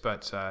bits,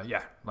 but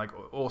like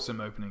awesome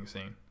opening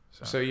scene.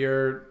 So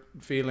your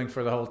feeling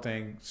for the whole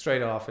thing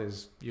straight off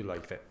is you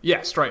liked it?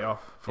 Yeah, straight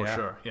off for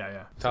sure.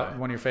 Yeah.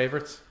 One of your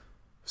favorites?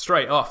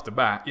 Straight off the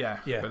bat, yeah.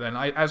 But then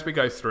as we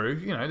go through,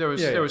 you know,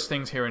 there was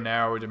things here and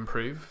there I would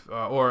improve,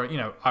 or you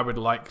know, I would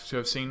like to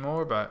have seen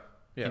more, but.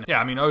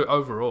 I mean,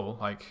 overall,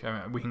 like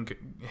we can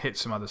hit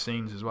some other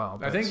scenes as well.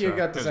 I think you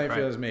got the same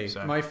feel as me.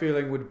 So. My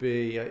feeling would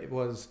be it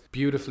was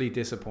beautifully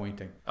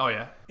disappointing. Oh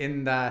yeah.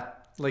 In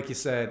that, like you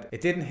said,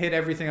 it didn't hit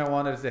everything I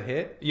wanted it to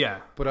hit. Yeah.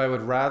 But I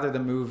would rather the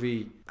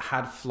movie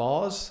had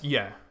flaws.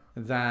 Yeah.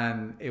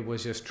 Than it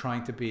was just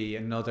trying to be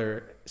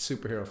another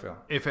superhero film.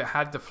 If it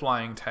had the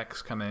flying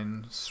text come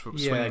in,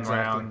 swinging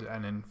around,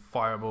 and then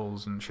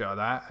fireballs and shit like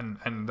that,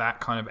 and that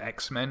kind of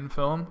X-Men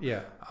film,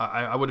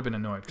 I would have been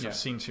annoyed because I've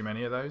seen too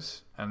many of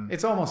those. And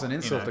it's almost an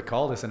insult to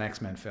call this an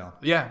X-Men film.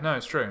 Yeah, no,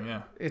 it's true.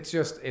 Yeah, it's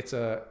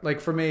a like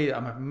for me,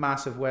 I'm a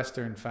massive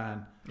Western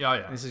fan.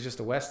 Yeah. This is just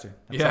a Western.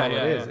 That's all it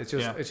is.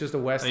 It's just a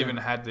Western. They even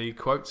had the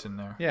quotes in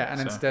there. Yeah,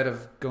 and instead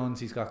of guns,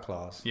 he's got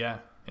claws. Yeah.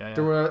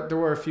 There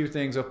were a few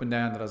things up and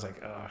down that I was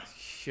like, oh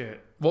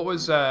shit. What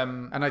was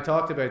and I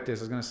talked about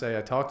this.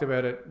 I talked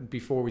about it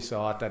before we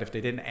saw it, that if they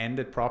didn't end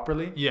it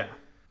properly,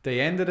 they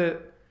ended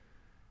it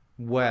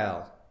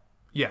well.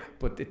 Yeah,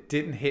 but it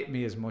didn't hit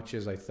me as much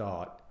as I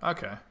thought.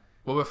 Okay.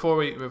 Well, before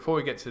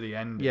we get to the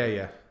end,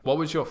 what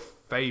was your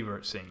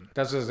favorite scene?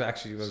 That's what I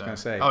was going to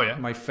say. Oh yeah,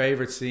 my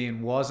favorite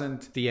scene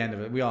wasn't the end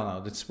of it. We all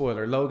know the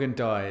spoiler. Logan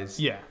dies.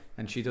 Yeah,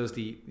 and she does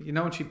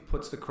when she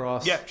puts the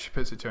cross. Yeah, she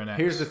puts it to her neck.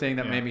 Here's the thing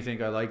that made me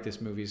think I like this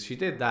movie. Is she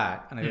did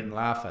that, and I didn't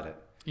laugh at it.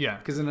 Yeah,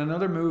 because in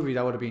another movie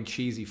that would have been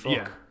cheesy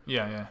fuck.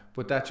 Yeah.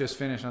 But that just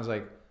finished, and I was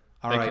like,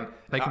 all right,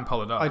 they can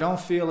pull it off. I don't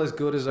feel as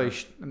good as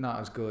not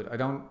as good. I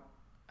don't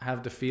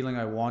have the feeling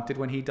I wanted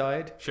when he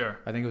died. Sure,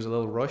 I think it was a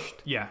little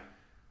rushed. Yeah.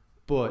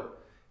 But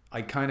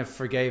I kind of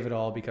forgave it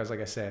all because,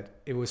 like I said,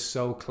 it was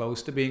so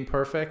close to being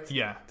perfect.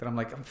 Yeah. That I'm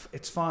like,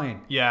 it's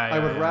fine. Yeah. I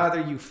would rather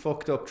you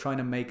fucked up trying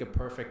to make a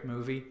perfect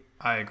movie.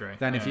 I agree.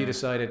 Than if you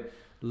decided,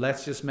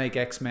 let's just make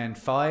X-Men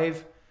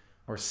 5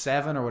 or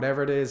 7 or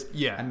whatever it is.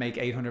 Yeah. And make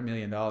 $800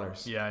 million.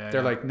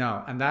 They're like,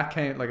 no. And that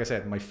came, like I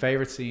said, my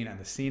favorite scene, and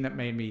the scene that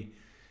made me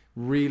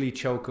really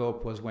choke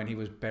up was when he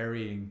was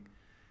burying.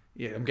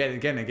 Yeah, I'm getting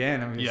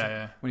again. I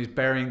mean, when he's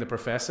burying the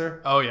professor.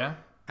 Oh yeah.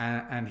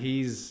 And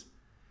he's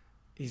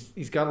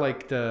got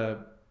like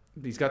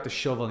he's got the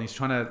shovel, and he's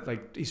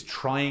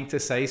trying to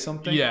say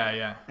something.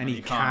 Yeah. And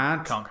he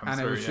can't come and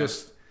through, it was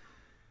just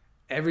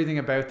everything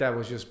about that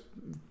was just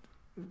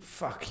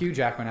fuck. Hugh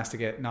Jackman has to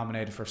get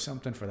nominated for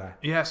something for that.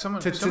 Yeah,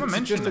 someone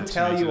mentioned just to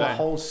tell you a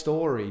whole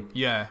story.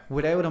 Yeah.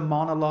 Without a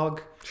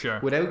monologue.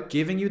 Sure. Without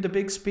giving you the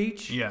big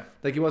speech. Yeah.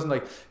 Like he wasn't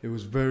like, it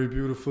was very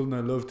beautiful and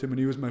I loved him and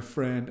he was my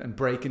friend, and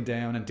breaking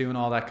down and doing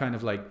all that kind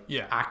of like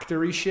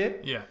actory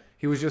shit. Yeah.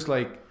 He was just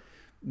like,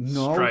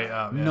 no, straight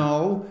up,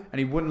 no, and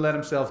he wouldn't let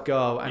himself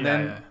go. And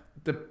then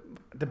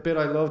the bit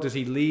I loved is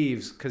he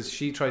leaves because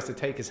she tries to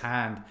take his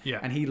hand. Yeah.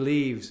 And he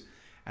leaves,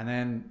 and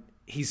then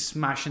he's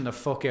smashing the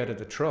fuck out of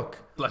the truck.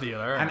 Bloody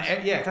hilarious.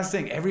 And that's the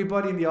thing.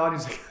 Everybody in the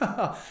audience,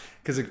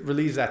 because it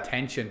relieves that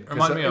tension.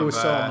 It was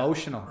so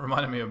emotional.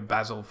 Reminded me of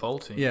Basil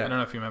Fawlty. Yeah. I don't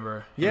know if you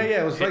remember.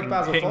 It was like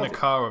Basil Fawlty hitting the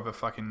car with a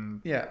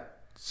fucking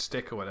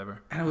stick or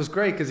whatever. And it was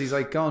great because he's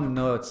like going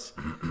nuts.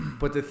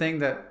 But the thing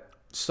that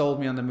sold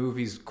me on the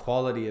movie's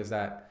quality is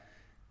that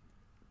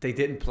they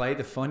didn't play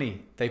the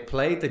funny. They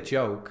played the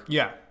joke.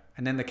 Yeah.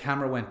 And then the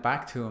camera went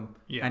back to him,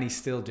 and he's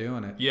still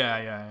doing it.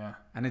 Yeah.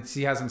 And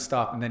he hasn't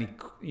stopped, and then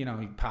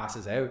he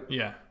passes out.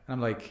 Yeah. And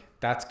I'm like,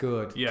 that's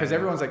good. Yeah. Because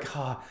everyone's like,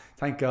 oh,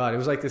 thank God. It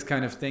was like this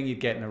kind of thing you'd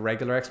get in a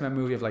regular X-Men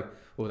movie of like,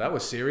 oh, that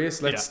was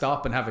serious. Let's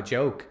stop and have a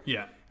joke.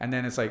 Yeah. And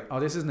then it's like, oh,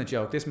 this isn't a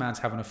joke. This man's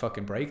having a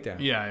fucking breakdown.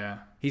 Yeah.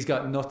 He's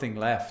got nothing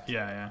left.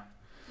 Yeah.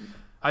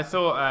 I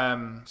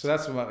thought... so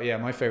that's what,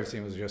 my favorite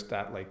scene was just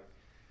that, like,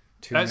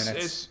 2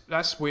 minutes.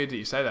 That's weird that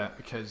you say that,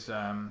 because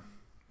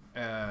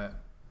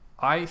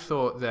I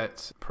thought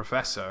that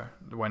Professor,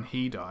 when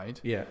he died...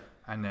 Yeah.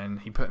 And then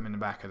he put him in the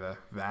back of the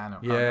van,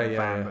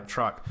 but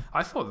truck.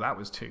 I thought that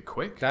was too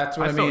quick. That's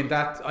what I mean.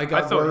 That I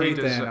got worried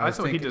then. I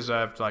thought he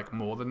deserved like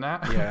more than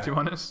that, to be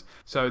honest.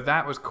 So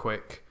that was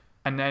quick.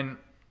 And then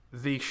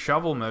the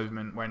shovel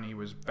movement when he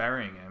was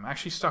burying him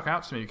actually stuck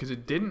out to me because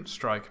it didn't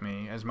strike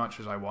me as much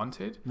as I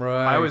wanted.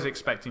 Right. I was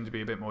expecting to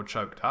be a bit more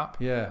choked up.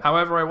 Yeah.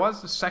 However, I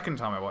was the second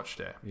time I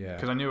watched it. Yeah.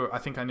 Because I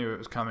think I knew it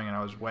was coming and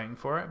I was waiting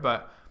for it,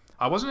 but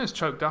I wasn't as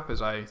choked up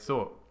as I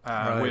thought.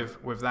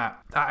 With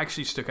that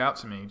actually stuck out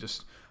to me.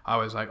 Just I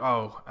was like,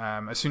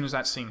 as soon as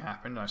that scene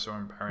happened, I saw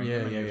him burying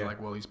him, and he was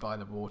like, well, he's by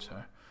the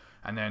water,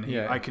 and then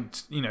I could,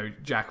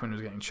 Jackman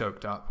was getting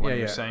choked up when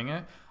he was saying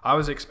it. I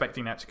was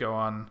expecting that to go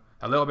on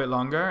a little bit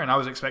longer, and I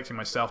was expecting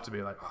myself to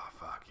be like, oh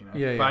fuck,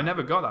 but I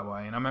never got that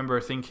way, and I remember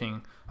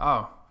thinking,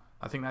 I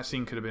think that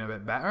scene could have been a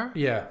bit better.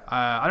 Yeah.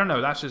 I don't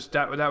know. That's just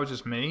that was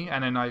just me,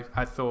 and then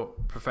I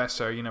thought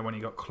Professor, when he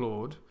got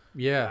clawed.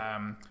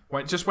 Yeah.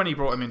 When he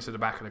brought him into the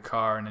back of the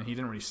car, and then he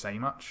didn't really say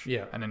much.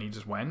 Yeah. And then he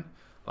just went.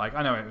 Like,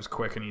 I know it was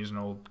quick and he's an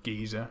old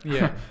geezer.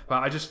 Yeah.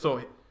 But I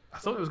thought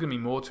there was going to be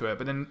more to it.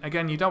 But then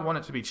again, you don't want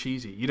it to be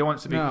cheesy. You don't want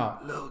it to be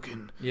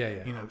Logan.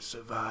 Yeah.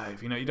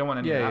 Survive. You don't want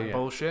any of that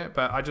bullshit.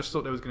 But I just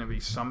thought there was going to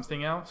be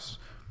something else.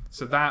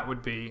 So that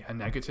would be a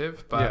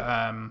negative.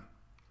 But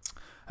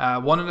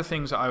one of the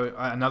things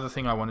another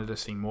thing I wanted to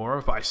see more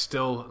of, but I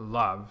still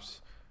loved,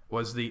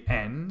 was the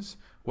end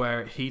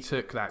where he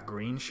took that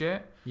green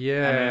shit.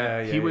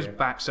 Yeah, he was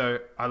back. So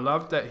I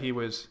loved that he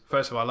was.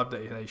 First of all, I loved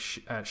that they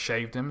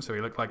shaved him, so he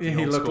looked like the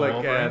old school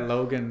Wolverine.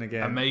 Logan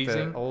again.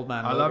 Amazing, the old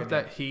man. I loved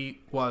that he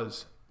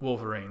was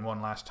Wolverine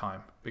one last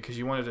time because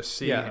you wanted to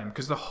see him.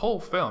 Because the whole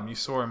film, you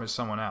saw him as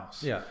someone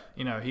else. Yeah,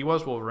 he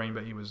was Wolverine,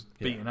 but he was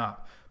beaten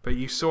up. But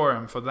you saw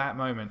him for that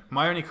moment.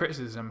 My only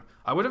criticism,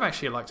 I would have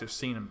actually liked to have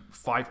seen him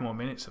 5 more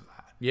minutes of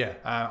that. Yeah,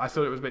 I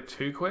thought it was a bit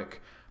too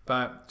quick,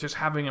 but just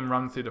having him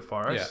run through the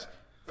forest. Yeah.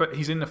 But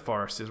he's in the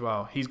forest as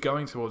well. He's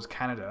going towards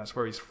Canada. That's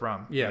where he's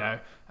from. Yeah.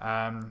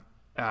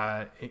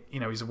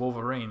 He's a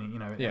Wolverine.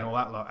 And all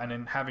that lot. And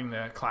then having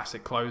the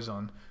classic clothes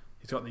on,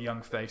 he's got the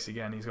young face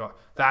again. He's got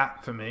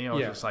that for me. I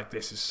was just like,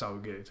 this is so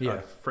good. Yeah. I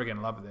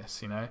friggin' love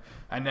this.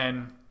 And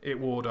then it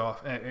wore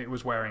off. It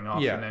was wearing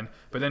off. Yeah.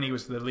 But then he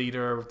was the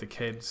leader of the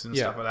kids and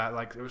stuff like that.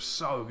 Like, it was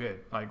so good.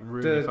 Like,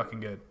 really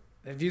fucking good.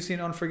 Have you seen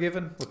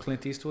Unforgiven with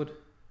Clint Eastwood?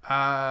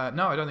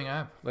 No, I don't think I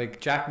have. Like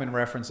Jackman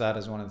referenced that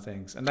as one of the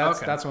things, and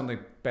that's one of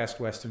the best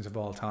westerns of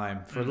all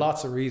time for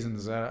lots of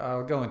reasons.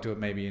 I'll go into it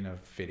maybe in a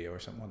video or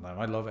something one time.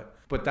 I love it,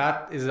 but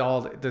that is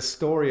all. The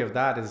story of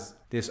that is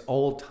this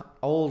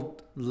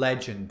old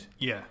legend.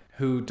 Yeah.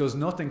 Who does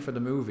nothing for the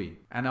movie,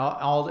 and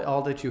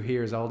all that you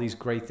hear is all these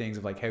great things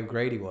of like how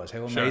great he was,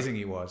 how amazing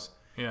he was.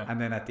 Yeah. And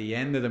then at the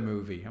end of the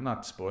movie, I'm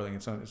not spoiling it,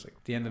 it's like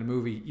at the end of the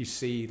movie, you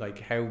see like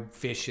how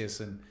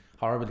vicious and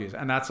horrible he is.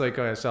 And that's like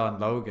I saw in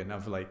Logan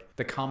of like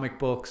the comic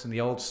books and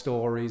the old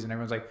stories, and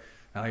everyone's like,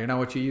 oh, you're not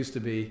what you used to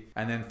be.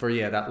 And then for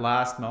that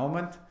last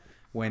moment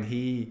when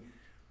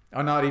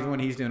not even when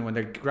he's doing, when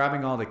they're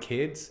grabbing all the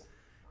kids,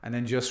 and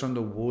then just from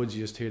the woods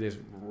you just hear this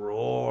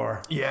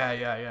roar.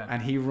 Yeah.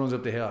 And he runs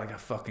up the hill. I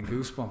got fucking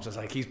goosebumps. I was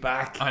like, he's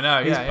back. I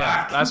know, he's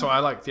back. That's what I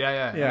liked.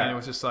 Yeah. And it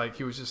was just like,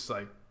 he was just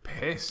like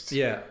pissed.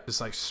 Yeah.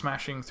 Just like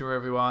smashing through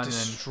everyone.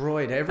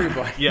 Destroyed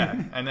everybody. Yeah.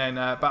 And then,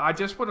 but I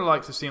just would have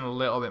liked to see a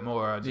little bit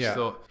more. I just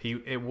thought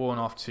it worn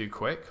off too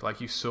quick.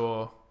 Like you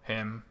saw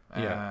him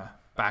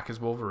back as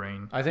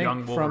Wolverine. I think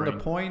young Wolverine. From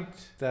the point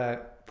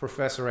that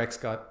Professor X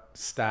got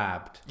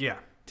stabbed. Yeah.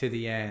 To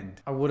the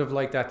end, I would have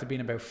liked that to be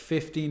about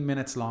 15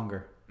 minutes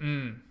longer.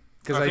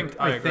 Because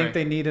I think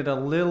they needed a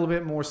little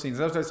bit more scenes.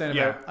 That's what I was saying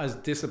about I was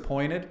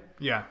disappointed.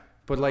 Yeah.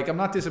 But like, I'm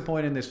not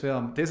disappointed in this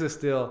film. This is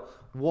still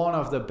one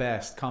of the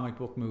best comic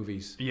book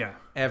movies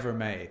ever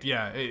made.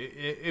 Yeah,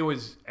 it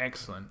was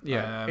excellent.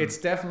 Yeah, it's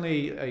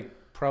definitely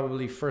like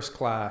probably first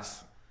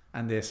class.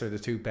 And this are the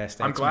two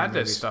best. I'm glad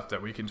there's stuff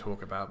that we can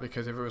talk about,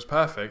 because if it was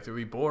perfect, it would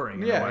be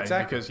boring in a way.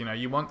 Exactly. Because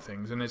you want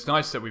things, and it's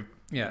nice that we've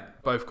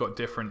both got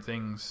different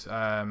things.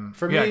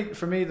 For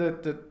me,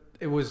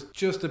 it was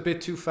just a bit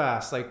too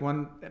fast. Like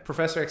when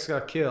Professor X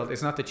got killed,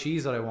 it's not the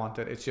cheese that I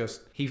wanted. It's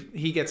just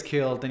he gets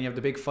killed, then you have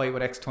the big fight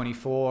with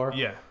X-24.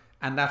 Yeah.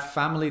 And that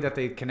family that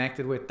they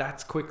connected with,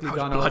 that's quickly gone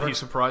over. That was bloody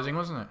surprising,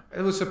 wasn't it?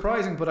 It was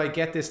surprising, but I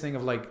get this thing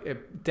of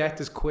like, death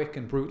is quick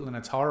and brutal and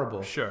it's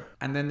horrible. Sure.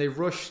 And then they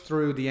rush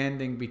through the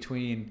ending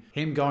between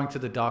him going to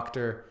the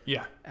doctor.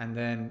 Yeah. And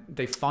then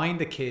they find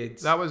the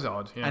kids. That was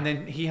odd, yeah. And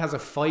then he has a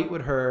fight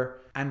with her.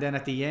 And then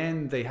at the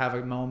end, they have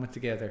a moment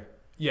together.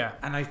 Yeah.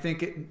 And I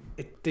think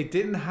they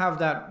didn't have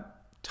that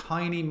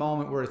tiny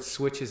moment where it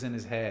switches in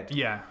his head.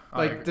 Yeah.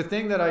 Like the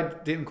thing that I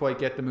didn't quite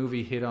get the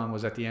movie hit on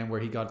was at the end where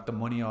he got the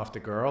money off the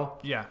girl.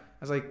 Yeah. I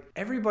was like,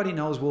 everybody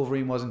knows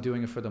Wolverine wasn't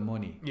doing it for the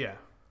money. Yeah.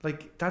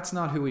 Like, that's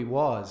not who he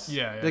was.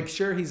 Yeah. Like,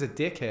 sure, he's a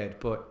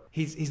dickhead, but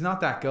he's not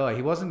that guy.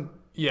 He wasn't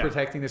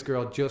protecting this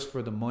girl just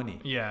for the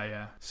money.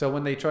 Yeah. So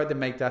when they tried to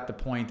make that the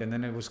point, and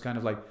then it was kind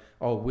of like,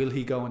 oh, will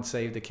he go and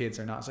save the kids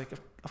or not? It's like,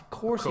 of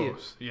course he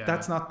is. Yeah.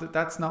 That's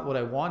not what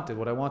I wanted.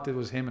 What I wanted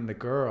was him and the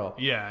girl.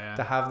 Yeah.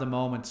 To have the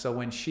moment. So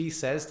when she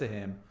says to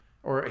him,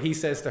 or he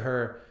says to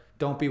her,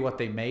 don't be what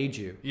they made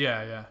you.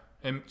 Yeah.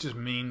 It just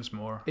means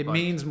more. It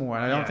means more.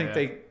 And I don't think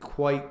they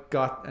quite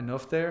got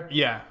enough there.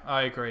 Yeah,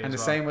 I agree. And the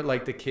same with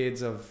like the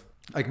kids of,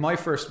 like my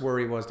first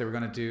worry was they were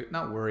going to do,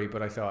 not worry,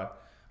 but I thought,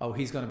 oh,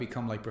 he's going to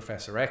become like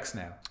Professor X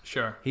now.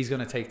 Sure. He's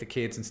going to take the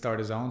kids and start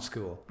his own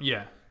school.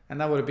 Yeah.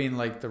 And that would have been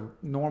like the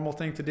normal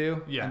thing to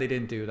do. Yeah. And they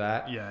didn't do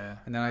that. Yeah.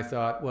 And then I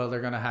thought, well,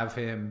 they're going to have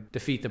him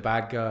defeat the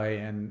bad guy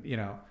and,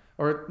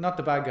 or not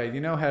the bad guy.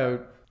 You know how,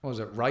 what was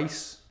it,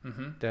 Rice,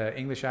 the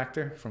English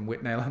actor from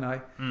Whitnell and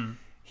I?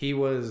 He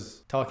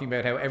was talking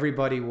about how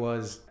everybody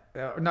was,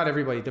 not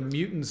everybody, the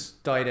mutants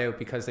died out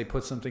because they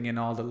put something in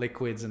all the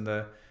liquids and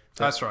the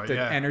that's right,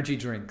 energy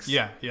drinks.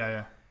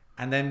 Yeah.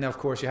 And then, of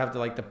course, you have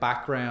the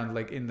background,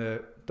 like in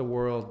the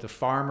world, the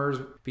farmers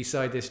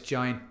beside this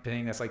giant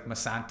thing that's like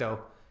Monsanto,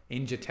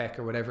 Injitech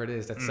or whatever it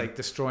is, that's like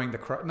destroying the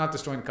crop, not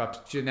destroying the crops,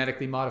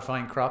 genetically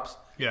modifying crops.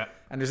 Yeah.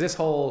 And there's this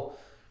whole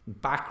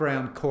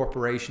background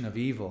corporation of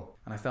evil.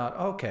 And I thought,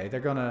 okay,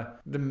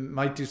 they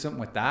might do something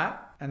with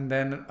that. And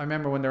then I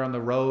remember when they're on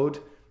the road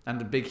and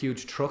the big,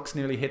 huge trucks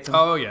nearly hit them.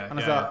 Oh, yeah. And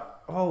I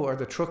thought, oh, are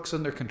the trucks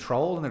under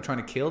control and they're trying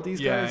to kill these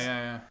guys?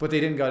 Yeah. But they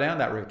didn't go down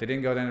that route. They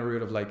didn't go down the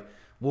route of like,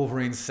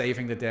 Wolverine's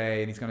saving the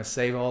day and he's going to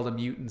save all the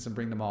mutants and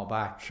bring them all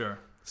back. Sure.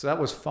 So that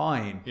was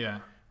fine. Yeah.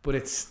 But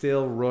it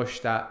still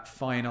rushed that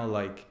final,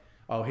 like,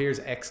 oh, here's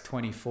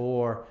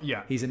X-24.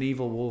 Yeah. He's an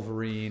evil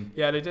Wolverine.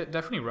 Yeah, they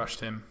definitely rushed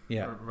him.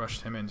 Yeah.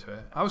 Rushed him into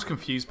it. I was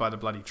confused by the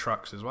bloody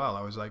trucks as well.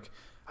 I was like,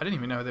 I didn't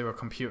even know they were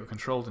computer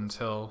controlled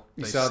until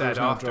they said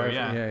after.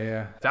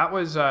 Yeah. That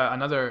was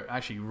another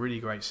actually really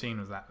great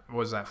scene.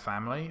 Was that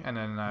family, and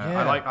then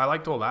I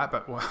liked all that.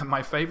 But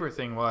my favorite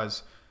thing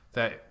was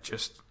that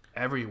just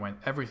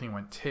everything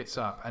went tits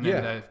up, and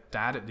then the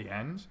dad at the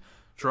end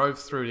drove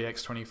through the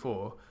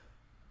X-24,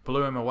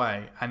 blew him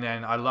away, and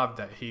then I loved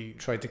that he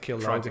tried to kill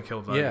Logan.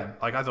 Yeah.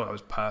 Like I thought that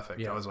was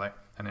perfect. Yeah. I was like,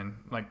 and then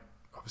like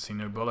obviously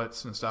no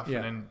bullets and stuff, Yeah.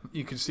 and then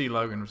you could see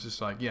Logan was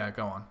just like, yeah,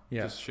 go on,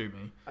 just shoot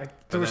me.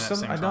 There was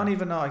some. I don't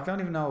even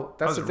know.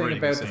 That's the thing really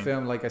about good the scene.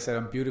 film. Like I said,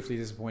 I'm beautifully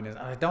disappointed.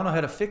 I don't know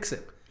how to fix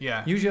it.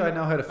 Yeah. Usually I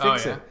know how to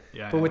fix it.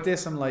 Yeah. But with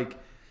this, I'm like,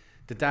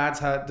 the dad's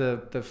had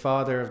the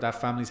father of that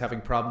family's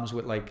having problems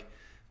with like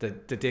the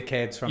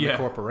dickheads from the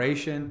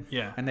corporation.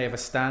 Yeah. And they have a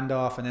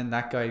standoff, and then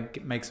that guy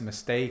makes a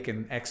mistake,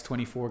 and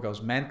X-24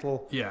 goes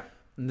mental. Yeah.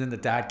 and then the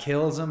dad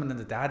kills him, and then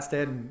the dad's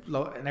dead,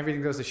 and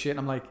everything goes to shit. And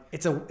I'm like,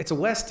 it's a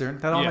Western.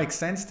 That all makes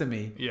sense to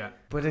me. Yeah.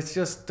 But it's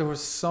just, there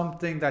was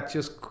something that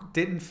just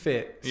didn't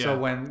fit. Yeah. So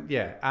when,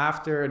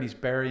 after, and he's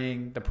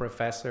burying the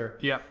professor.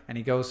 Yeah. And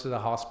he goes to the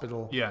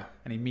hospital. Yeah.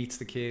 And he meets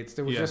the kids.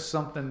 There was just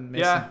something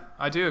missing. Yeah,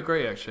 I do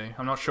agree, actually.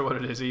 I'm not sure what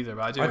it is either,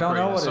 but I do agree. I don't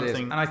know what it is.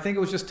 And I think it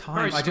was just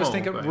time. I just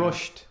think it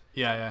rushed.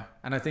 Yeah.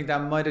 And I think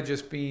that might have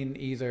just been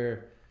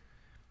either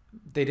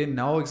they didn't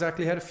know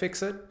exactly how to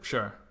fix it.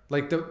 Sure.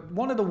 Like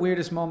one of the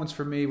weirdest moments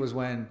for me was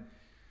when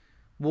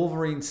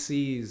Wolverine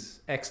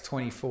sees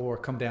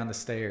X-24 come down the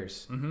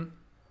stairs. Mm-hmm.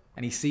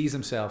 And he sees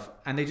himself,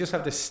 and they just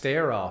have this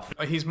stare off.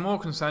 He's more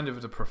concerned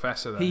with the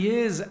professor, though. He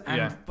is,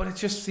 but it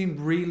just seemed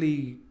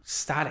really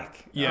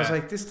static. Yeah. I was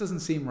like, this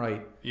doesn't seem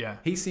right. Yeah.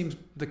 He seems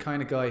the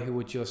kind of guy who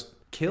would just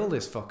kill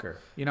this fucker.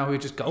 You know, who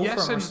would just go for him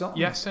or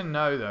something. Yes and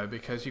no, though,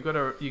 because you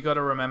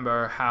gotta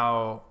remember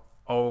how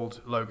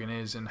old Logan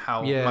is and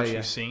how much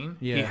he's seen.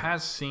 Yeah. He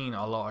has seen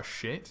a lot of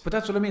shit. But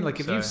that's what I mean. Like,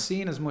 if you've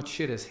seen as much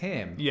shit as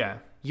him,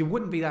 you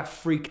wouldn't be that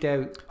freaked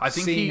out. I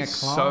think he's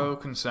so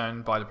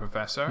concerned by the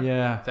professor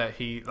that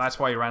that's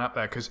why he ran up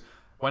there. Because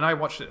when I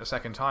watched it a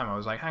second time, I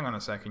was like, hang on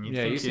a second.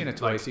 You've seen it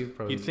twice.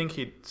 You'd think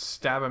he'd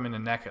stab him in the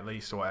neck at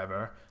least or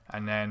whatever,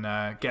 and then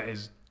get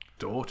his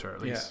daughter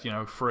at least,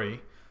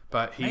 free.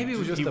 But maybe it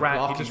was just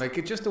blocking,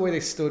 like just the way they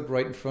stood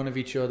right in front of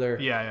each other,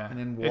 and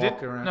then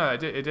walk around. No, it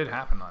did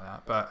happen like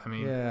that. But I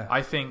mean,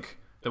 I think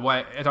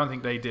I don't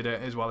think they did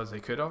it as well as they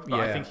could have. But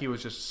I think he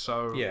was just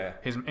so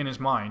in his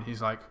mind,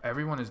 he's like,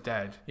 everyone is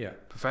dead. Yeah,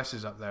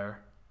 Professor's up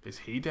there. Is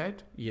he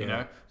dead? Yeah. You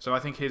know. So I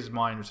think his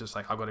mind was just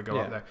like, I've got to go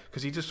up there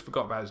because he just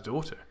forgot about his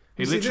daughter.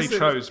 He literally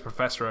chose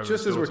Professor over his daughter.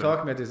 Just as we're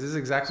talking about this is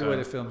exactly why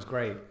the film's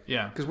great.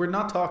 Yeah, because we're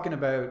not talking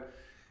about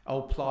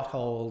plot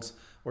holes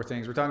or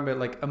things. We're talking about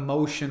like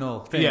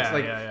emotional things.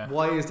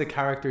 Why is the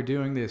character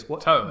doing this?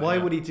 Why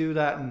would he do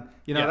that? And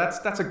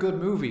that's a good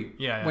movie.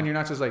 Yeah. When you're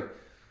not just like,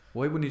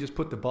 why wouldn't he just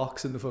put the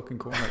box in the fucking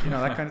corner? You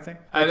know, that kind of thing.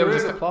 Like, there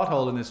is a plot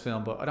hole in this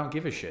film, but I don't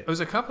give a shit. There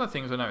was a couple of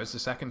things I noticed the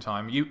second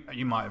time.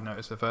 You might have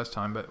noticed the first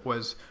time, but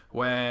was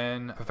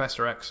when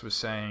Professor X was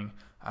saying,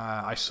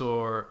 I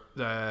saw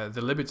the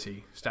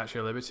Liberty, Statue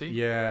of Liberty.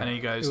 Yeah. And he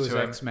goes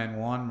to X-Men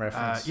 1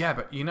 reference.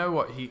 But you know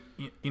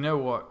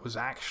what was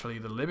actually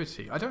the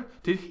Liberty?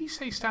 Did he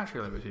say Statue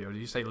of Liberty or did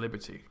he say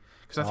Liberty?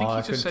 Because I think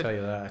he just said, tell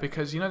you that.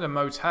 Because the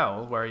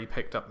motel where he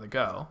picked up the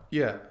girl.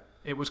 Yeah.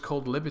 It was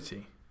called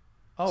Liberty.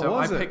 Oh, so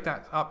was I picked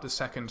that up the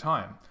second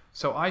time.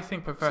 So I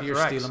think Professor X. So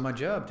you're stealing my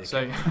job, Dick.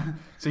 So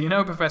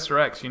Professor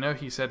X.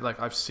 He said like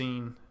I've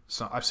seen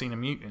a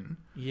mutant.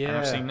 Yeah. And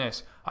I've seen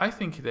this. I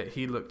think that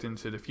he looked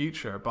into the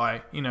future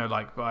by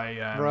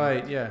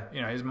right.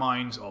 Yeah. His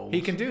mind's old. He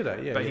can do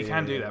that. Yeah. But he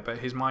can do that. But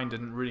his mind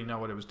didn't really know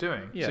what it was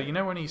doing. Yeah.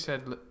 So when he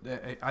said,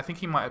 I think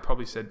he might have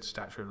probably said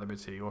Statue of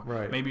Liberty or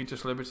maybe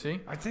just Liberty.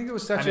 I think it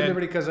was Statue of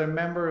Liberty because I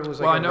remember it was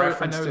like a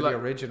reference to the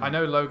original. I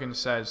know Logan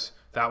says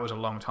that was a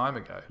long time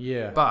ago.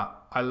 Yeah. But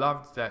I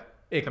loved that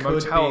the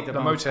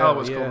motel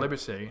was called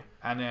Liberty,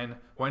 and then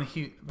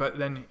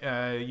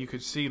you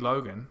could see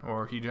Logan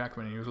or Hugh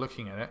Jackman, and he was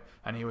looking at it,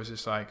 and he was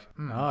just like,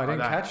 I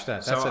didn't catch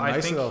that. That's so a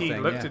nice little thing. I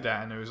think he looked at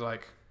that, and it was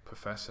like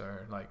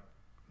Professor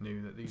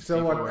knew that these. So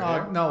people were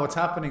here. No, what's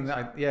happening?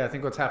 I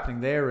think what's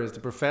happening there is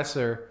the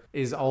Professor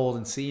is old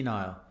and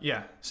senile.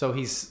 Yeah. So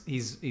he's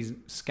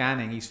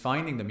scanning. He's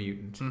finding the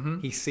mutant. Mm-hmm.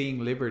 He's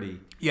seeing Liberty.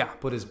 Yeah.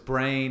 But his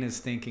brain is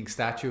thinking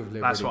Statue of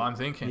Liberty. That's what I'm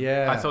thinking.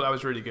 Yeah. I thought that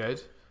was really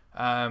good.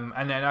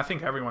 And then I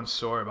think everyone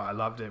saw it, but I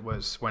loved it,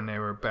 was when they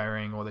were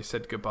burying or they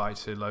said goodbye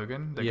to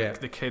Logan.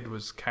 The kid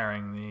was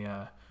carrying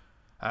the...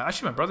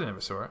 actually, my brother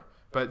never saw it.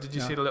 But did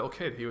you see the little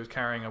kid? He was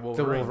carrying a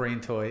Wolverine. The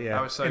Wolverine toy, yeah.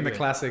 That was so in good. The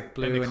classic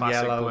blue and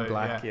yellow and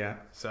black, yeah.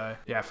 So,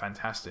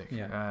 fantastic.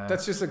 Yeah.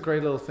 That's just a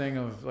great little thing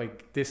of,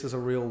 like, this is a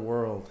real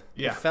world.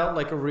 Yeah. It felt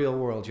like a real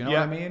world, you know what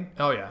I mean?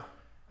 Oh, yeah.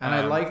 And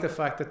I like the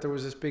fact that there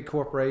was this big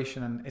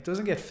corporation and it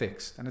doesn't get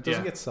fixed and it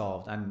doesn't get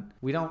solved. And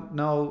we don't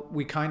know,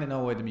 we kind of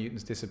know why the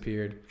mutants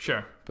disappeared.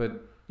 Sure. But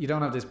you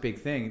don't have this big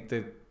thing.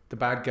 The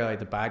bad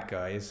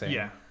guy is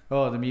saying,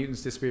 the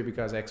mutants disappeared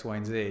because X, Y,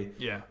 and Z.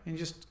 Yeah. And he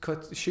just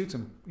shoots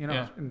him,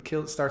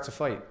 and starts a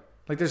fight.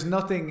 Like, there's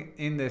nothing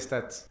in this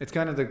it's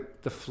kind of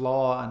the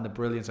flaw and the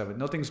brilliance of it.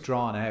 Nothing's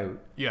drawn out.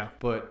 Yeah.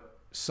 But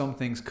some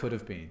things could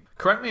have been.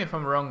 Correct me if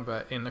I'm wrong,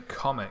 but in the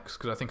comics,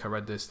 because I think I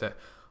read this, that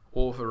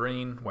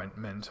Wolverine went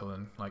mental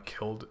and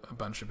killed a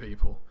bunch of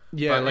people.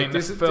 Yeah, but in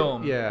this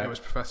film, it was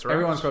Professor X.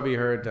 Everyone's probably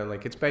heard that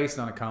it's based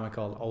on a comic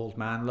called Old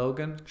Man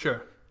Logan.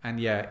 Sure. And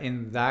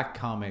in that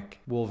comic,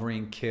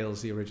 Wolverine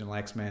kills the original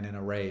X-Men in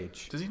a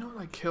rage. Does he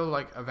not kill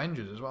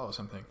Avengers as well or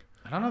something?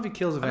 I don't know if he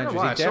kills Avengers.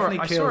 I saw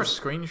a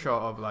screenshot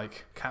of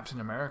Captain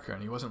America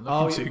and he wasn't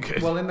looking too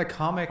good. Well, in the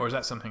comic, or is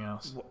that something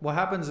else? What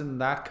happens in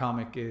that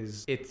comic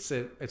is it's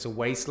a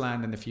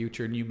wasteland in the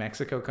future, New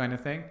Mexico kind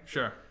of thing.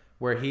 Sure.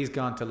 Where he's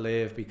gone to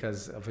live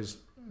because of his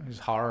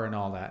horror and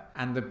all that,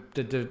 and the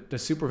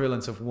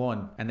supervillains have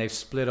won, and they've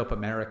split up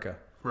America.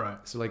 Right.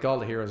 So all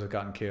the heroes have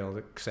gotten killed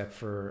except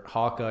for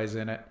Hawkeye's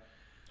in it.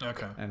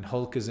 Okay. And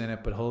Hulk is in it,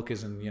 but Hulk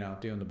isn't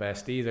doing the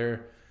best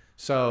either.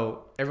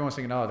 So everyone's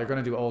thinking, oh, they're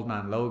going to do Old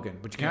Man Logan.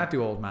 But you can't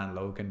do Old Man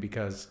Logan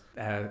because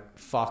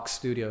Fox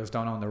Studios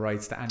don't own the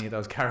rights to any of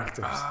those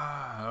characters.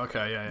 Ah,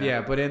 okay, yeah.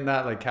 Yeah, but in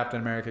that, like,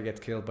 Captain America gets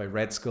killed by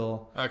Red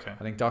Skull. Okay.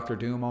 I think Doctor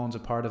Doom owns a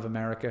part of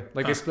America.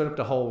 Like, they split up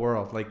the whole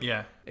world. Like,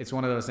 it's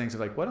one of those things of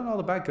like, why don't all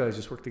the bad guys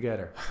just work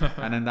together?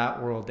 And in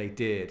that world, they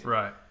did.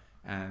 Right.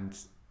 And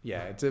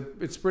yeah,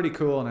 it's pretty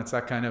cool, and it's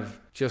that kind of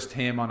just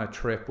him on a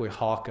trip with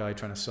Hawkeye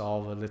trying to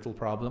solve a little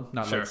problem,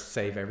 not like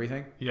save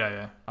everything.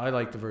 Yeah. I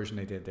like the version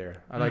they did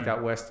there. I like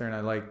that Western.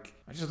 I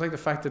just like the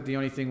fact that the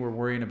only thing we're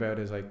worrying about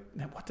is like,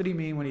 what did he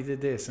mean when he did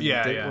this?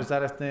 And was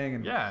that a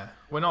thing? And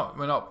we're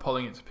not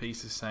pulling it to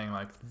pieces saying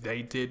like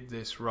they did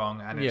this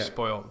wrong and it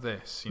spoiled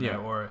this, you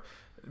know, or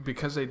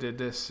because they did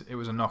this, it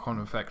was a knock-on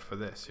effect for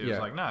this. It was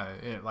like, no,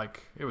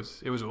 it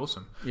was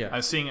awesome. Yeah,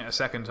 and seeing it a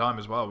second time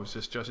as well was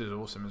just as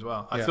awesome as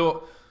well.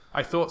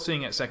 I thought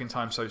seeing it a second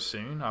time so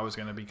soon, I was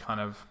going to be kind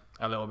of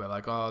a little bit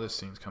like, oh, this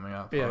scene's coming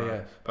up.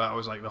 But I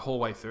was like, the whole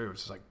way through, it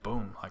was just like,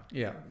 boom,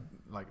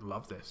 like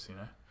love this, you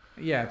know.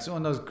 Yeah, it's one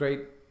of those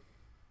great,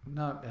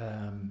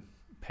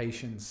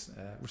 patience,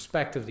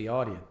 respect of the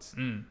audience.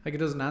 Like, it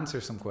doesn't answer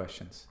some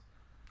questions.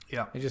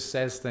 Yeah, it just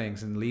says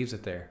things and leaves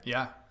it there.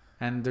 Yeah.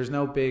 And there's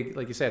no big,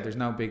 like you said, there's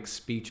no big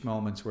speech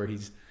moments where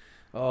he's,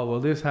 oh, well,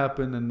 this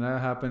happened and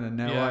that happened and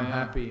now I'm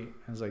happy.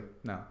 I was like,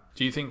 no.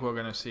 Do you think we're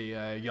going to see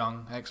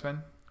young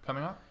X-Men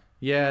coming up?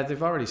 Yeah,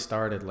 they've already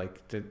started.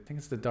 Like, I think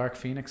it's the Dark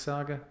Phoenix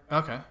saga.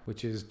 Okay.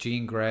 Which is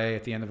Jean Grey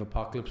at the end of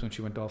Apocalypse when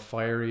she went all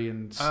fiery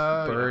and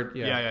bird.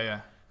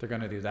 Yeah. They're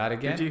going to do that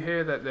again. Did you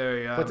hear that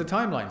they... but the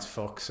timeline's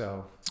fucked,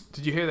 so...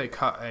 Did you hear they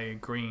cut a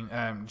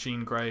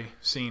Jean Grey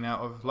scene out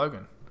of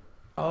Logan?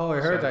 Oh,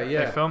 I heard that,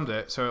 yeah. They filmed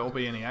it, so it'll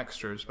be in the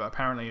extras, but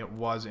apparently it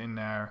was in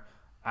there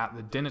at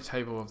the dinner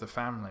table of the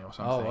family or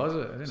something. Oh, was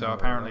it? I didn't know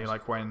apparently,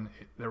 like, when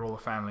they're all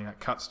the family, it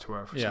cuts to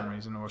her for some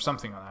reason or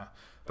something like that.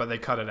 But they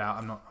cut it out.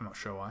 I'm not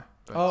sure why.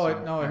 But,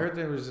 I heard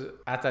there was,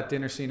 at that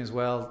dinner scene as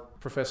well,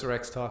 Professor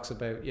X talks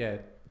about,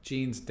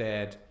 Jean's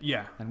dead.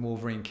 Yeah. And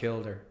Wolverine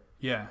killed her.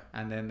 Yeah.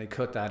 And then they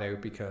cut that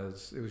out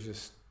because it was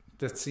just...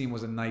 That scene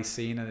was a nice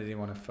scene and they didn't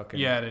want to fucking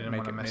they didn't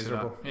make want to it mess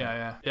miserable. It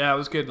up. Yeah, it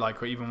was good.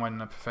 Like, even when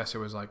the professor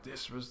was like,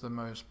 this was the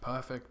most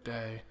perfect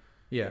day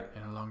in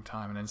a long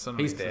time. And then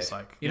suddenly he's dead. Just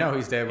like... You know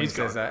he's dead when he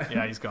says that.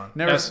 Yeah, he's gone.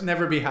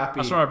 Never be happy.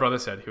 That's what my brother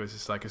said. He was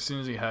just like, as soon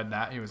as he heard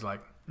that, he was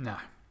like, nah,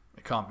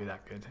 it can't be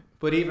that good.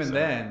 But even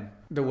then,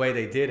 the way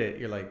they did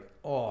it, you're like,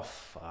 oh,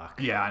 fuck.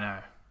 Yeah, I know.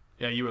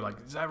 Yeah, you were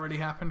like, does that really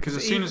happen? Because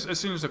as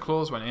soon as the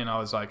claws went in, I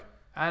was like,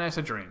 and it's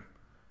a dream.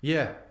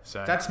 Yeah,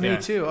 so, that's me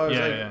too. I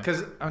was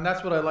because and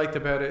that's what I liked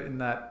about it in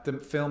that the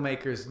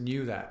filmmakers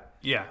knew that.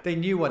 Yeah, they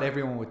knew what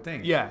everyone would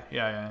think. Yeah.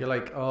 You're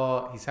like,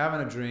 oh, he's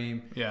having a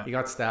dream. Yeah, he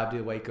got stabbed.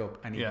 He'll wake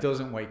up, and he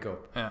doesn't wake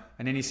up. Yeah,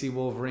 and then you see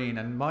Wolverine,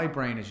 and my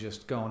brain is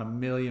just going a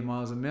million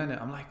miles a minute.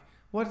 I'm like,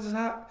 what is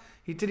that?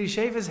 Did he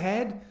shave his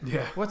head?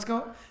 Yeah.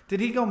 Did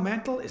he go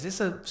mental? Is this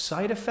a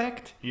side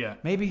effect? Yeah.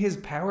 Maybe his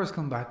powers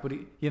come back, but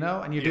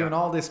and you're doing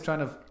all this trying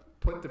to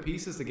put the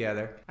pieces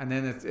together, and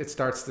then it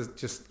starts to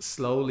just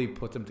slowly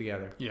put them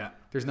together. Yeah.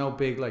 There's no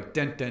big like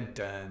dun dun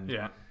dun.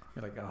 Yeah.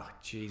 You're like, oh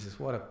Jesus,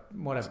 what a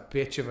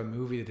bitch of a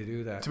movie to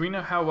do that. Do we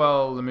know how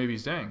well the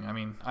movie's doing? I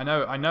mean, I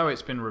know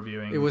it's been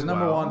reviewing. It was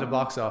number one at the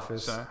box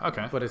office. So,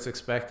 okay. But it's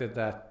expected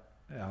that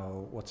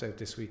what's out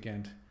this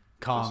weekend?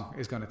 Kong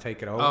is going to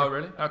take it over. Oh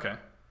really? Okay.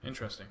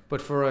 Interesting.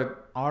 But for an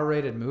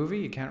R-rated movie,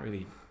 you can't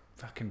really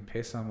fucking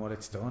piss on what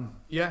it's done.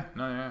 Yeah.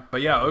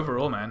 But yeah,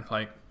 overall, man,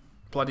 like,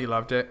 bloody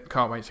loved it.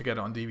 Can't wait to get it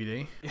on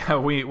DVD. Yeah,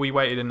 we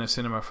waited in the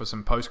cinema for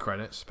some post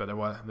credits, but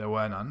there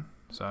were none.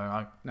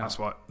 So that's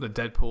what the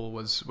Deadpool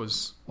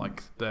was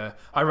like.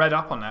 I read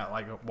up on that,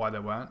 like why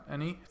there weren't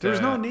any.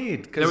 There's no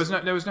need. There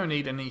was no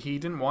need, and he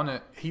didn't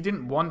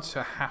want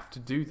to have to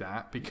do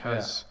that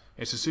because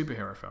it's a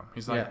superhero film.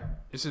 He's like,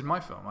 this is my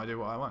film. I do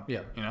what I want.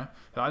 Yeah, you know.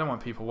 I don't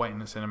want people waiting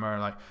in the cinema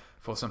like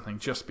for something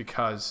just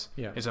because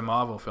it's a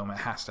Marvel film. It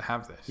has to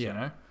have this. You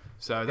know.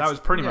 So that was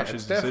pretty much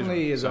his decision.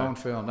 Definitely his own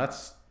film.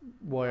 That's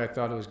why I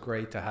thought it was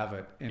great to have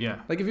it.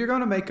 Like if you're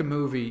going to make a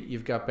movie,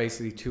 you've got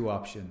basically two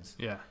options.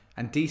 Yeah.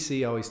 And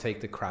DC always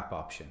take the crap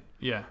option.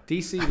 Yeah.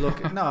 DC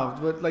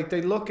but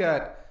they look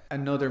at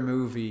another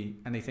movie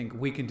and they think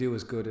we can do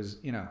as good as,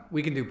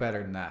 we can do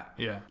better than that.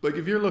 Yeah. Like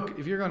if you're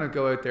going to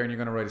go out there and you're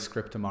going to write a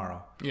script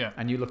tomorrow. Yeah.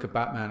 And you look at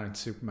Batman and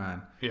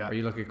Superman. Yeah. Or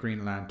you look at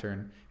Green Lantern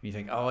and you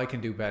think, oh, I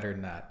can do better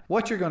than that.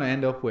 What you're going to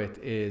end up with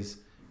is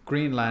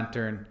Green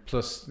Lantern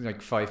plus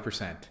like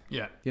 5%.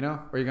 Yeah.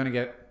 Or you're going to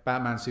get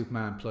Batman,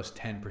 Superman plus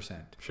 10%.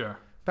 Sure.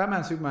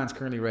 Batman, Superman's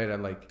currently rated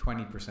at like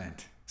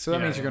 20%. So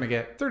that means you're going to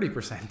get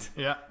 30%.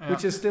 Yeah.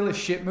 Which is still a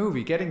shit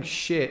movie. Getting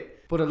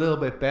shit, but a little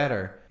bit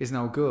better, is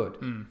no good.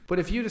 Mm. But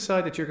if you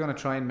decide that you're going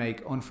to try and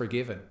make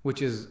Unforgiven,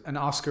 which is an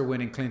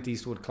Oscar-winning Clint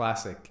Eastwood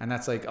classic, and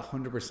that's like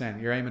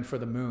 100%, you're aiming for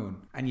the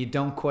moon, and you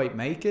don't quite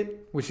make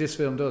it, which this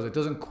film does, it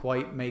doesn't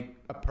quite make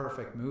a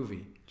perfect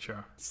movie.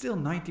 Sure. It's still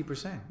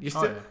 90%. You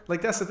still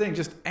like that's the thing.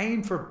 Just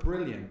aim for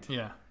brilliant.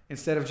 Yeah.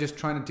 Instead of just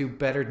trying to do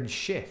better than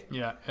shit.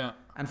 Yeah. Yeah.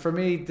 And for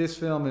me, this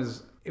film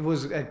it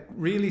was a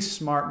really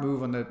smart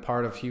move on the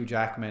part of Hugh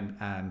Jackman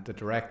and the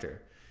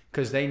director.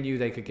 because they knew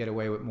they could get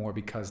away with more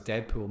because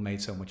Deadpool made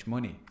so much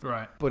money.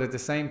 Right. But at the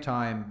same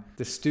time,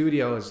 the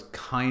studios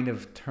kind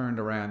of turned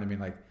around and been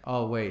like,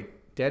 oh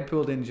wait,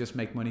 Deadpool didn't just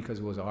make money because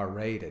it was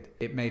R-rated.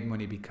 It made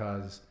money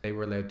because they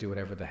were allowed to do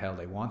whatever the hell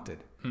they wanted.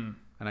 And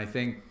I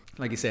think,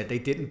 like you said, they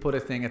didn't put a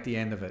thing at the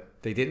end of it.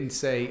 They didn't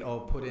say,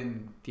 oh, put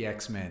in the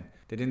X-Men.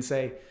 They didn't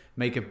say,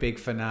 make a big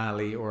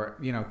finale, or,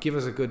 you know, give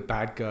us a good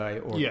bad guy,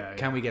 or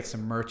can we get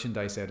some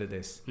merchandise out of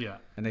this? Yeah.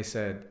 And they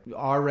said,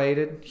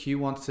 R-rated, Hugh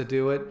wants to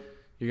do it.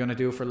 You're going to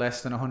do it for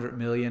less than 100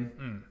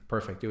 million.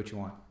 Perfect. Do what you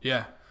want.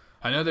 Yeah.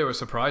 I know they were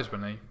surprised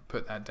when they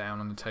put that down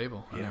on the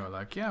table. And they were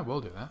like, yeah,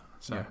 we'll do that.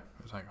 So it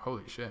was like,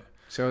 holy shit.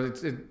 So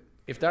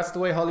if that's the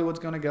way Hollywood's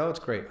going to go, it's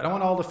great. I don't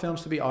want all the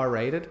films to be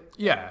R-rated.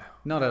 Yeah.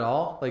 Not at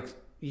all. Like,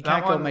 you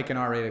can't go make an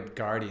R-rated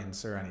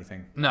Guardians or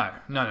anything. No.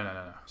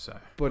 So.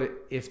 But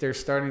if they're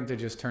starting to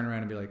just turn around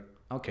and be like,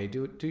 okay,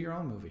 do your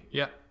own movie.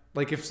 Yeah.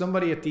 Like if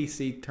somebody at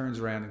DC turns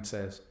around and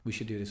says, we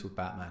should do this with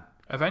Batman.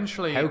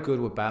 Eventually, how good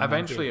would Batman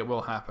eventually it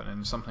will happen,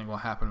 and something will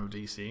happen with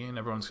DC, and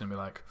everyone's going to be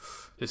like,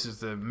 this is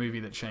the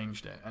movie that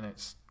changed it. And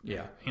it's, you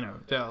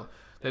know,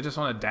 they're just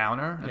on a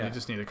downer, and they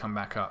just need to come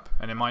back up.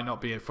 And it might not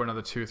be for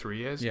another 2 or 3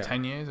 years,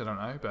 10 years, I don't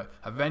know. But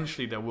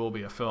eventually there will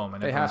be a film,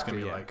 and everyone's going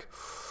to be like...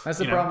 That's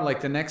the problem.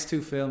 Like, the next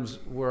 2 films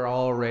were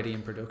already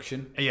in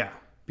production. Yeah.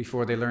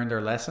 Before they learned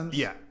their lessons.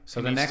 Yeah.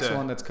 So the next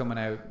one that's coming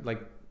out,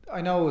 like,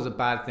 I know it was a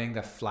bad thing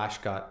that Flash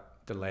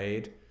got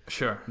delayed.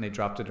 Sure. And they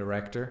dropped the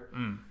director.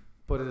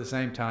 But at the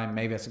same time,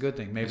 maybe that's a good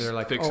thing. Maybe they're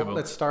like, fixable. Oh,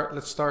 let's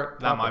start.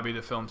 That might be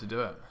the film to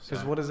do it.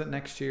 Because what is it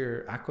next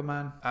year?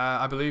 Aquaman?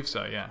 I believe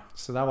so, yeah.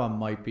 So that one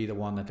might be the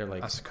one that they're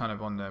like... That's kind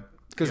of on the...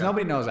 Because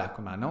nobody knows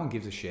Aquaman. No one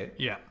gives a shit.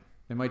 Yeah.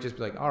 They might just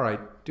be like, all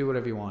right, do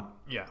whatever you want.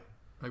 Yeah.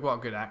 Like, what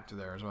a good actor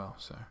there as well.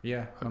 So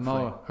yeah.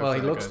 Well,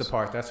 he looks the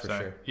part, that's for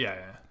sure. Yeah.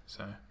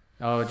 So...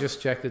 Oh,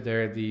 just checked it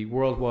there. The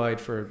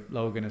worldwide for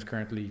Logan is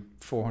currently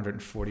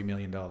 $440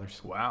 million.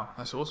 Wow,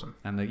 that's awesome.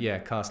 And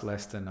it cost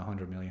less than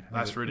 $100 million.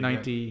 That's really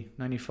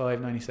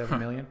 95, 97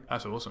 million.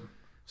 That's awesome.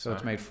 So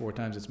it's made 4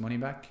 times its money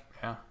back.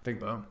 Yeah.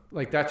 Boom.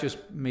 Like that just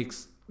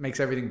makes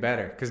everything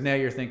better. Because now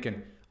you're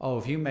thinking, oh,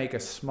 if you make a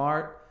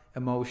smart,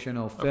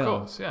 emotional film, of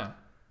course, yeah,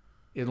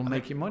 it'll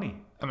make you money.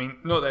 I mean,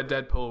 not that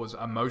Deadpool was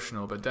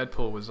emotional, but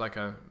Deadpool was like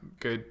a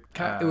good...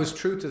 it was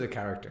true to the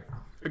character.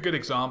 A good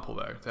example,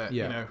 though, that,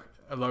 you know,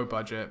 a low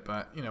budget,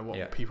 but you know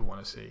what people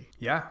want to see.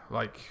 Yeah,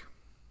 like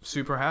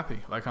super happy.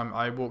 Like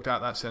I walked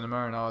out that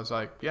cinema and I was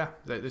like, yeah,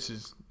 this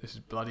is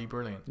bloody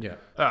brilliant. Yeah.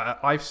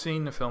 I've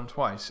seen the film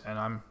twice and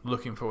I'm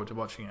looking forward to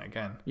watching it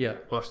again. Yeah.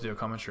 We'll have to do a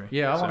commentary.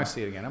 Yeah, I want to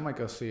see it again. I might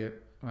go see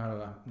it. I'm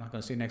not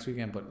going to see it next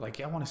weekend, but like,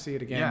 I want to see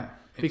it again. Yeah.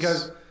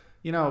 Because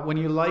you know, when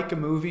you like a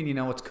movie and you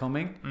know what's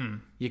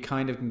coming, you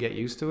kind of can get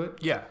used to it.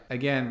 Yeah.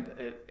 Again,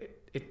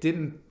 it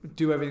didn't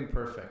do everything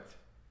perfect.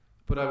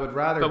 But I would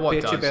rather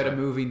bitch about a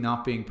movie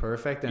not being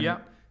perfect than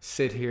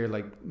sit here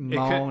like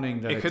moaning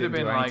that it didn't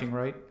do anything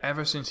right.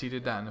 Ever since he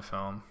did that in the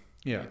film,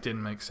 it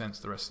didn't make sense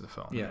the rest of the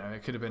film. Yeah. You know,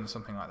 it could have been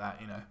something like that,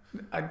 you know.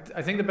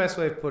 I think the best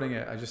way of putting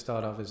it, I just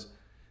thought of, is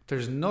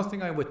there's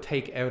nothing I would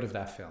take out of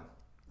that film.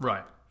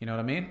 Right. You know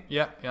what I mean?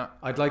 Yeah, yeah.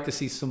 I'd like to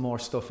see some more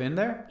stuff in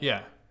there.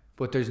 Yeah.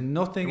 But there's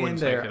nothing in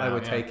there I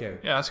would take out.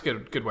 Yeah, that's a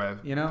good way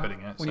of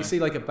putting it. When you see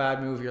like a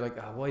bad movie, you're like,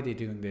 oh, why are they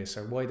doing this?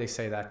 Or why did they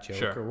say that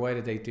joke? Or why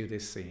did they do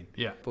this scene?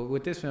 Yeah. But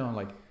with this film,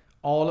 like,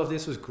 all of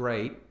this was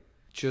great.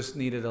 Just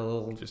needed a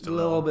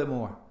little bit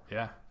more.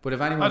 Yeah. But if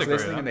anyone's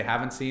listening and they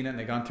haven't seen it and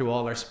they've gone through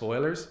all their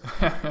spoilers,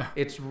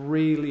 it's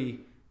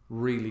really,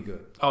 really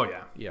good. Oh,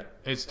 yeah. Yeah.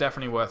 It's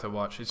definitely worth a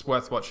watch. It's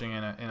worth watching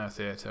in a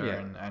theatre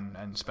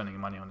and spending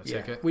money on the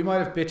ticket. We might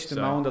have bitched and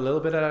moaned a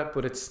little bit at it,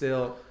 but it's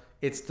still...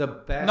 It's the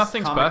best.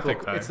 Nothing's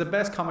perfect, though. It's the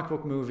best comic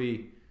book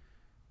movie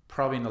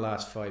probably in the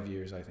last 5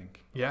 years, I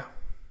think. Yeah.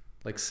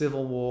 Like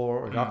Civil War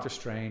or Doctor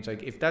Strange.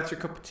 Like, if that's your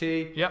cup of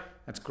tea,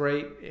 that's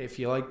great. If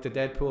you like the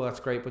Deadpool, that's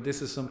great. But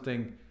this is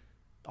something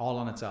all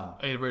on its own.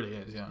 It really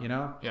is, yeah. You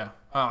know? Yeah.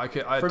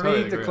 For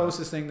totally me, the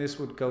closest thing this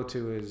would go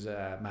to is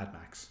Mad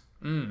Max.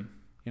 You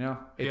know?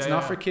 It's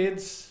not for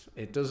kids.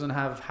 It doesn't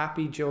have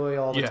happy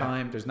joy all the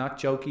time. There's not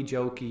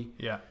jokey.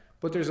 Yeah.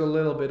 But there's a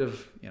little bit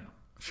of, you know.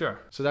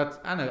 Sure. So that's,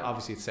 and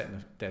obviously it's set in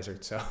the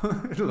desert, so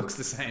it looks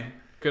the same.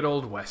 Good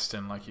old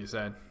Western, like you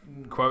said.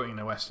 Quoting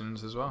the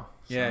Westerns as well.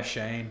 So yeah,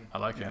 Shane. I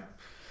like it.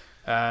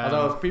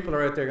 Although if people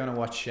are out there going to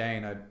watch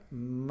Shane, I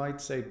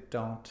might say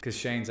don't, because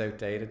Shane's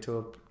outdated to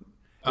a...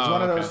 It's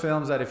one of those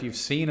films that if you've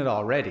seen it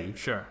already,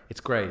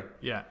 it's great.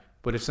 Yeah.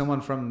 But if someone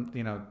from,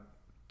 you know,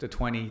 the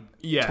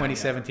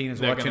 2017 is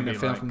watching the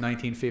film from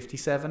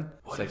 1957.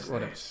 What is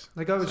this?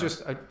 Like I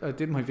was I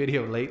did my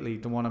video lately,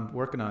 the one I'm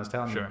working on is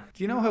telling me.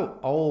 Do you know how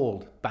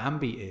old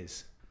Bambi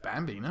is?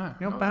 Bambi, no.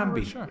 You know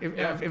Bambi? Sure.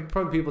 If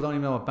probably people don't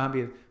even know what Bambi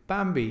is.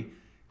 Bambi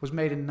was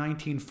made in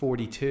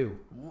 1942.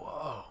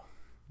 Whoa.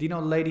 Do you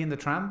know Lady and the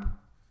Tramp?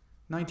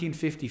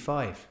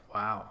 1955.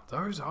 Wow,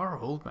 those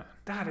are old, man.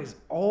 That is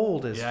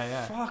old as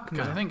fuck, man.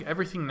 Because I think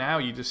everything now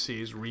you just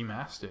see is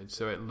remastered,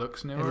 so it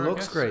looks newer. It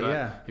looks great,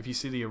 yeah. If you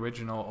see the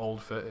original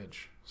old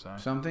footage, so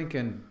I'm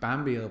thinking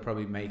Bambi will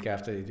probably make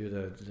after they do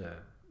the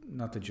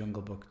not the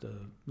Jungle Book, the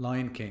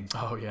Lion King.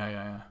 Oh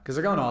yeah. Because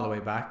they're going all the way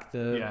back.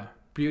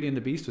 Beauty and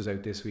the Beast was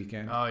out this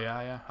weekend. Oh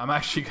yeah. I'm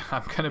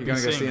going to be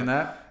seeing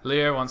that.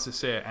 Leah wants to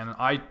see it, and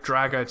I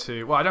drag her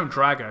to. Well, I don't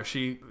drag her.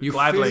 You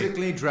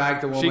physically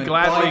dragged a woman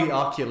by the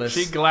Oculus.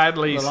 She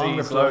gladly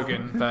sees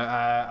Logan, but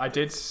I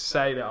did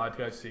say that I'd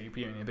go see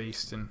Beauty and the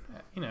Beast, and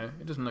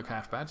it doesn't look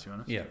half bad, to be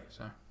honest. Yeah.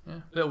 So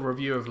little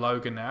review of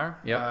Logan there.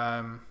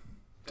 Yeah.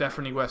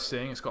 Definitely worth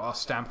seeing. It's got our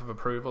stamp of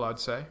approval, I'd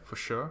say, for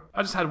sure.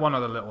 I just had one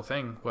other little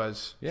thing,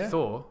 was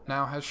Thor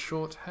now has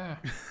short hair.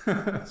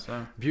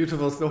 So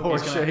beautiful Thor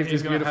shaved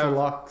his beautiful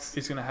locks.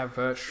 He's going to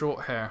have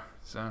short hair.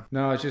 So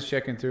no, I was just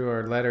checking through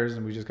our letters,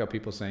 and we just got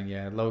people saying,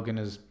 Logan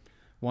is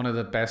one of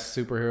the best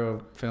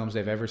superhero films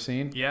they've ever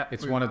seen. Yeah.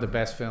 It's one of the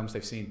best films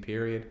they've seen,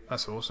 period.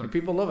 That's awesome. And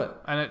people love it.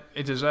 And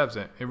it deserves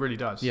it. It really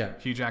does. Yeah.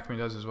 Hugh Jackman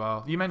does as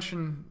well. You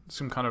mentioned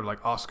some kind of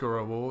like Oscar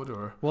award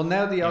or... Well,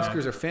 now the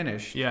Oscars are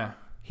finished. Yeah.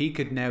 He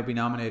could now be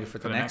nominated for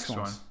the next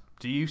one.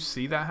 Do you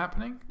see that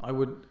happening? I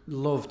would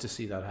love to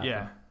see that happen.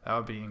 Yeah, that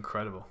would be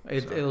incredible.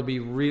 It'll be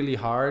really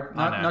hard.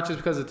 Not just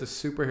because it's a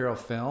superhero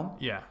film.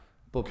 Yeah.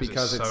 But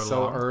because it's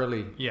so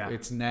early. Yeah.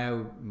 It's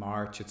now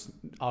March.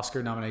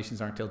 Oscar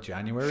nominations aren't until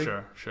January.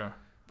 Sure.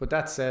 But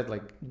that said,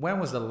 when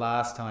was the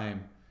last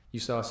time you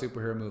saw a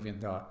superhero movie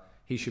and thought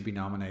he should be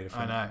nominated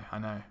for it? I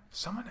know.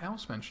 Someone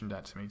else mentioned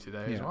that to me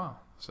today as well.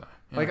 So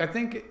I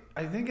think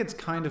it's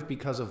kind of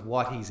because of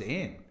what he's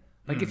in.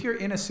 If you're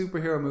in a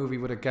superhero movie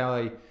with a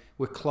guy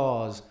with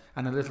claws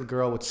and a little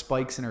girl with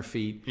spikes in her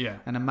feet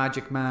and a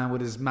magic man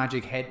with his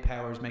magic head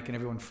powers making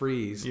everyone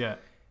freeze,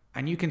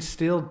 and you can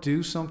still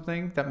do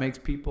something that makes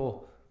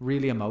people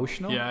really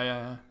emotional.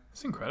 Yeah.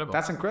 It's incredible.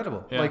 That's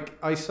incredible. Yeah.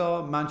 I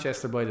saw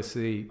Manchester by the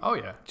Sea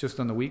just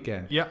on the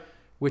weekend. Yeah.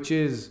 Which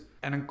is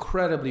an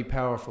incredibly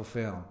powerful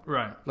film.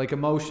 Right.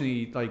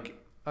 Emotionally,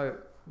 a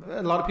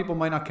lot of people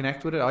might not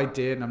connect with it. I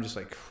did, and I'm just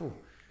like, phew.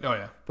 Oh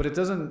yeah. But it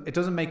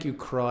doesn't make you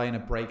cry in a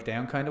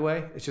breakdown kind of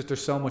way. It's just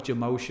there's so much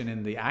emotion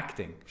in the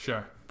acting.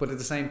 Sure. But at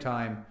the same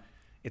time,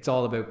 it's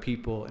all about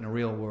people in a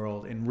real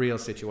world, in real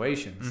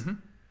situations. Mm-hmm.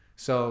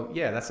 So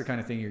that's the kind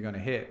of thing you're going to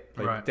hit.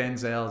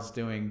 Denzel's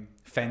doing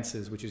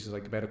Fences, which is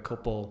about a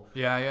couple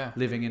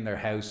living in their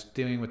house,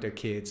 dealing with their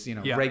kids,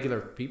 regular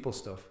people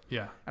stuff.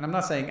 Yeah. And I'm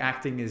not saying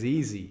acting is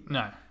easy.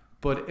 No.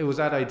 But it was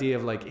that idea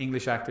of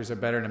English actors are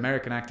better than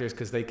American actors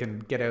because they can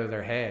get out of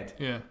their head.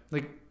 Yeah.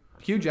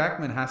 Hugh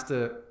Jackman has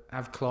to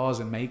have claws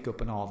and makeup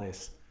and all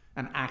this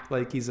and act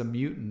like he's a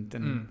mutant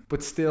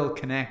but still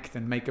connect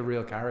and make a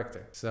real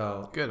character.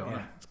 So good on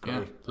him. It's great.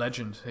 Yeah.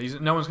 Legend.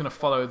 No one's going to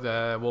follow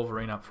the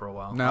Wolverine up for a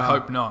while. No. I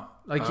hope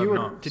not.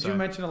 Did you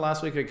mention it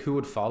last week who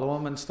would follow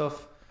him and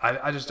stuff?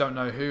 I just don't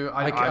know who.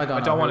 I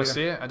don't want to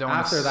see it.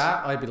 After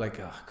that, I'd be like,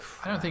 oh,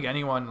 crap. I don't think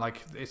anyone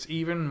it's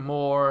even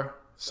more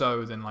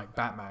so than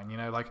Batman,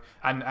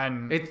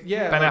 and Ben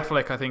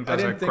Affleck I think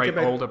does a great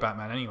older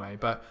Batman anyway,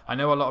 but I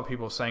know a lot of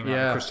people saying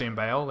Christian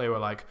Bale, they were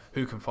like,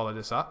 who can follow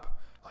this up?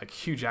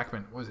 Hugh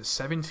Jackman, was it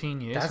 17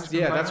 years?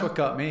 That's what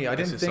got me. I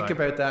didn't think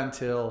about that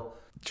until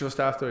just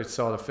after I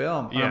saw the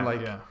film. And I'm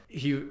like,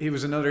 he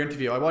was another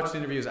interview. I watched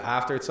interviews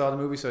after I saw the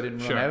movie, so I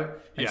didn't run out.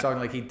 And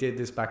talking he did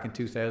this back in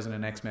 2000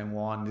 in X-Men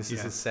 1. This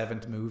is his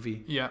 7th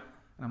movie. Yeah.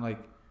 And I'm like,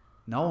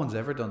 no one's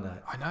ever done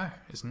that. I know.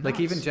 It's nuts.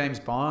 Even James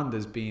Bond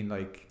has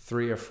been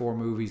 3 or 4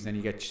 movies, then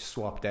you get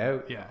swapped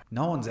out. Yeah.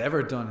 No one's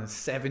ever done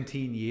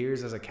 17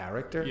 years as a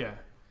character. Yeah.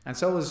 And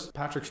so was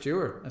Patrick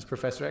Stewart as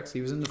Professor X.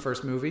 He was in the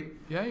first movie.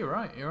 Yeah, you're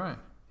right.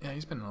 Yeah,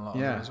 he's been in a lot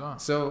of it as well.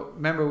 So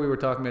remember we were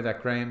talking about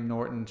that Graham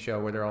Norton show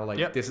where they're all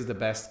this is the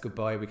best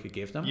goodbye we could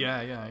give them?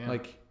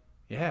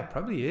 Yeah.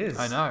 Probably is.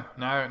 I know.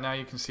 Now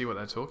you can see what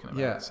they're talking about.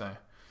 Yeah. So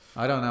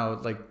I don't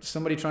know.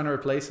 Somebody trying to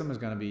replace him is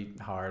going to be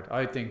hard.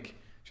 I think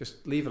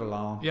just leave it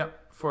alone. Yeah,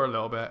 for a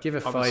little bit. Give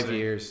it 5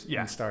 years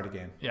and start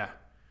again. Yeah.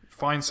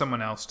 Find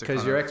someone else to.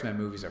 Because your X-Men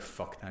movies are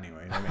fucked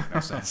anyway. They make no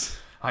sense.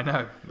 I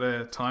know.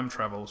 The time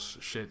travel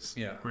shit's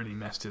really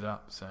messed it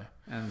up. So.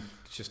 And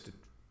it's just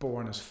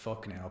boring as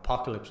fuck now.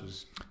 Apocalypse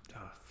was...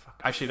 fuck.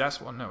 Actually,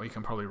 that's one that we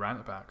can probably rant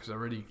about because I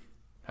really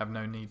have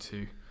no need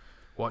to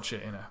watch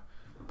it in a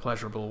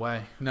pleasurable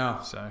way. No.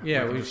 So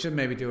we should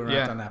maybe do a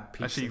rant on that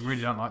piece. Actually,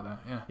 really don't like that.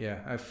 Yeah. Yeah,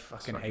 I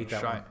fucking hate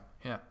that one.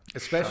 Yeah.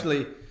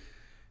 Especially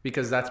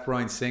because that's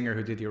Bryan Singer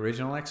who did the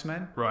original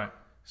X-Men. Right.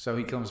 So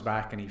he comes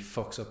back and he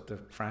fucks up the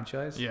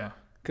franchise. Yeah.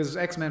 Because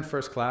X-Men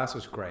First Class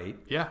was great.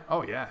 Yeah.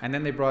 Oh, yeah. And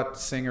then they brought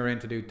Singer in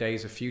to do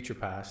Days of Future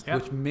Past,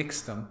 which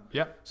mixed them.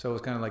 Yeah. So it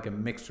was kind of like a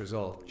mixed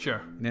result.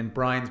 Sure. And then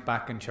Brian's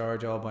back in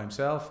charge all by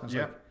himself. I was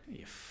like,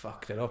 you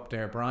fucked it up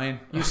there, Brian.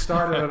 You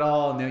started it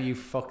all, now you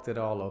fucked it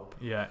all up.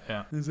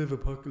 Yeah. Let's have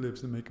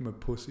Apocalypse and make him a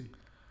pussy.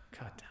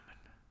 God damn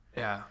it.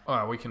 Yeah.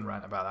 Oh, we can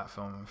rant about that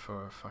film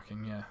for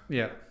fucking,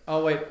 Yeah.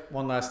 Oh, wait.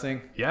 One last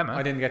thing. Yeah, man.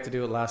 I didn't get to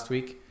do it last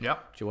week.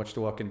 Yep. Did you watch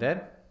The Walking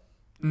Dead?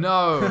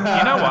 No, you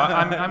know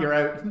what? You're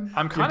out.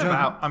 I'm kind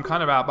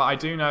of out, but I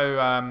do know.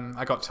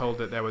 I got told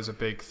that there was a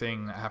big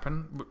thing that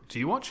happened. Do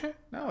you watch it?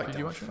 No, I don't. Did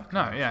you watch it?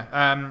 No,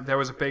 yeah. There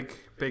was a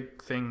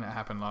big thing that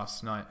happened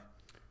last night.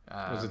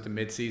 Was it the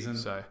mid-season?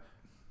 So,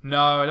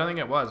 no, I don't think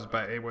it was,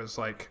 but it was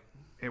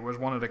it was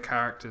one of the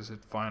characters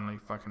had finally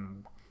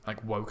fucking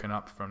like woken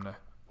up from the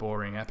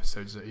boring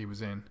episodes that he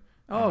was in.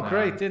 Oh,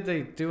 great! Did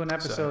they do an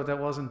episode that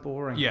wasn't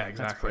boring? Yeah,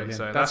 exactly.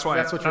 That's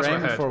what you're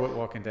aiming for with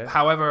Walking Dead.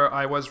 However,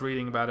 I was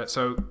reading about it,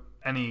 so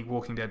any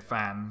Walking Dead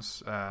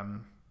fans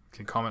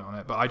can comment on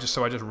it. But I just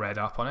read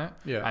up on it,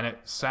 and it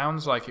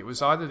sounds like it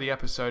was either the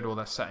episode or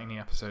they're setting the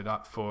episode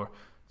up for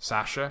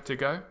Sasha to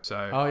go.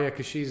 So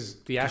because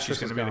she's the actress. She's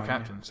going to be the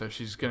captain, so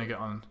she's going to get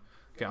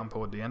on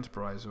board the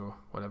Enterprise or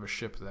whatever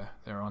ship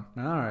they're on.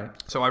 All right.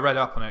 So I read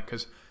up on it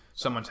because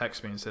someone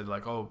texted me and said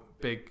like,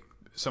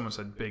 someone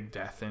said big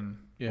death in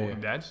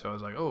Walking Dead. So I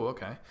was like, oh,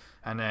 okay.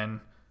 And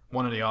then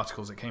one of the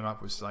articles that came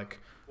up was like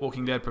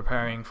Walking Dead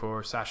preparing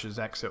for Sasha's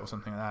exit or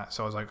something like that.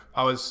 So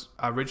I was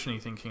originally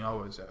thinking,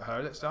 oh, is it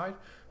her that's died?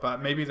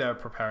 But maybe they're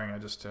preparing her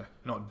just to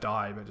not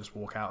die, but just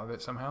walk out of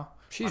it somehow.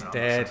 She's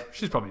dead.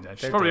 She's probably dead.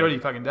 She's probably already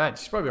fucking dead.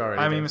 She's probably already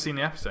I haven't dead. even seen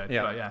the episode.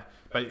 Yeah.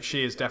 But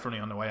she is definitely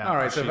on the way out. All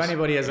right, so if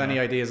anybody has any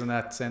ideas on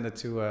that, send it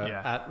to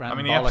at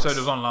Rant the episode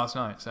was on last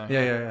night. So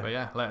yeah.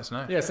 But let us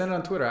know. Yeah, send it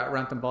on Twitter at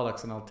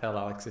rantandbollocks and I'll tell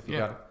Alex if you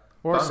got it.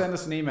 Or send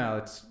us an email.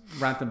 It's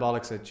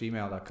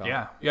rantandbollocks@gmail.com.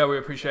 Yeah, we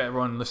appreciate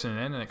everyone listening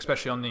in, and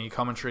especially on the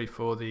commentary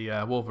for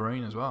the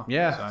Wolverine as well.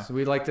 Yeah, so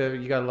we'd like to.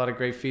 You got a lot of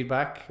great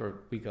feedback, or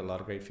we got a lot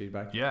of great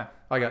feedback. Yeah,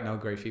 I got no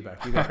great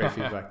feedback. You got great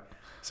feedback.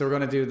 So we're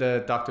going to do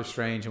the Doctor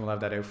Strange, and we'll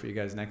have that out for you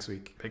guys next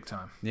week. Big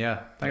time.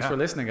 Yeah. Thanks for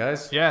listening,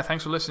 guys. Yeah,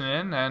 thanks for listening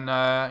in,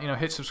 and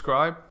hit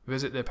subscribe.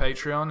 Visit the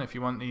Patreon if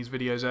you want these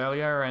videos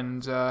earlier,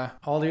 and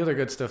all the other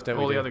good stuff that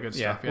we do. All the other good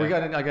stuff. Yeah. I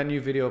got a new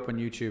video up on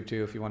YouTube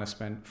too. If you want to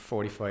spend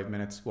 45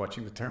 minutes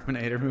watching the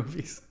Terminator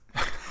movies,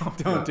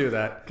 don't do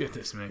that.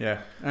 Goodness me.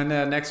 Yeah. And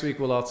next week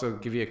we'll also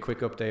give you a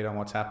quick update on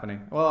what's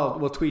happening. Well,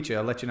 we'll tweet you.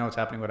 I'll let you know what's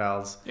happening with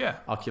Al's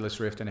Oculus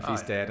Rift and if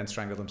he's dead and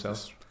strangled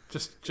himself.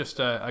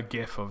 Just a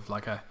gif of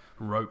like a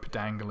rope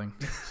dangling.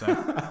 So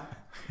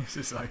it's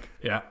just like,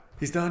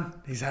 he's done.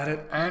 He's had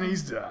it. And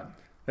he's done.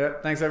 Yeah,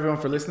 thanks everyone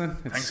for listening.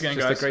 It's thanks again,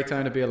 just guys. a great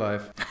time to be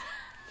alive.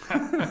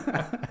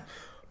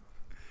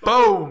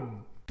 Boom!